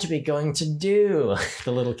 what are we going to do?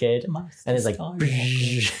 The little kid. And it's like,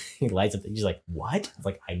 he lights up. He's like, what? It's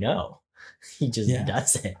like, I know. He just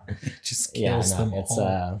does it. It just kills them it's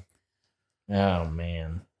all. Oh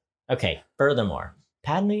man. Okay. Furthermore,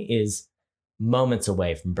 Padme is moments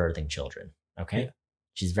away from birthing children. Okay. Yeah.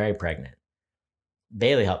 She's very pregnant.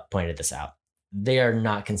 Bailey pointed this out. They are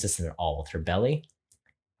not consistent at all with her belly.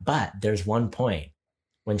 But there's one point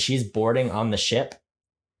when she's boarding on the ship.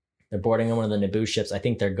 They're boarding on one of the Naboo ships. I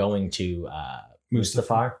think they're going to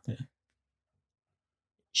Mustafar. Yeah.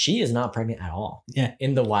 She is not pregnant at all. Yeah.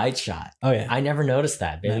 In the wide shot. Oh, yeah. I never noticed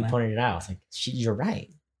that. Bailey pointed it out. I was like, you're right.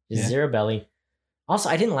 There's zero belly. Also,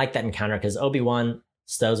 I didn't like that encounter because Obi-Wan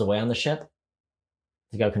stows away on the ship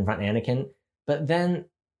to go confront Anakin. But then,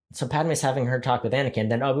 so Padme's having her talk with Anakin.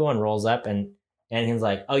 Then Obi-Wan rolls up and Anakin's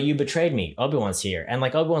like, oh, you betrayed me. Obi-Wan's here. And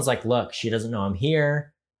like, Obi-Wan's like, look, she doesn't know I'm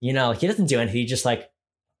here. He doesn't do anything. He's just like,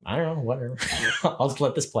 I don't know, whatever. I'll just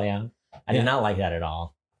let this play out. I did not like that at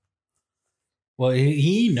all. Well,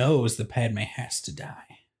 he knows that Padme has to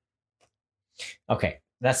die. Okay,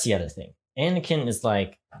 that's the other thing. Anakin is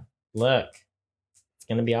like, look, it's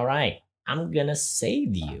going to be all right. I'm going to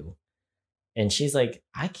save you. And she's like,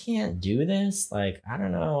 I can't do this. Like, I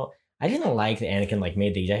don't know. I didn't like that Anakin like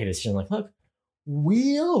made the executive decision. Like, look,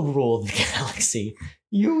 we'll rule the galaxy.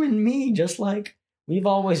 You and me, just like we've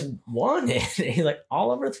always wanted. And he's like, I'll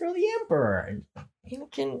overthrow the Emperor. And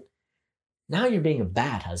Anakin... Now you're being a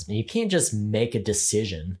bad husband. You can't just make a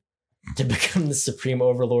decision to become the supreme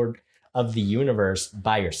overlord of the universe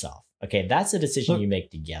by yourself. Okay, that's a decision you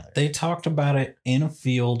make together. They talked about it in a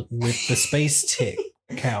field with the space tick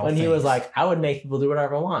cow. When he was like, I would make people do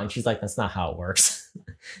whatever I want. And she's like, that's not how it works.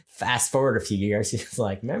 fast forward a few years, he's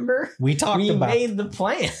like, remember? We talked We about made the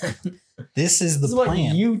plan. this is the This is what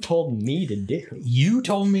plan. you told me to do. You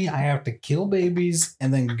told me I have to kill babies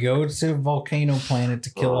and then go to Volcano Planet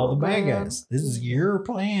to kill all the bad guys. This is your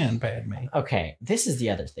plan, Padme. Okay, this is the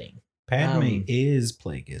other thing. Padme is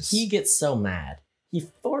Plagueis. He gets so mad. He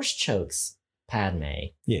force chokes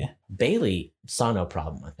Padme. Yeah. Bailey saw no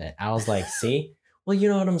problem with it. I was like, see? Well, you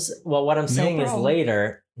know what what I'm No saying is problem.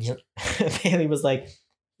 later, Bailey was like,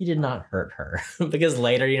 he did not hurt her. Because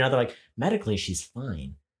later, they're like, medically, she's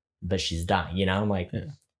fine, but she's dying. I'm like, Yeah.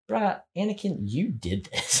 bruh, Anakin, you did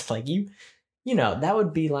this. Like, that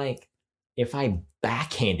would be like if I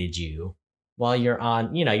backhanded you while you're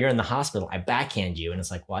on, you're in the hospital. I backhand you, and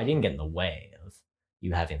it's like, well, I didn't get in the way of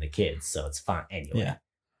you having the kids, so it's fine. Anyway, Yeah.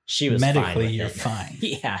 she was medically fine with you're it. fine.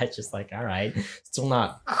 Yeah, it's just like, all right, still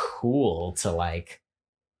not cool to like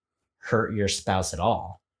hurt your spouse at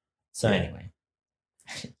all. So Yeah. anyway,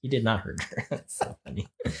 you did not hurt her. That's so funny.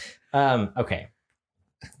 Okay.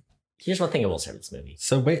 Here's one thing I will say with this movie.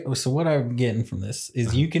 So what I'm getting from this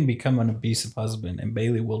is you can become an abusive husband and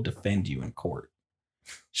Bailey will defend you in court.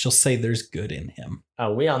 She'll say there's good in him.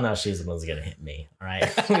 Oh, we all know she's the one who's gonna hit me. All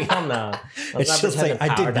right, we all know. And Let's not she'll pretend say, the "I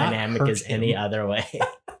power did not dynamic hurt is any him." other way.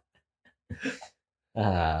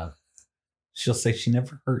 She'll say she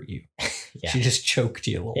never hurt you. Yeah. She just choked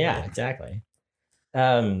you a little Yeah, bit. exactly.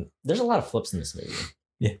 There's a lot of flips in this movie.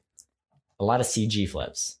 Yeah. A lot of CG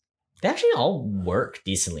flips. They actually all work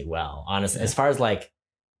decently well, honestly. Yeah. As far as like,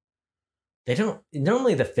 they don't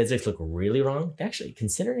normally the physics look really wrong. They actually,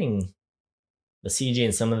 considering the CG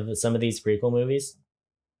in some of these prequel movies,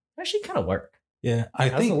 they actually kind of work. Yeah, I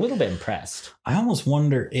was a think little bit impressed. I almost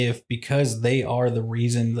wonder if because they are the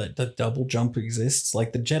reason that the double jump exists,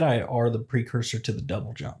 like the Jedi are the precursor to the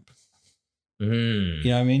double jump. Mm. You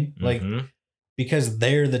know what I mean? Like Mhm. because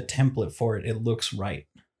they're the template for it, it looks right.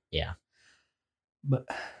 Yeah. But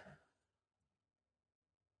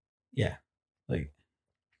yeah, like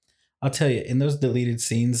I'll tell you, in those deleted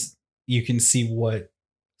scenes, you can see what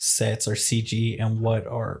sets are CG and what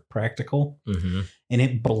are practical, Mhm. and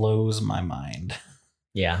it blows my mind.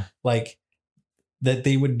 Yeah. Like that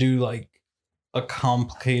they would do like a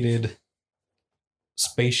complicated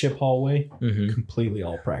spaceship hallway, Mhm. completely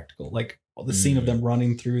all practical. Like the scene of them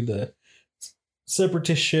running through the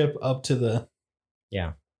separatist ship up to the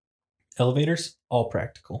elevators, all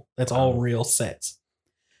practical. That's all real sets.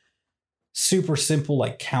 Super simple,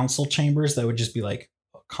 like council chambers that would just be like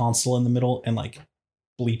a console in the middle and like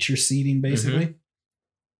bleacher seating, basically.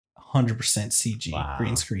 100% CG Wow.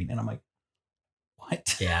 green screen, and I'm like,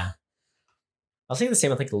 what? Yeah. I was thinking the same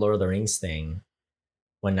with like the Lord of the Rings thing.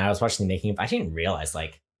 When I was watching the making of, I didn't realize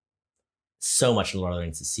like so much of Lord of the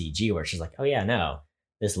Rings is CG, where it's just like, oh yeah, no,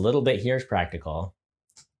 this little bit here is practical.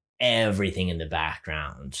 Everything in the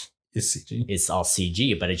background It's CG. is all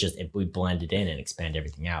CG, but we blend it in and expand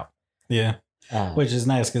everything out. Yeah, Uh, which is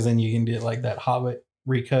nice because then you can get like that Hobbit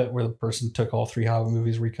recut where the person took all 3 Hobbit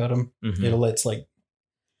movies, recut them. mhm. It lets like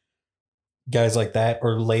guys like that,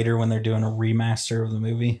 or later when they're doing a remaster of the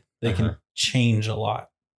movie, they can change a lot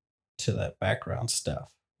to that background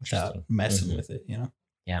stuff without Interesting. messing Mhm. with it, you know?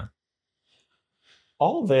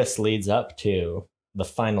 All this leads up to the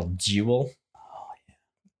final duel. Oh,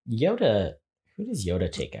 Yoda, who does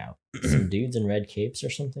Yoda take out? Some dudes in red capes or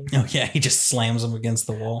something? Oh, yeah. He just slams them against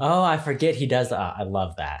the wall. Oh, I forget he does. I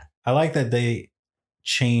love that. I like that they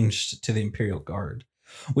changed to the Imperial Guard,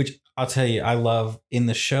 which I'll tell you, I love. In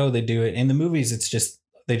the show, they do it. In the movies, it's just,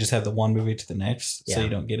 they just have the one movie to the next, so Yeah. you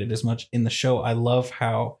don't get it as much. In the show, I love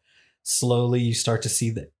how slowly you start to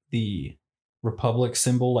see the Republic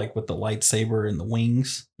symbol, like with the lightsaber and the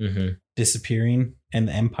wings Mm-hmm. disappearing, and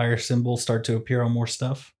the Empire symbol start to appear on more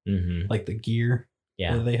stuff, Mm-hmm. like the gear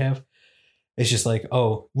Yeah. that they have. It's just like,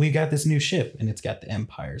 oh, we got this new ship, and it's got the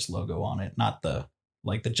Empire's logo on it, not the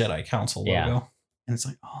Jedi Council logo. Yeah. And it's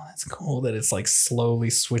like, oh, that's cool that it's like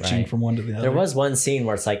slowly switching Right. from one to the other. There was one scene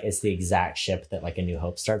where it's like it's the exact ship that like A New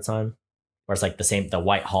Hope starts on, where it's like the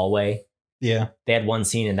white hallway. Yeah. They had one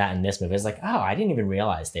scene in that in this movie. It's like, oh, I didn't even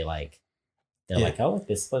realize they're Yeah. like, oh,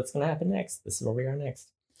 this is what's gonna happen next. This is where we are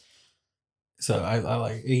next. So I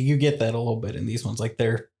like, you get that a little bit in these ones. Like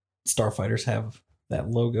their starfighters have that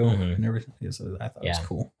logo Mhm. and everything. So I thought it was Yeah.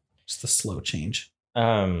 cool. Just the slow change.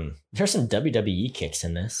 There's some WWE kicks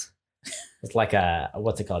in this. It's like a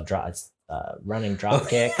what's it called? It's running drop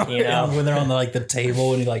kick. You know, when they're on the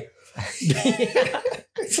table and he like,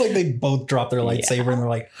 it's like they both drop their lightsaber and they're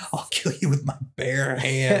like, I'll kill you with my bare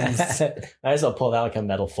hands. I just pulled out like a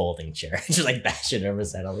metal folding chair, just like bash it over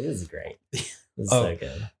his head. I'm like, this is great. This is so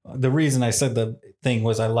good. The reason I said the thing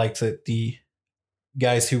was I liked that the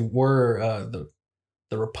guys who were the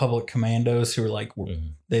the Republic commandos who were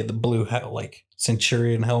Mhm. they had the blue like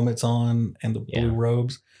Centurion helmets on and the Yeah. blue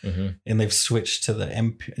robes, Mhm. and they've switched to the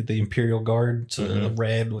Imperial Guard, so the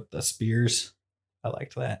red with the spears. I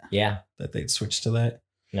liked that Yeah. they'd switched to that,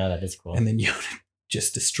 No, that is cool. and then Yoda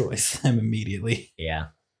just destroys them immediately. Yeah.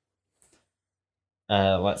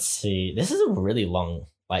 Let's see. This is a really long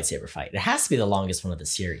lightsaber fight. It has to be the longest one of the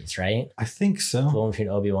series, right? I think The so. one between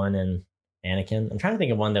Obi-Wan and Anakin. I'm trying to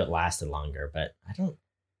think of one that lasted longer, but I don't.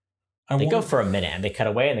 They go for a minute and they cut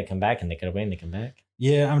away and they come back and they cut away and they come back.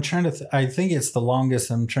 Yeah, I'm trying to. I think it's the longest.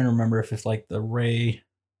 I'm trying to remember if it's like the Rey,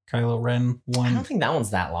 Kylo Ren I one, don't think that one's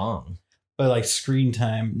that long. but like screen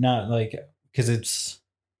time, not like because it's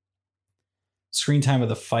screen time of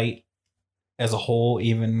the fight as a whole,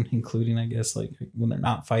 even including I guess like when they're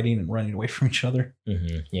not fighting and running away from each other.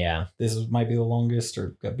 Yeah. Might be the longest or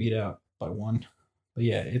got beat out by one, but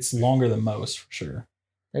yeah, it's longer than most for sure.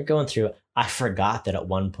 They're going through. I forgot that at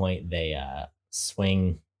one point they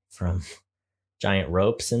swing from giant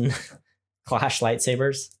ropes and clash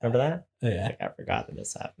lightsabers. Remember that? Yeah, Like, I forgot that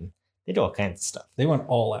this happened. They do all kinds of stuff. they went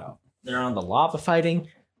all out. They're on the lava fighting.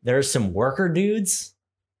 There's some worker dudes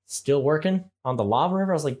still working on the lava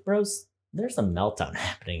river. I was like, bros, there's a meltdown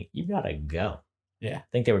happening. You gotta go. Yeah. I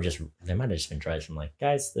think they might have just been droids from like,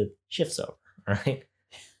 guys, the shift's over. All right.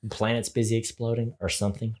 The planet's busy exploding or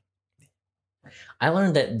something. I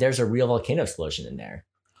learned that there's a real volcano explosion in there.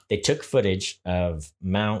 They took footage of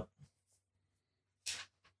Mount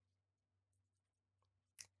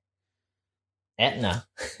Etna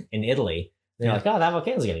in Italy. They're Yeah. like, oh, that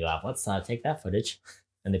volcano's gonna go off. Let's take that footage.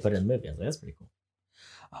 And they put it in the movie. I was like, that's pretty cool.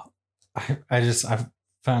 I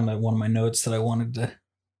found like one of my notes that I wanted to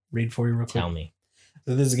read for you real quick. Tell me.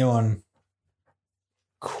 So this is going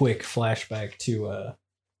quick flashback to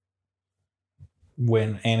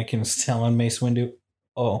when Anakin's telling Mace Windu,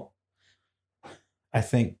 "Oh, I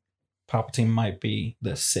think Palpatine might be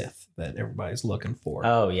the Sith that everybody's looking for."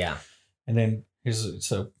 Oh, yeah. And then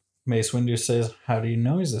so Mace Windu says, "How do you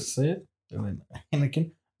know he's a Sith?" And then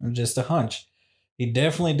Anakin, "Just a hunch. He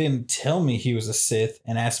definitely didn't tell me he was a Sith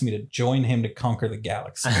and asked me to join him to conquer the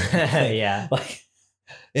galaxy." Yeah. Like,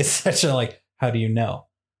 it's such a like, how do you know?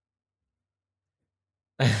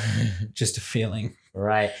 Just a feeling.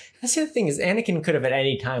 Right. That's the other thing is Anakin could have at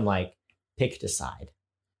any time like picked a side.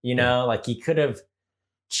 You know, like he could have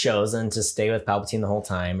chosen to stay with Palpatine the whole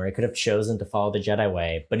time, or he could have chosen to follow the Jedi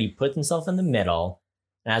way, but he put himself in the middle,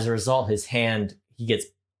 and as a result, he gets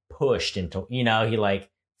pushed into, he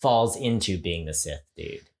like falls into being the Sith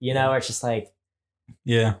dude. It's just like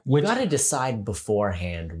Yeah. you got to decide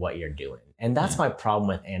beforehand what you're doing. And that's my problem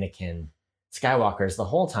with Anakin Skywalker is the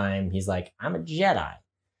whole time he's like, I'm a Jedi.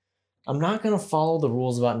 I'm not going to follow the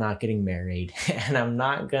rules about not getting married. And I'm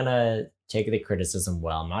not going to take the criticism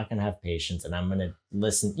well. I'm not going to have patience. And I'm going to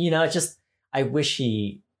listen. It's just, I wish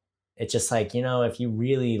it's just like, if you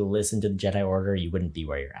really listen to the Jedi Order, you wouldn't be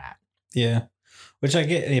where you're at. Yeah. Which I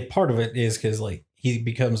get, a part of it is because like he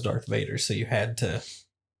becomes Darth Vader. So you had to,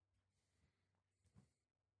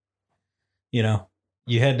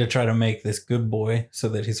 you had to try to make this good boy so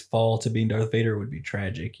that his fall to being Darth Vader would be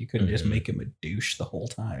tragic. You couldn't just make him a douche the whole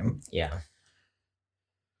time. Yeah.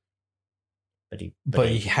 But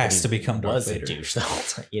he has to become Darth was Vader. A douche the whole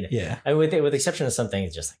time. Yeah. I with the exception of some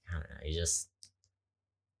things, just like, I don't know,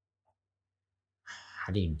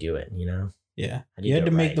 how do you do it, Yeah. How do You had do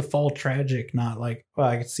to it make right? the fall tragic, not like, well,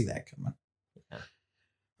 I could see that coming.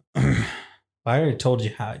 Yeah. I already told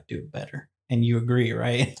you how I'd do it better. And you agree,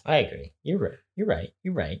 right? I agree. You're right.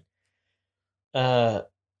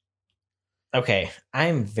 Okay.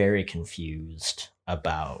 I'm very confused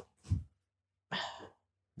about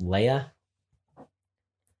Leia.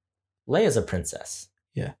 Leia's a princess.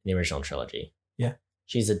 Yeah. In the original trilogy. Yeah.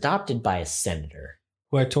 She's adopted by a senator.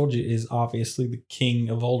 Who I told you is obviously the king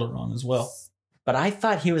of Alderaan as well. But I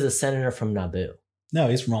thought he was a senator from Naboo. No,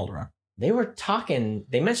 he's from Alderaan.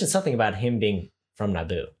 They mentioned something about him being from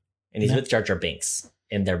Naboo. And he's No. with Jar Jar Binks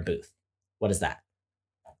in their booth. What is that?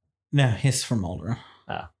 No, he's from Alderaan.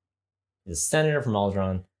 He's a senator from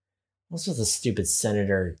Alderaan. What's with the stupid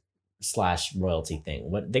senator / royalty thing?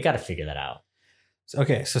 What they got to figure that out.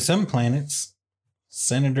 Okay, so some planets,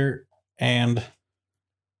 senator and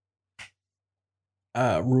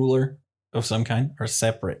ruler of some kind are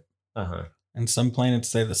separate. Uh-huh. And some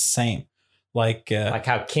planets they're the same. Like Like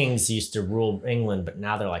how kings used to rule England, but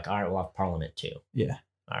now they're like, all right, we'll have parliament too. yeah.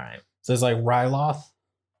 All right. So it's like Ryloth,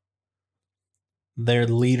 their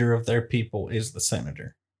leader of their people is the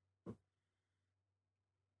senator.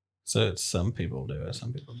 So it's some people do it,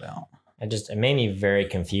 some people don't. It made me very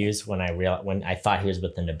confused when I thought he was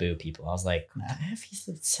with the Naboo people. I was like, what the F? He's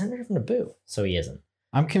the senator of Naboo. So he isn't.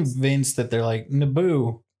 I'm convinced that they're like,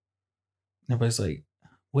 Naboo. Everybody's like,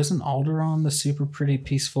 wasn't Alderaan the super pretty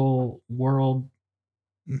peaceful world?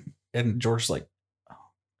 And George's like, oh,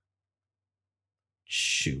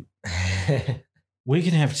 shoot. We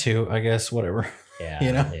can have two, I guess, whatever. Yeah.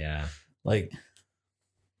 You know? Yeah. Like,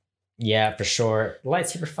 yeah, for sure.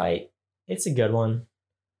 Lightsaber fight, it's a good one.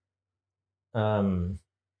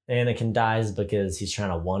 Anakin dies because he's trying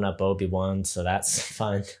to one-up Obi-Wan, so that's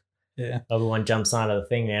fun. yeah. Obi-Wan jumps onto the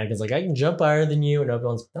thing, and Anakin's like, I can jump higher than you. And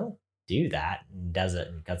Obi-Wan's, don't do that. And does it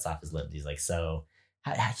and cuts off his limbs. He's like, so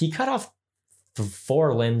he cut off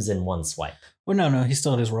 4 limbs in one swipe. Well, no, he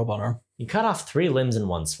still had his robot arm. He cut off 3 limbs in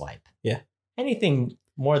one swipe. Yeah. Anything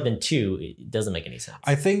more than 2, it doesn't make any sense.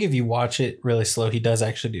 I think if you watch it really slow, he does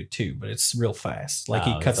actually do 2, but it's real fast. Like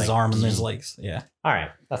he Oh, cuts it's his like, arm and his legs. Yeah. All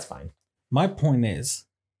right, that's fine. My point is,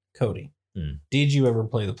 Cody, Hmm. did you ever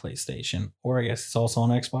play the PlayStation? Or I guess it's also on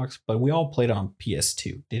Xbox, but we all played on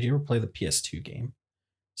PS2. Did you ever play the PS2 game?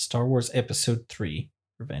 Star Wars Episode 3,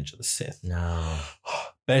 Revenge of the Sith. No.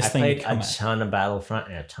 Best I thing played to come a out. ton of Battlefront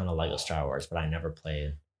and a ton of Lego Star Wars, but I never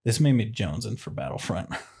played. This made me jonesing for Battlefront.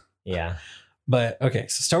 Yeah. But okay,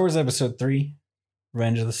 so Star Wars Episode 3,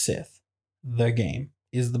 Revenge of the Sith, the game,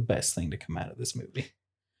 is the best thing to come out of this movie.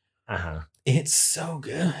 Uh-huh. It's so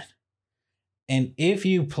good. And if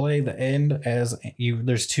you play the end as you,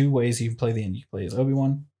 there's 2 ways you can play the end. You can play as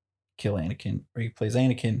Obi-Wan, kill Anakin, or you play as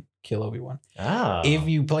Anakin, kill Obi-Wan. Oh. If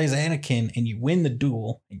you play as Anakin and you win the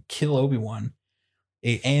duel and kill Obi-Wan,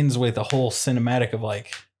 it ends with a whole cinematic of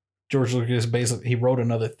like George Lucas basically he wrote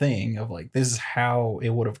another thing of like this is how it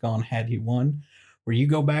would have gone had he won, where you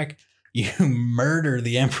go back, you murder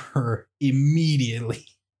the Emperor immediately,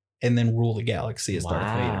 and then rule the galaxy as Darth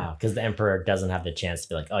Vader. Wow. Because the Emperor doesn't have the chance to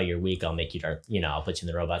be like, oh, you're weak. I'll make you Darth. I'll put you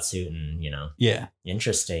in the robot suit and, Yeah,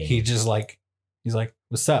 Interesting. he just like he's like,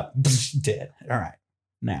 "What's up?" Dead. All right,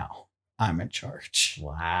 now I'm in charge.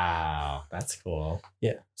 Wow. That's cool.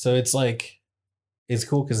 Yeah, so it's like it's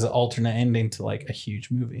cool because it's an alternate ending to like a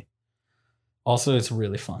huge movie. Also, it's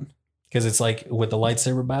really fun because it's like with the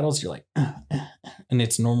lightsaber battles, you're like, and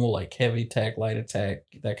it's normal like heavy attack, light attack,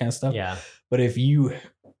 that kind of stuff. Yeah. But if you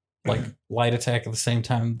like light attack at the same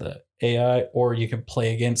time the AI, or you can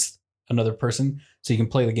play against another person, so you can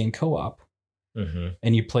play the game co-op, Mm-hmm.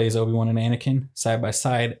 and you play as Obi-Wan and Anakin side by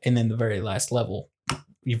side, and then the very last level,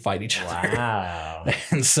 you fight each other. Wow.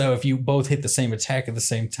 And so if you both hit the same attack at the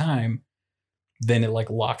same time, then it like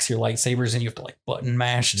locks your lightsabers and you have to like button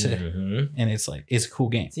mash to, Mhm. and it's like, it's a cool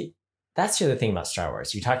game. See, that's the other thing about Star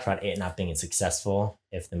Wars. You talked about it not being successful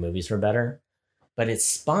if the movies were better, but it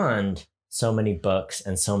spawned so many books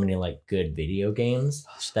and so many like good video games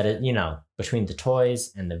that between the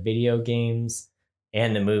toys and the video games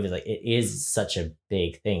and the movies, like it is such a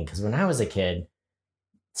big thing. Because when I was a kid,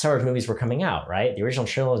 Star Wars movies were coming out, right? The original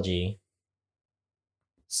trilogy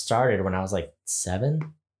started when I was like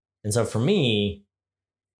 7. And so for me,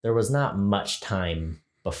 there was not much time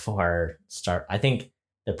before start. I think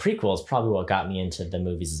the prequel is probably what got me into the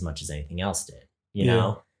movies as much as anything else did. You Yeah.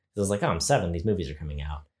 know, it was like, oh, I'm 7. These movies are coming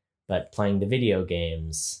out. But playing the video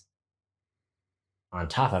games on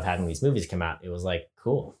top of having these movies come out, it was like,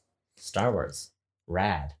 cool. Star Wars,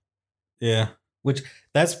 rad. Yeah. Which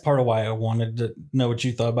that's part of why I wanted to know what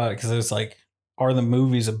you thought about it. Cause it was like, are the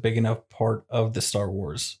movies a big enough part of the Star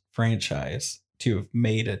Wars franchise to have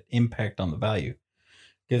made an impact on the value?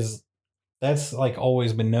 Because that's like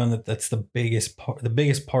always been known that that's the biggest part. The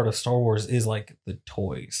biggest part of Star Wars is like the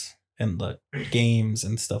toys and the games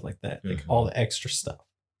and stuff like that. Like all the extra stuff.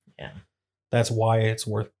 Yeah. That's why it's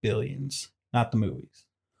worth billions, not the movies.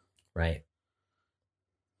 Right.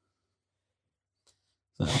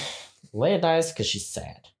 So Leia dies because she's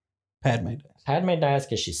sad. Padme does. Padme dies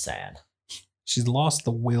because she's sad. She's lost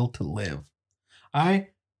the will to live. I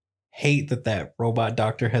hate that robot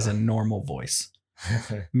doctor has a normal voice.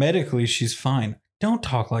 Medically, she's fine. Don't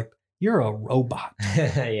talk like you're a robot.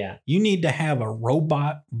 Yeah. You need to have a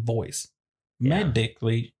robot voice. Yeah.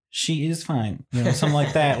 Medically, she is fine. Something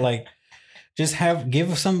like that. Like, just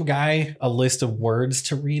give some guy a list of words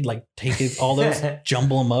to read. Like, take all those,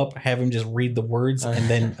 jumble them up, have him just read the words, and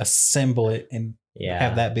then assemble it and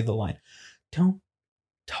have that be the line. Don't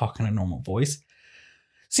talk in a normal voice.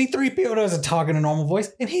 C-3PO doesn't talk in a normal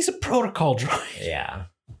voice, and he's a protocol droid. Yeah.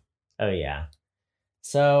 Oh, yeah.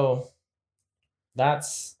 So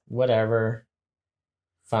that's whatever.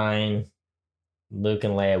 Fine. Luke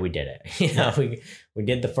and Leia, we did it. We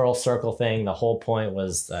did the full circle thing. The whole point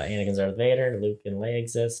was Anakin's Darth Vader, Luke and Leia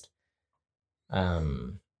exist.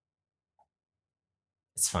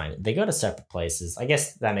 It's fine. They go to separate places. I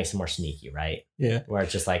guess that makes it more sneaky, right? Yeah. Where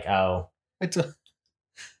it's just like, oh.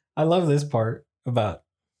 I love this part. about.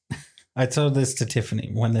 I told this to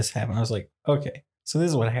Tiffany when this happened. I was like, okay, so this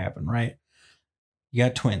is what happened, right? You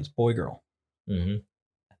got twins, boy, girl. Mm-hmm.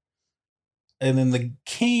 And then the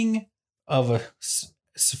king of a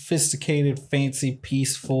sophisticated, fancy,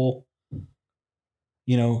 peaceful,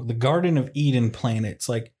 the Garden of Eden planet. It's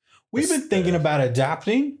like, we've been thinking about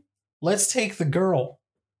adopting. Let's take the girl.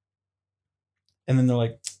 And then they're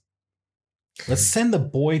like, let's send the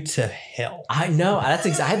boy to hell. I know. I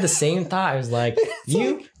had the same thought. I was like,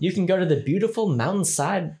 you can go to the beautiful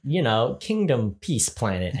mountainside, kingdom peace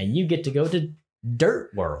planet, and you get to go to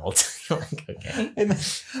Dirt World. Like, okay.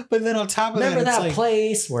 But then on top of remember that, that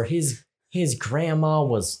place where his grandma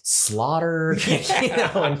was slaughtered,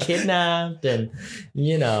 and kidnapped, and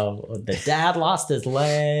the dad lost his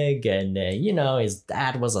leg, and his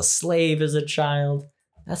dad was a slave as a child.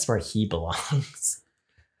 That's where he belongs.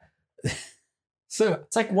 So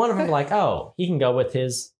it's like one of them, like, oh, he can go with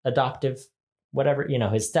his adoptive, whatever,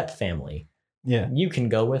 his step family. Yeah. You can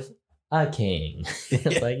go with a king.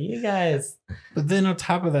 It's like, you guys. But then on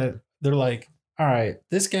top of that, they're like, all right,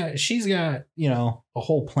 this guy, she's got, a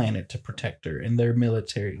whole planet to protect her and their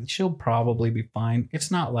military. She'll probably be fine.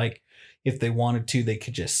 It's not like if they wanted to, they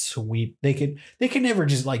could just sweep. They could never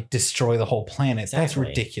just like destroy the whole planet. Exactly. That's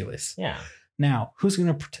ridiculous. Yeah. Now, who's going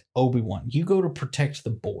to protect Obi-Wan? You go to protect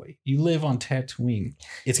the boy. You live on Tatooine.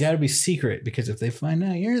 It's got to be secret because if they find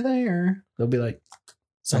out you're there, they'll be like,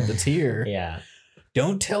 something's here. Yeah.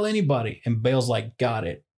 Don't tell anybody. And Bale's like, got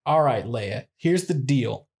it. All right, Leia, here's the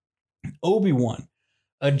deal. Obi-Wan,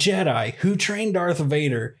 a Jedi who trained Darth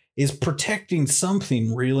Vader, is protecting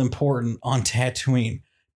something real important on Tatooine.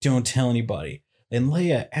 Don't tell anybody. And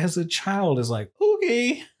Leia, as a child, is like,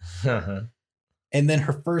 okay. And then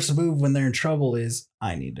her first move when they're in trouble is,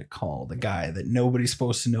 I need to call the guy that nobody's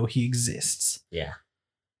supposed to know he exists. Yeah.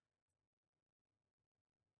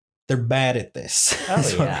 They're bad at this.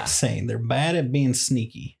 That's what I'm saying. They're bad at being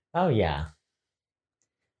sneaky. Oh, yeah.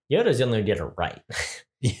 Yoda's the only one who did it right.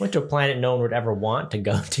 Went to a planet no one would ever want to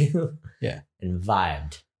go to. Yeah. And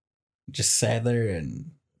vibed. Just sat there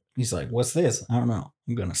and he's like, what's this? I don't know.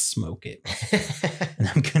 I'm going to smoke it. And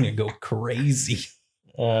I'm going to go crazy.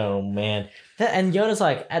 Oh, man. And Yoda's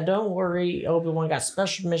like, don't worry, Obi-Wan got a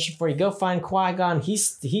special mission for you. Go find Qui-Gon.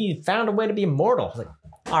 He found a way to be immortal. I was like,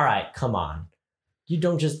 all right, come on. You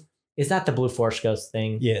don't just... Is that the Blue Force Ghost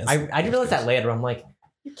thing? Yes. I didn't realize that later. I'm like,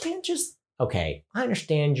 you can't just... Okay, I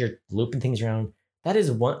understand you're looping things around. That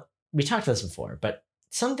is one... We talked about this before, but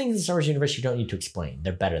some things in Star Wars universe you don't need to explain.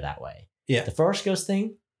 They're better that way. Yeah. The Force Ghost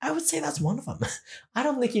thing, I would say that's one of them. I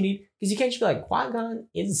don't think you need... Because you can't just be like, Qui-Gon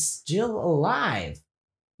is still alive.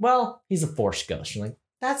 Well, he's a Force Ghost. You're like,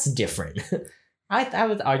 that's different. I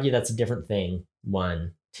would argue that's a different thing.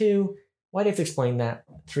 1. 2, why do you have to explain that?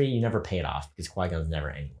 3, you never pay it off because Qui-Gon's never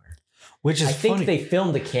anywhere. Which is I think funny. they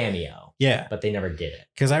filmed a cameo. Yeah. But they never did it.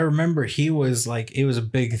 Because I remember he was like, it was a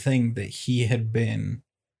big thing that he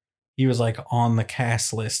was like on the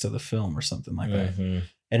cast list of the film or something like that. And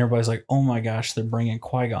everybody's like, oh my gosh, they're bringing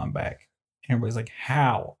Qui-Gon back. And everybody's like,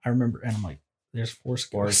 how? I remember. And I'm like, there's Force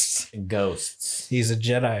Ghosts. He's a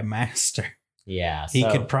Jedi master. Yeah. He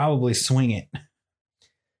could probably swing it.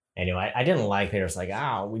 Anyway, I didn't like it. It was like,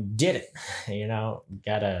 we did it.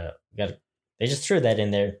 Gotta. They just threw that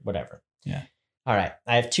in there. Whatever. Yeah. All right.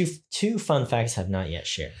 I have two fun facts I've not yet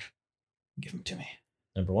shared. Give them to me.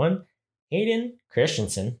 Number 1, Hayden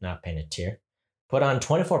Christensen, not Panettiere, put on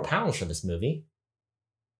 24 pounds for this movie.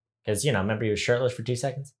 Because, remember he was shirtless for 2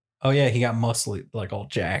 seconds? Oh, yeah. He got muscly, like all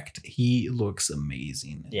jacked. He looks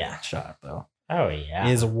amazing in that shot, though. Oh, yeah.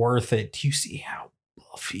 It is worth it. Do you see how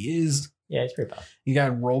buff he is? Yeah, he's pretty buff. He got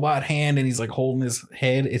a robot hand and he's like holding his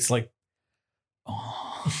head. It's like,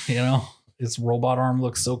 his robot arm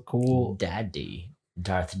looks so cool. Darth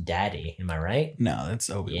Daddy. Am I right? No, that's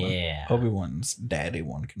Obi-Wan. Yeah. Obi-Wan's daddy,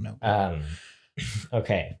 one can know.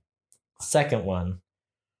 Okay. Second one.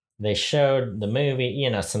 They showed the movie,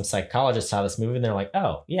 some psychologists saw this movie and they're like,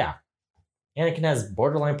 oh, yeah, Anakin has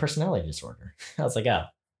borderline personality disorder. I was like, oh,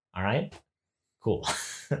 all right, cool.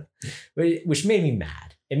 Which made me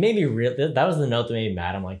mad. It made me that was the note that made me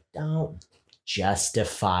mad. I'm like, don't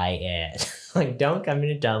justify it. Like, don't come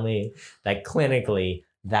in and tell me that clinically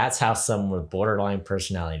that's how someone with borderline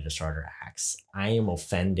personality disorder acts. I am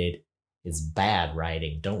offended. It's bad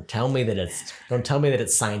writing. Don't tell me that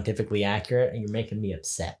it's scientifically accurate, and you're making me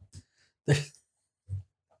upset.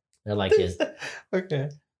 They're like, okay.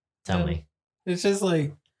 Tell me. It's just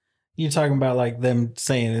like you're talking about like them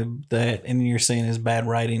saying that, and you're saying it's bad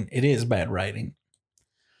writing. It is bad writing.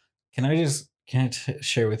 Can I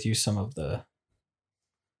share with you some of the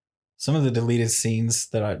deleted scenes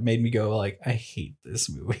that made me go like, I hate this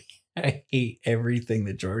movie. I hate everything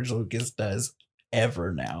that George Lucas does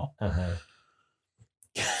ever now.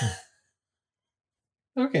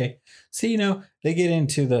 Okay. So, they get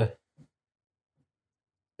into the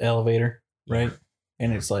elevator, right? Yeah.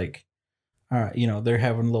 And it's like, all right, they're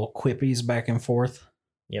having little quippies back and forth.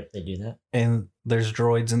 Yep, they do that. And there's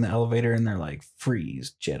droids in the elevator and they're like,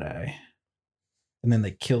 freeze, Jedi. And then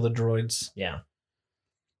they kill the droids. Yeah.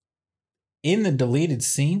 In the deleted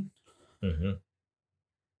scene,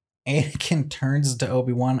 Anakin turns to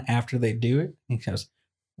Obi-Wan after they do it. He goes,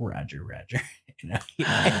 Roger, Roger. And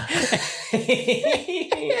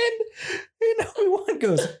Obi-Wan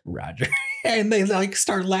goes, Roger. And they like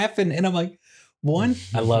start laughing. And I'm like, one,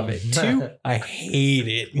 I love it. Two, I hate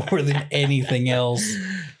it more than anything else.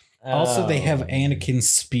 Also, they have Anakin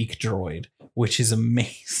speak droid, which is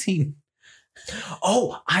amazing.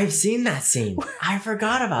 Oh, I've seen that scene. I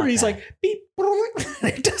forgot about Where he's that. like, beep.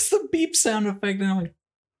 It does the beep sound effect. And I'm like,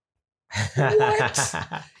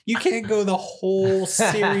 what? You can't go the whole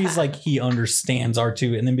series like he understands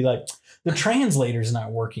R2 and then be like, the translator's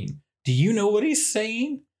not working. Do you know what he's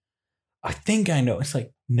saying? I think I know. It's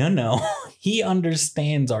like, no. He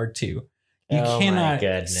understands R2. You cannot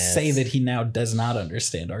say that he now does not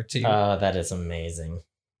understand R2. Oh, that is amazing.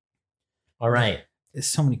 All right. There's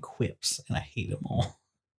so many quips and I hate them all.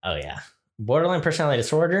 Oh, yeah. Borderline personality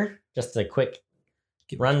disorder. Just a quick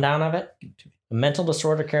rundown of it. A mental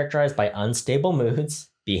disorder characterized by unstable moods,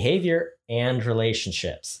 behavior, and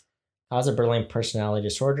relationships. Cause of borderline personality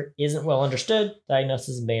disorder isn't well understood.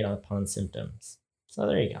 Diagnosis is made upon symptoms. So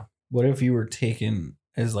there you go. What if you were taken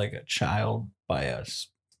as like a child by us?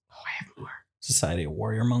 Oh, I have more. Society of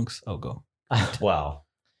Warrior Monks? Oh, go. Well,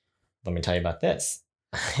 let me tell you about this.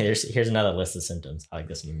 Here's another list of symptoms. I like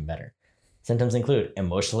this one even better. Symptoms include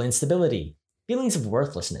emotional instability, feelings of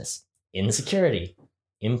worthlessness, insecurity,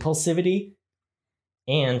 impulsivity,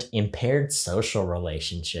 and impaired social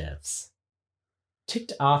relationships.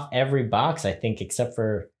 Ticked off every box, I think, except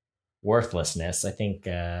for worthlessness. I think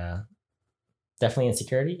definitely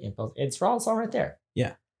insecurity, impulse. It's all right there.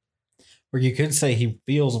 Yeah. Or you could say he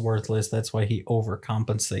feels worthless. That's why he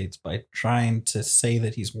overcompensates by trying to say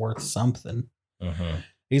that he's worth something.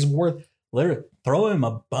 He's worth, literally, throw him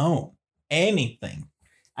a bone. Anything.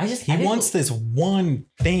 He wants this one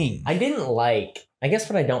thing. I guess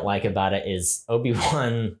what I don't like about it is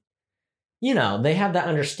Obi-Wan, they have that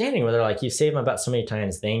understanding where they're like, you saved my butt so many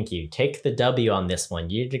times, thank you. Take the W on this one.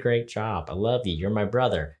 You did a great job. I love you. You're my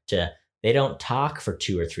brother. They don't talk for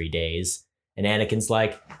 2 or 3 days. And Anakin's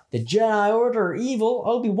like, the Jedi Order are evil.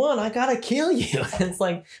 Obi-Wan, I gotta kill you. And it's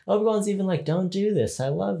like, Obi-Wan's even like, don't do this. I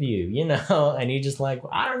love you, And you just like,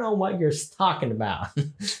 I don't know what you're talking about.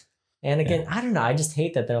 And again, I don't know. I just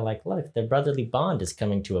hate that they're like, look, their brotherly bond is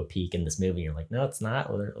coming to a peak in this movie. You're like, no, it's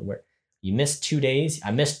not. You missed 2 days.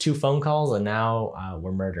 I missed 2 phone calls, and now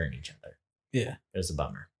we're murdering each other. Yeah. It was a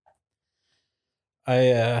bummer.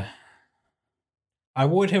 I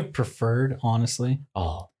would have preferred, honestly.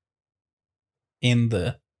 Oh. In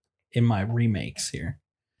my remakes here,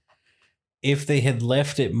 if they had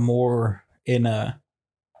left it more in a,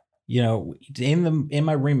 in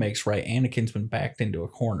my remakes, right? Anakin's been backed into a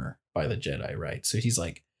corner by the Jedi, right? So he's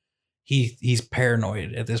like, he's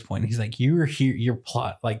paranoid at this point. He's like, you're here, your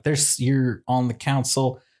plot, like you're on the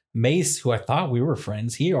council. Mace, who I thought we were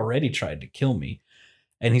friends, he already tried to kill me.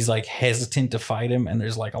 And he's like hesitant to fight him. And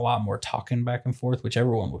there's like a lot more talking back and forth, which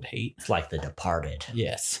everyone would hate. It's like The Departed.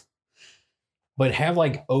 Yes. But have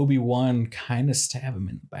like Obi-Wan kind of stab him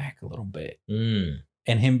in the back a little bit. And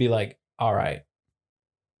him be like, all right,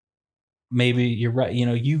 maybe you're right.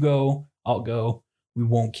 You go, I'll go. We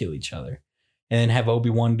won't kill each other. And then have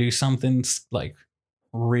Obi-Wan do something like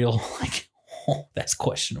real, like, oh, that's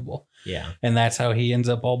questionable. Yeah. And that's how he ends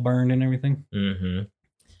up all burned and everything.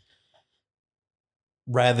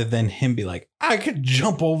 Rather than him be like, I could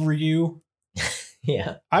jump over you.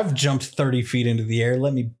 Yeah. I've jumped 30 feet into the air.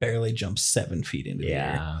 Let me barely jump 7 feet into the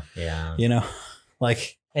air. Yeah.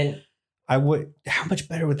 And I would, how much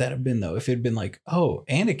better would that have been though? If it'd been like, oh,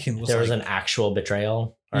 Anakin was was an actual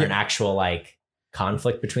betrayal or an actual like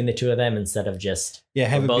conflict between the two of them instead of just,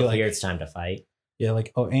 have we're both here. It's time to fight. Yeah.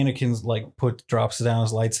 Like, oh, Anakin's like drops down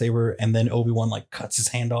his lightsaber and then Obi-Wan like cuts his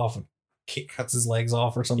hand off and cuts his legs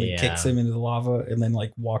off or something, kicks him into the lava and then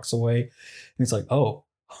like walks away. And it's like, oh,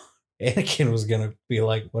 Anakin was going to be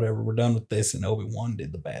like, whatever, we're done with this. And Obi-Wan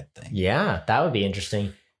did the bad thing. Yeah, that would be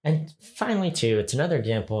interesting. And finally, too, it's another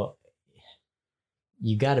example.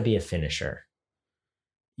 You got to be a finisher.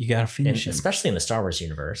 You got to finish him. Especially in the Star Wars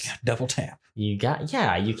universe. Double tap. You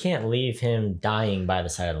can't leave him dying by the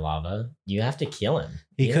side of the lava. You have to kill him.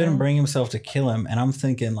 He couldn't bring himself to kill him. And I'm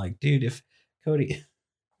thinking like, dude, if Cody,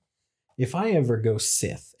 if I ever go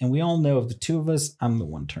Sith, and we all know of the two of us, I'm the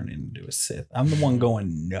one turning into a Sith. I'm the one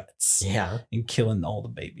going nuts Yeah. and killing all the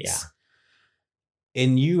babies. Yeah.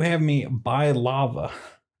 And you have me by lava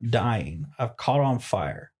dying. I've caught on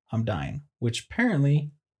fire. I'm dying, which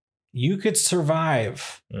apparently you could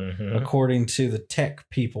survive Mhm. according to the tech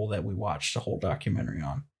people that we watched the whole documentary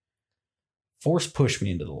on. Force push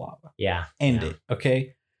me into the lava. Yeah. End Yeah. it.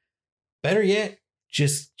 Okay. Better yet,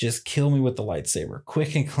 just kill me with the lightsaber,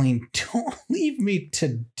 quick and clean. Don't leave me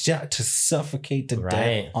to suffocate to Right.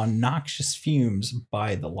 death on noxious fumes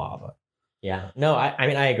by the lava. Yeah. No, I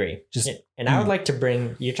mean, I agree. Just- and I would like to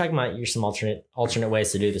bring, you're talking about some alternate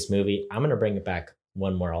ways to do this movie. I'm going to bring it back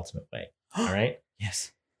one more ultimate way. All right.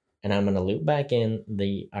 Yes. And I'm going to loop back in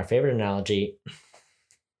our favorite analogy,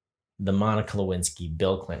 the Monica Lewinsky,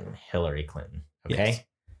 Bill Clinton, Hillary Clinton. Okay. Yes.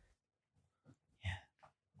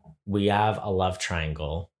 We have a love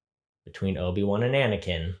triangle between Obi-Wan and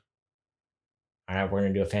Anakin. All right. We're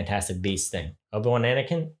going to do a Fantastic Beasts thing. Obi-Wan,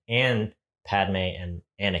 Anakin, and Padme and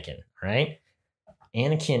Anakin. All right.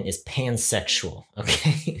 Anakin is pansexual.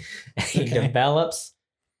 Okay. He Okay. develops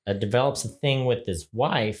a thing with his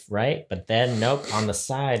wife, right? But then, nope, on the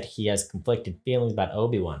side, he has conflicted feelings about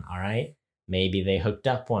Obi-Wan, all right? Maybe they hooked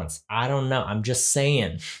up once. I don't know. I'm just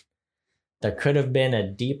saying. There could have been a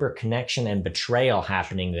deeper connection and betrayal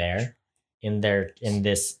happening there in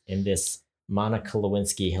this Monica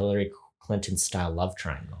Lewinsky, Hillary Clinton style love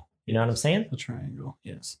triangle. You know what I'm saying? The triangle.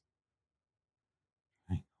 Yes.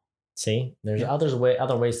 See? There's Yeah.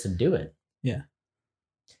 other ways to do it. Yeah.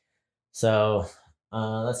 So,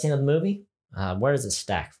 let's see the movie. Where does it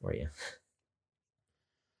stack for you?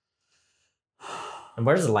 And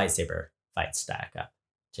where does the lightsaber fight stack up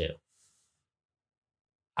to?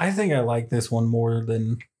 I think I like this one more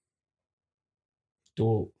than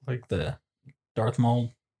the Darth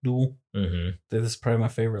Maul duel. Mm-hmm. This is probably my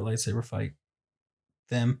favorite lightsaber fight.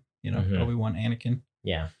 Them, Mhm. Obi-Wan, Anakin.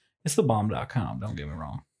 Yeah. It's the bomb.com, don't get me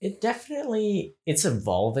wrong. It's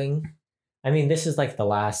evolving. I mean, this is like the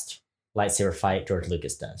last lightsaber fight George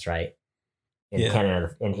Lucas does, right? Yeah.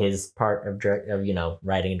 Canon, in his part of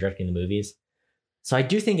writing and directing the movies. So I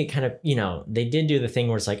do think it kind of, they did do the thing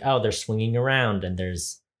where it's like, oh, they're swinging around and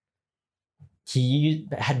he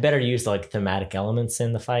had better use like thematic elements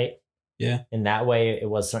in the fight. Yeah. In that way, it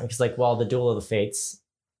was because while the Duel of the Fates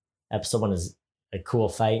episode 1 is a cool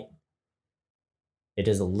fight, it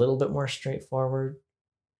is a little bit more straightforward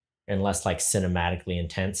and less like cinematically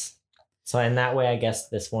intense. So in that way, I guess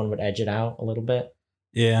this one would edge it out a little bit.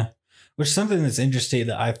 Yeah. Which is something that's interesting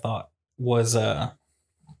that I thought was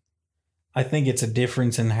I think it's a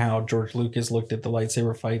difference in how George Lucas looked at the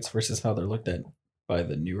lightsaber fights versus how they're looked at by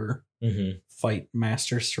the newer Mm-hmm. fight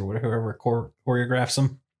masters or whatever choreographs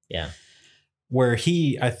them. Yeah. Where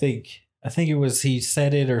I think it was he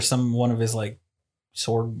said it or one of his like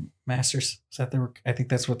sword masters. I think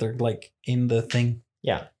that's what they're like in the thing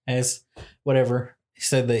Yeah. as whatever. He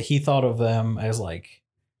said that he thought of them as like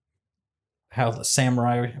how the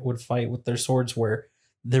samurai would fight with their swords, where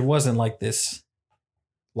there wasn't like this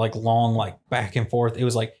like long like back and forth. It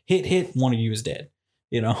was like hit, one of you is dead.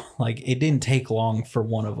 Like it didn't take long for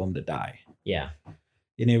one of them to die. Yeah.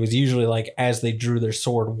 And it was usually like as they drew their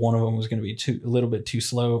sword, one of them was going to be a little bit too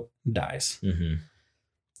slow, dies. Mm-hmm.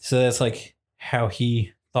 So that's like how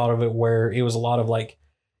he thought of it, where it was a lot of like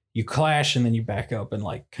you clash and then you back up and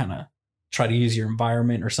like kind of try to use your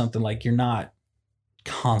environment or something. Like you're not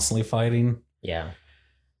constantly fighting. Yeah.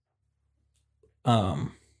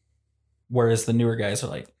 Whereas the newer guys are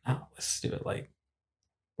like, oh, let's do it like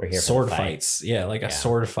We're here sword for the fight. fights. Yeah, like a Yeah.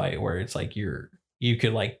 sword fight where it's like you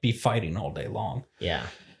could like be fighting all day long. Yeah.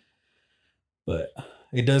 But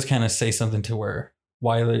it does kind of say something to where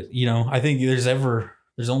I think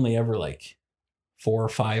there's only ever like 4 or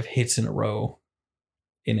 5 hits in a row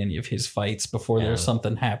in any of his fights before Yeah. there's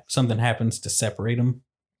something happens to separate them.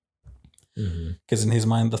 Mm-hmm. Because in his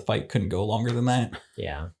mind, the fight couldn't go longer than that.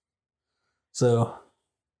 Yeah. So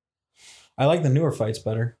I like the newer fights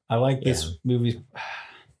better. I like this movie.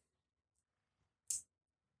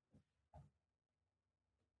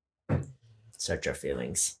 Search your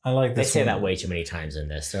feelings. I like They this. say one. that way too many times in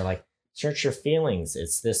this. They're like, search your feelings.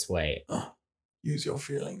 It's this way. Use your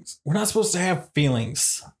feelings. We're not supposed to have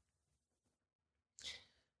feelings.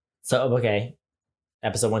 So, okay.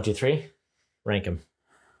 Episode 1, 2, 3. Rank them.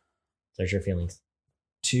 Search your feelings.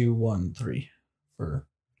 2, 1, 3 for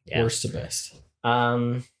Yeah. worst to best.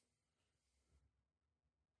 I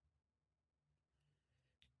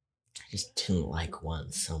just didn't like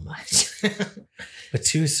 1 so much. But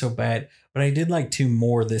 2 is so bad. But I did like 2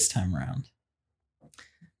 more this time around.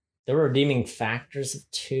 There were redeeming factors of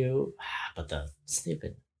 2, but the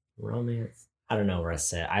stupid Romance. I don't know where I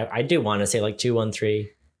say. I do want to say like 2, 1, 3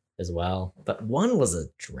 as well, but 1 was a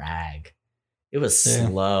drag. It was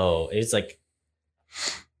slow. It was like,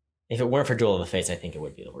 if it weren't for Duel of the Fates, I think it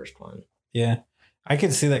would be the worst one. Yeah, I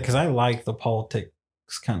can see that because I like the politics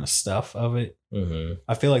kind of stuff of it. Mm-hmm.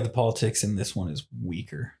 I feel like the politics in this one is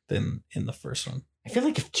weaker than in the first one. I feel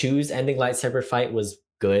like if 2's ending lightsaber fight was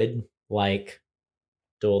good, like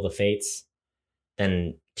Duel of the Fates,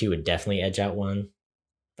 then 2 would definitely edge out 1.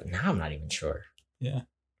 But now I'm not even sure. Yeah.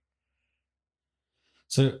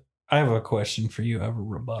 So I have a question for you. I have a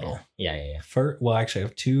rebuttal. Yeah. First, well, actually, I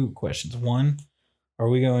have 2 questions. One, are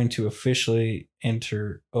we going to officially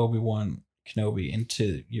enter Obi-Wan Kenobi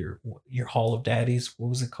into your Hall of Daddies? What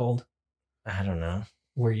was it called? I don't know.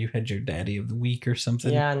 Where you had your Daddy of the Week or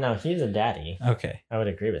something? Yeah, no, he's a daddy. Okay. I would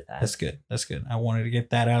agree with that. That's good. That's good. I wanted to get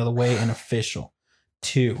that out of the way and official.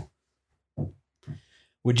 2,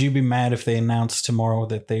 would you be mad if they announced tomorrow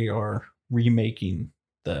that they are remaking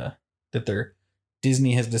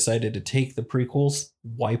Disney has decided to take the prequels,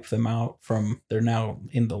 wipe them out from, they're now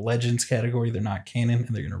in the Legends category, they're not canon,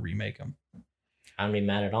 and they're going to remake them? I wouldn't be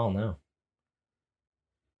mad at all, no.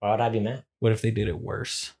 Why would I be mad? What if they did it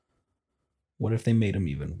worse? What if they made them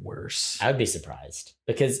even worse? I would be surprised.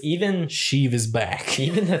 Because even Sheev is back.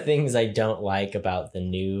 Even the things I don't like about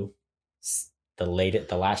the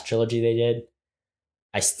last trilogy they did,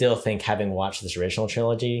 I still think, having watched this original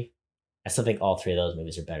trilogy, I still think all 3 of those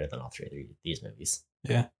movies are better than all 3 of these movies.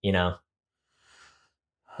 Yeah. You know?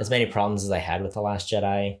 As many problems as I had with The Last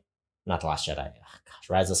Jedi, not The Last Jedi,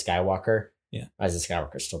 Rise of Skywalker. Yeah. Rise of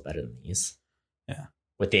Skywalker is still better than these. Yeah.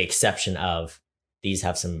 With the exception of these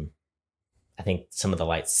have some, I think some of the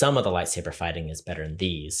lightsaber fighting is better in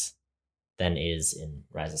these than is in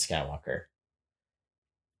Rise of Skywalker.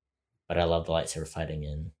 But I love the lightsaber fighting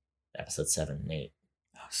in episode 7 and 8.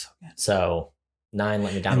 Oh, so good. So 9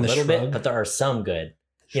 let me down a little bit, but there are some good,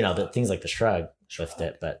 the things like the shrug lift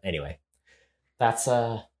it. But anyway, that's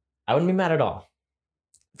I wouldn't be mad at all.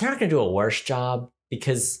 They're not going to do a worse job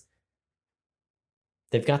because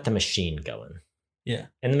they've got the machine going. Yeah.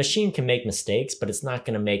 And the machine can make mistakes, but it's not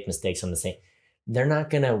going to make mistakes on the same.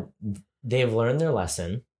 They've learned their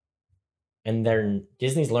lesson, and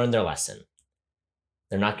Disney's learned their lesson.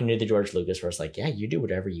 They're not going to do the George Lucas where it's like, yeah, you do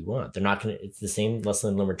whatever you want. They're not going to, it's the same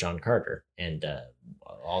lesson learned with John Carter and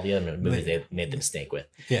all the other movies they made the mistake with.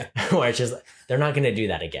 Yeah. Where it's just, they're not going to do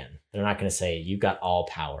that again. They're not going to say, you got all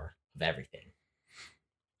power of everything.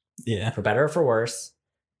 Yeah. For better or for worse.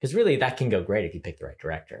 Because really that can go great if you pick the right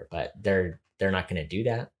director, but they're not going to do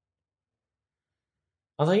that.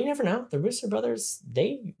 Although you never know. The Russo brothers,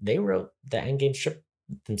 they wrote the Endgame strip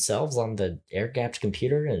themselves on the air-gapped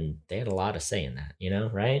computer, and they had a lot of say in that,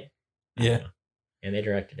 right? Yeah. And they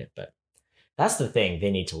directed it, but that's the thing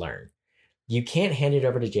they need to learn. You can't hand it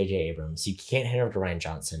over to J.J. Abrams. You can't hand it over to Rian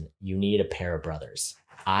Johnson. You need a pair of brothers.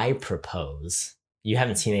 I propose, you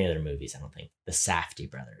haven't seen any of their movies, I don't think, the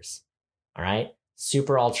Safdie brothers. All right?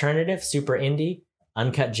 Super alternative, super indie,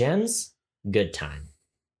 Uncut Gems, good time.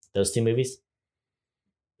 Those 2 movies.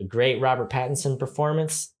 A great Robert Pattinson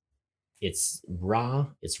performance. It's raw.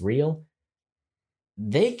 It's real.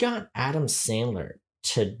 They got Adam Sandler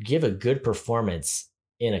to give a good performance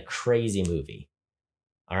in a crazy movie.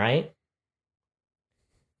 All right?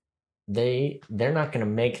 They're not going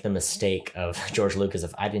to make the mistake of George Lucas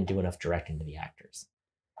if I didn't do enough directing to the actors.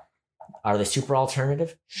 Are they super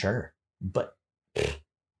alternative? Sure. But if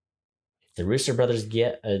the Russo brothers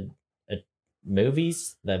get a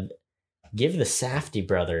movies, give the Safdie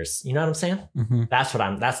brothers, you know what I'm saying? Mm-hmm.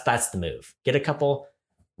 That's the move. Get a couple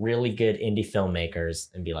really good indie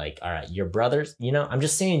filmmakers and be like, all right, your brothers, I'm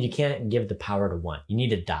just saying you can't give the power to one. You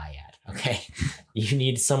need a dyad, okay? You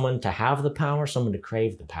need someone to have the power, someone to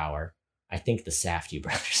crave the power. I think the Safdie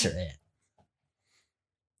brothers are it.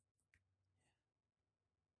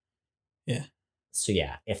 Yeah. So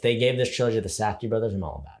yeah, if they gave this trilogy to the Safdie brothers, I'm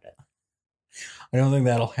all about it. I don't think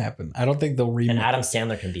that'll happen. I don't think they'll remake. And Adam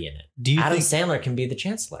Sandler can be in it. Sandler can be the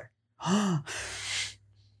Chancellor. If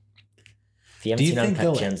you haven't seen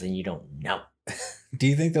Uncut Gems, then you don't know. Do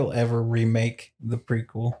you think they'll ever remake the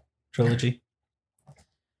prequel trilogy?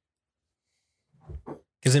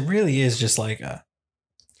 Because it really is just like a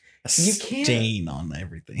stain on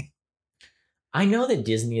everything. I know that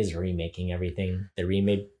Disney is remaking everything. They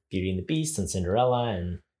remade Beauty and the Beast and Cinderella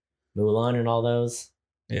and Mulan and all those.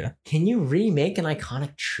 Yeah. Can you remake an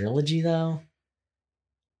iconic trilogy though?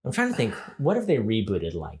 I'm trying to think, what if they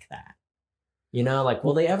rebooted like that?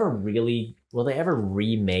 Will they ever remake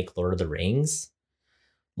Lord of the Rings?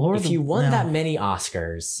 If you won that many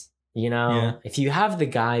Oscars, if you have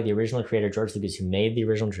the original creator, George Lucas, who made the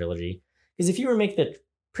original trilogy, because if you remake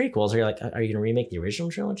prequels where you're like, are you going to remake the original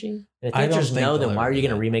trilogy? And if the I answer don't is think no, they'll then why ever are you do going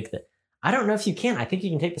to that. remake the? I don't know if you can. I think you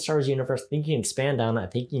can take the Star Wars universe. I think you can expand on it. I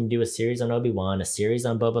think you can do a series on Obi-Wan, a series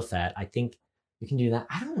on Boba Fett. I think you can do that.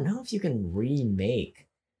 I don't know if you can remake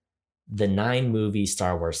the 9-movie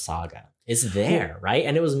Star Wars saga. It's there, right?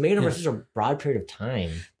 And it was made over Yeah. such a broad period of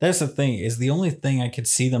time. That's the thing, is the only thing I could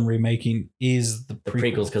see them remaking is the The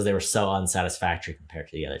prequels, because they were so unsatisfactory compared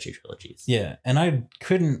to the other 2 trilogies. Yeah, and I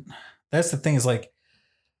couldn't. That's the thing, is like,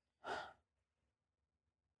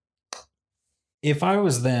 if I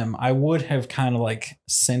was them, I would have kind of like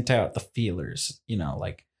sent out the feelers,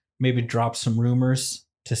 like maybe drop some rumors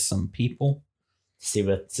to some people.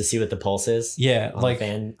 To see what the pulse is. Yeah, on like the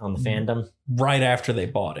fandom. right after they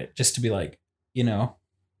bought it, just to be like,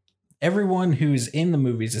 everyone who's in the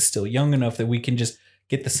movies is still young enough that we can just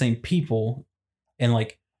get the same people and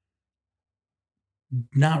like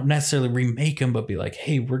not necessarily remake them, but be like,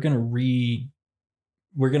 hey, we're gonna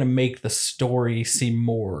make the story seem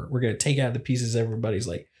more. We're gonna take out the pieces everybody's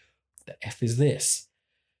like, the F is this?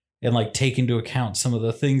 And like take into account some of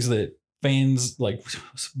the things that fans like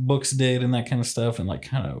books did and that kind of stuff, and like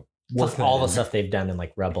kind of Plus all the stuff they've done in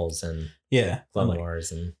like Rebels and Clone like,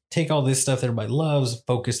 Wars, and take all this stuff that everybody loves,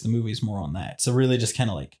 focus the movies more on that. So really just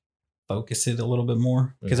kind of like focus it a little bit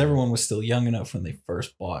more, because Mhm. everyone was still young enough when they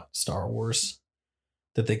first bought Star Wars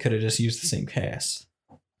that they could have just used the same cast.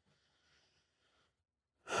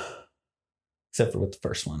 Except for with the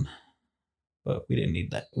first one. But we didn't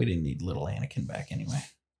need that. We didn't need little Anakin back anyway.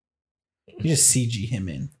 You just CG him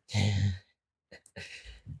in.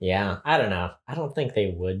 yeah, I don't know. I don't think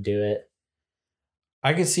they would do it.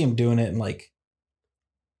 I could see him doing it in like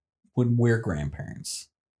when we're grandparents.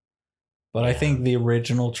 But I Yeah. think the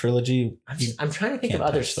original trilogy. I'm trying to think of can't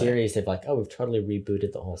other touch that. series. They've like, oh, we've totally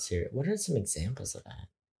rebooted the whole series. What are some examples of that?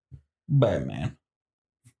 Batman.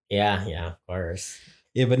 Yeah, of course.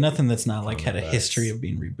 Yeah, but nothing that's not like had a Comic history books. of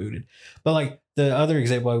being rebooted. But like the other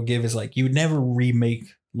example I would give is like you would never remake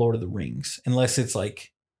Lord of the Rings unless it's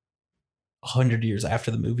like 100 years after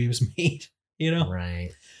the movie was made,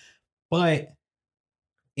 Right. But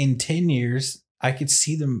in 10 years, I could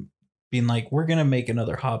see them being like, we're going to make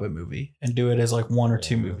another Hobbit movie and do it as like 1 or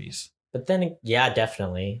 2 Yeah. movies. But then, yeah,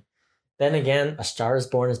 definitely. Then again, A Star is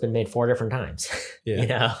Born has been made 4 different times.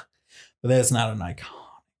 Yeah. But that's not an icon.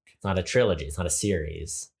 It's not a trilogy. It's not a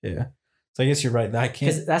series. Yeah. So I guess you're right. I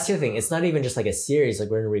Because can't. that's the other thing. It's not even just like a series. Like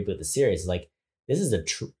we're gonna reboot the series. It's like this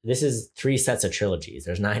is 3 sets of trilogies.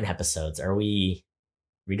 There's 9 episodes. Are we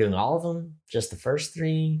redoing all of them? Just the first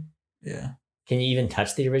 3? Yeah. Can you even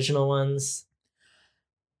touch the original ones?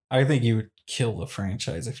 I think you would kill the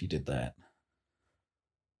franchise if you did that.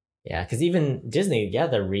 Yeah, because even Disney, yeah,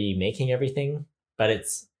 they're remaking everything, but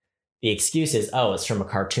the excuse is, oh, it's from a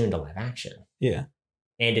cartoon to live action, Yeah.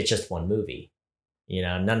 and it's just 1 movie.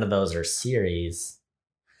 None of those are series.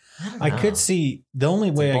 don't I know. could see the only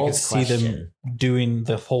It's a way I bold could see them question. doing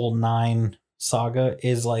the whole 9 saga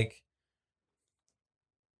is like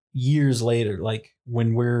years later, like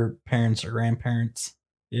when we're parents or grandparents,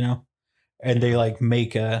 and they like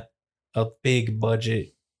make a big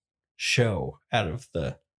budget show out of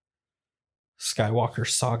the Skywalker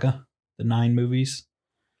saga, the 9 movies.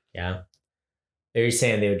 Yeah. Are you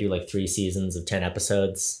saying they would do like 3 seasons of 10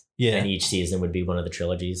 episodes? Yeah. And each season would be one of the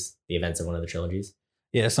trilogies, the events of one of the trilogies?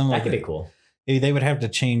 Yeah, something That like could that. be cool. They would have to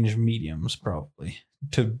change mediums probably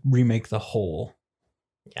to remake the whole.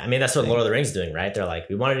 Yeah, I mean, that's what Thing. Lord of the Rings is doing, right? They're like,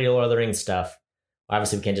 we want to do Lord of the Rings stuff.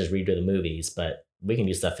 Obviously, we can't just redo the movies, but we can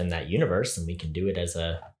do stuff in that universe, and we can do it as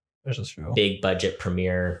a There's a show. big budget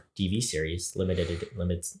premiere TV series,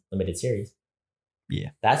 limited series.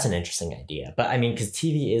 Yeah. That's an interesting idea. But I mean, because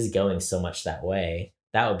TV is going so much that way,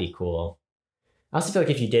 that would be cool. I also feel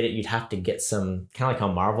like if you did it, you'd have to get some, kind of like how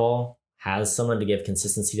Marvel has someone to give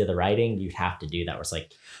consistency to the writing. You'd have to do that where it's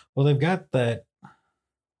like, Well, they've got that.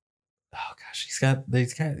 Oh gosh, he's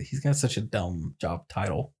got such a dumb job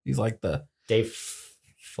title. He's like the Dave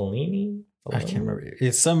Filoni? I can't remember.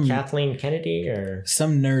 It's some Kathleen Kennedy or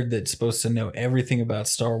nerd that's supposed to know everything about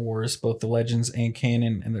Star Wars, both the legends and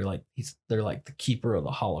canon, and they're like the keeper of the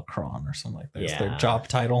holocron or something like that. It's their Yeah. job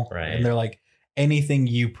title, Right. And they're like, anything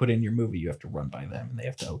you put in your movie, you have to run by them, and they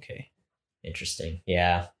have to okay. Interesting.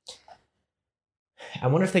 Yeah. I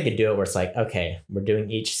wonder if they could do it where it's like, okay, we're doing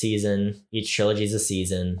each season, each trilogy is a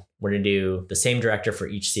season. We're going to do the same director for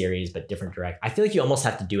each series, but different direct. I feel like you almost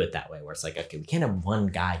have to do it that way where it's like, okay, we can't have one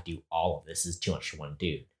guy do all of this. It's too much for one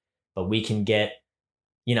dude. But we can get,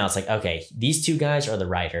 it's like, okay, these 2 guys are the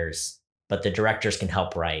writers, but the directors can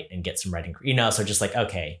help write and get some writing, so just like,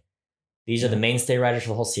 okay, these are the mainstay writers for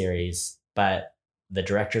the whole series, but the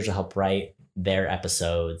directors will help write their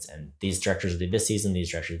episodes, and these directors will do this season,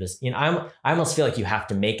 these directors this. I almost feel like you have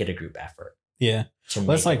to make it a group effort. Yeah. Well,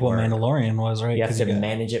 that's like what Mandalorian was, right? You have to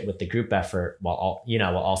manage it with the group effort while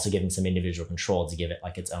also giving some individual control to give it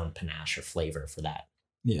like its own panache or flavor for that.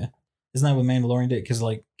 Yeah. Isn't that what Mandalorian did? Because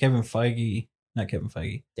like Dave Filoni.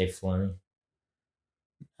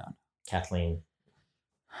 No. Kathleen.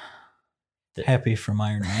 Happy from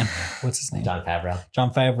Iron Man. What's his name? Jon Favreau.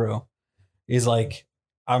 Jon Favreau is like,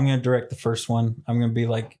 I'm going to direct the first one. I'm going to be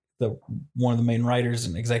like one of the main writers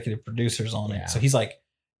and executive producers on it. So he's like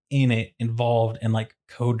in it, involved, and like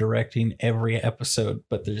co-directing every episode,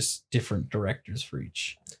 but there's different directors for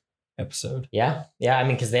each episode. Yeah. I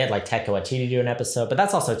mean, because they had like Taika Waititi do an episode, but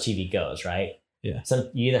that's also TV goes, right? Yeah.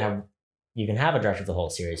 So you can have a director of the whole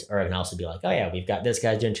series, or it can also be like, oh yeah, we've got this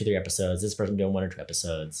guy doing 2-3 episodes, this person doing 1 or 2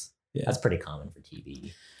 episodes. Yeah. That's pretty common for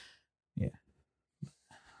TV. Yeah.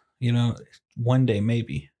 One day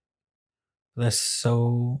maybe. That's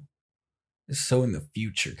so in the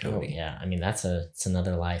future, Cody. Oh, yeah. I mean, it's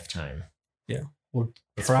another lifetime. Yeah. Well,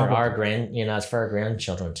 it's for our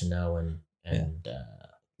grandchildren to know and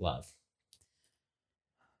love.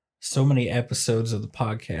 So many episodes of the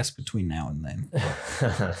podcast between now and then.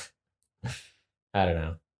 I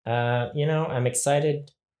don't know. I'm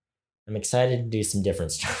excited. I'm excited to do some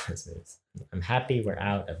different Star Wars movies. I'm happy we're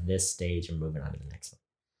out of this stage and moving on to the next one.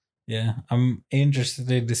 Yeah, I'm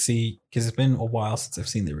interested to see, because it's been a while since I've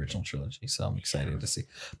seen the original trilogy, so I'm excited to see.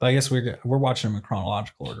 But I guess we're watching them in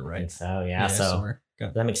chronological order, right? I think so, yeah. So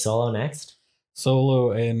does that make Solo next?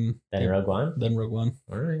 Solo and then Rogue One. Then Rogue One.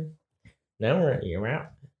 All right. Now you're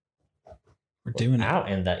out. We're doing out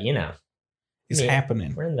in the it's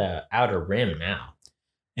happening. We're in the outer rim now.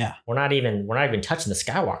 Yeah. We're not even touching the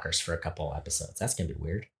Skywalkers for a couple episodes. That's gonna be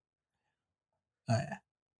weird. Yeah.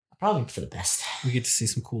 Probably for the best. We get to see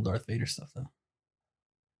some cool Darth Vader stuff though.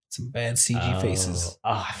 Some bad CG faces.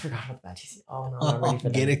 Oh, I forgot about the bad CG. Oh no, I'm not ready for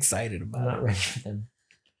them. Get excited about it. I'm not ready for them.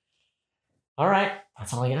 All right,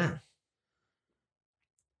 that's all I got.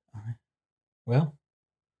 All right. Well,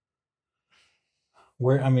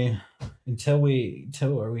 until we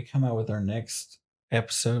come out with our next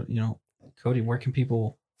episode, Cody, where can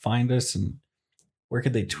people find us and where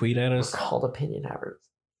could they tweet at us? We're called Opinion Havers.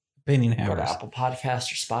 Opinion Go to Havers. Apple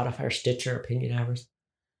Podcast or Spotify or Stitcher, Opinion Havers.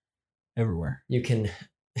 Everywhere. You can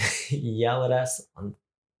yell at us on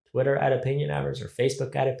Twitter at Opinion Havers or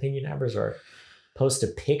Facebook at Opinion Havers, or post a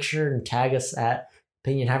picture and tag us at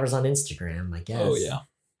Opinion Havers on Instagram, I guess.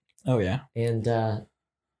 Oh yeah. And I'm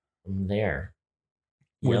there.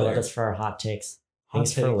 Yell at us for our hot takes.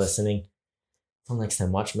 Thanks for listening. Until next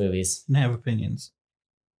time, watch movies. And have opinions.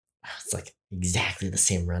 It's like exactly the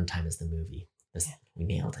same runtime as the movie. We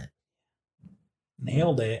nailed it.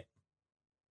 Nailed it.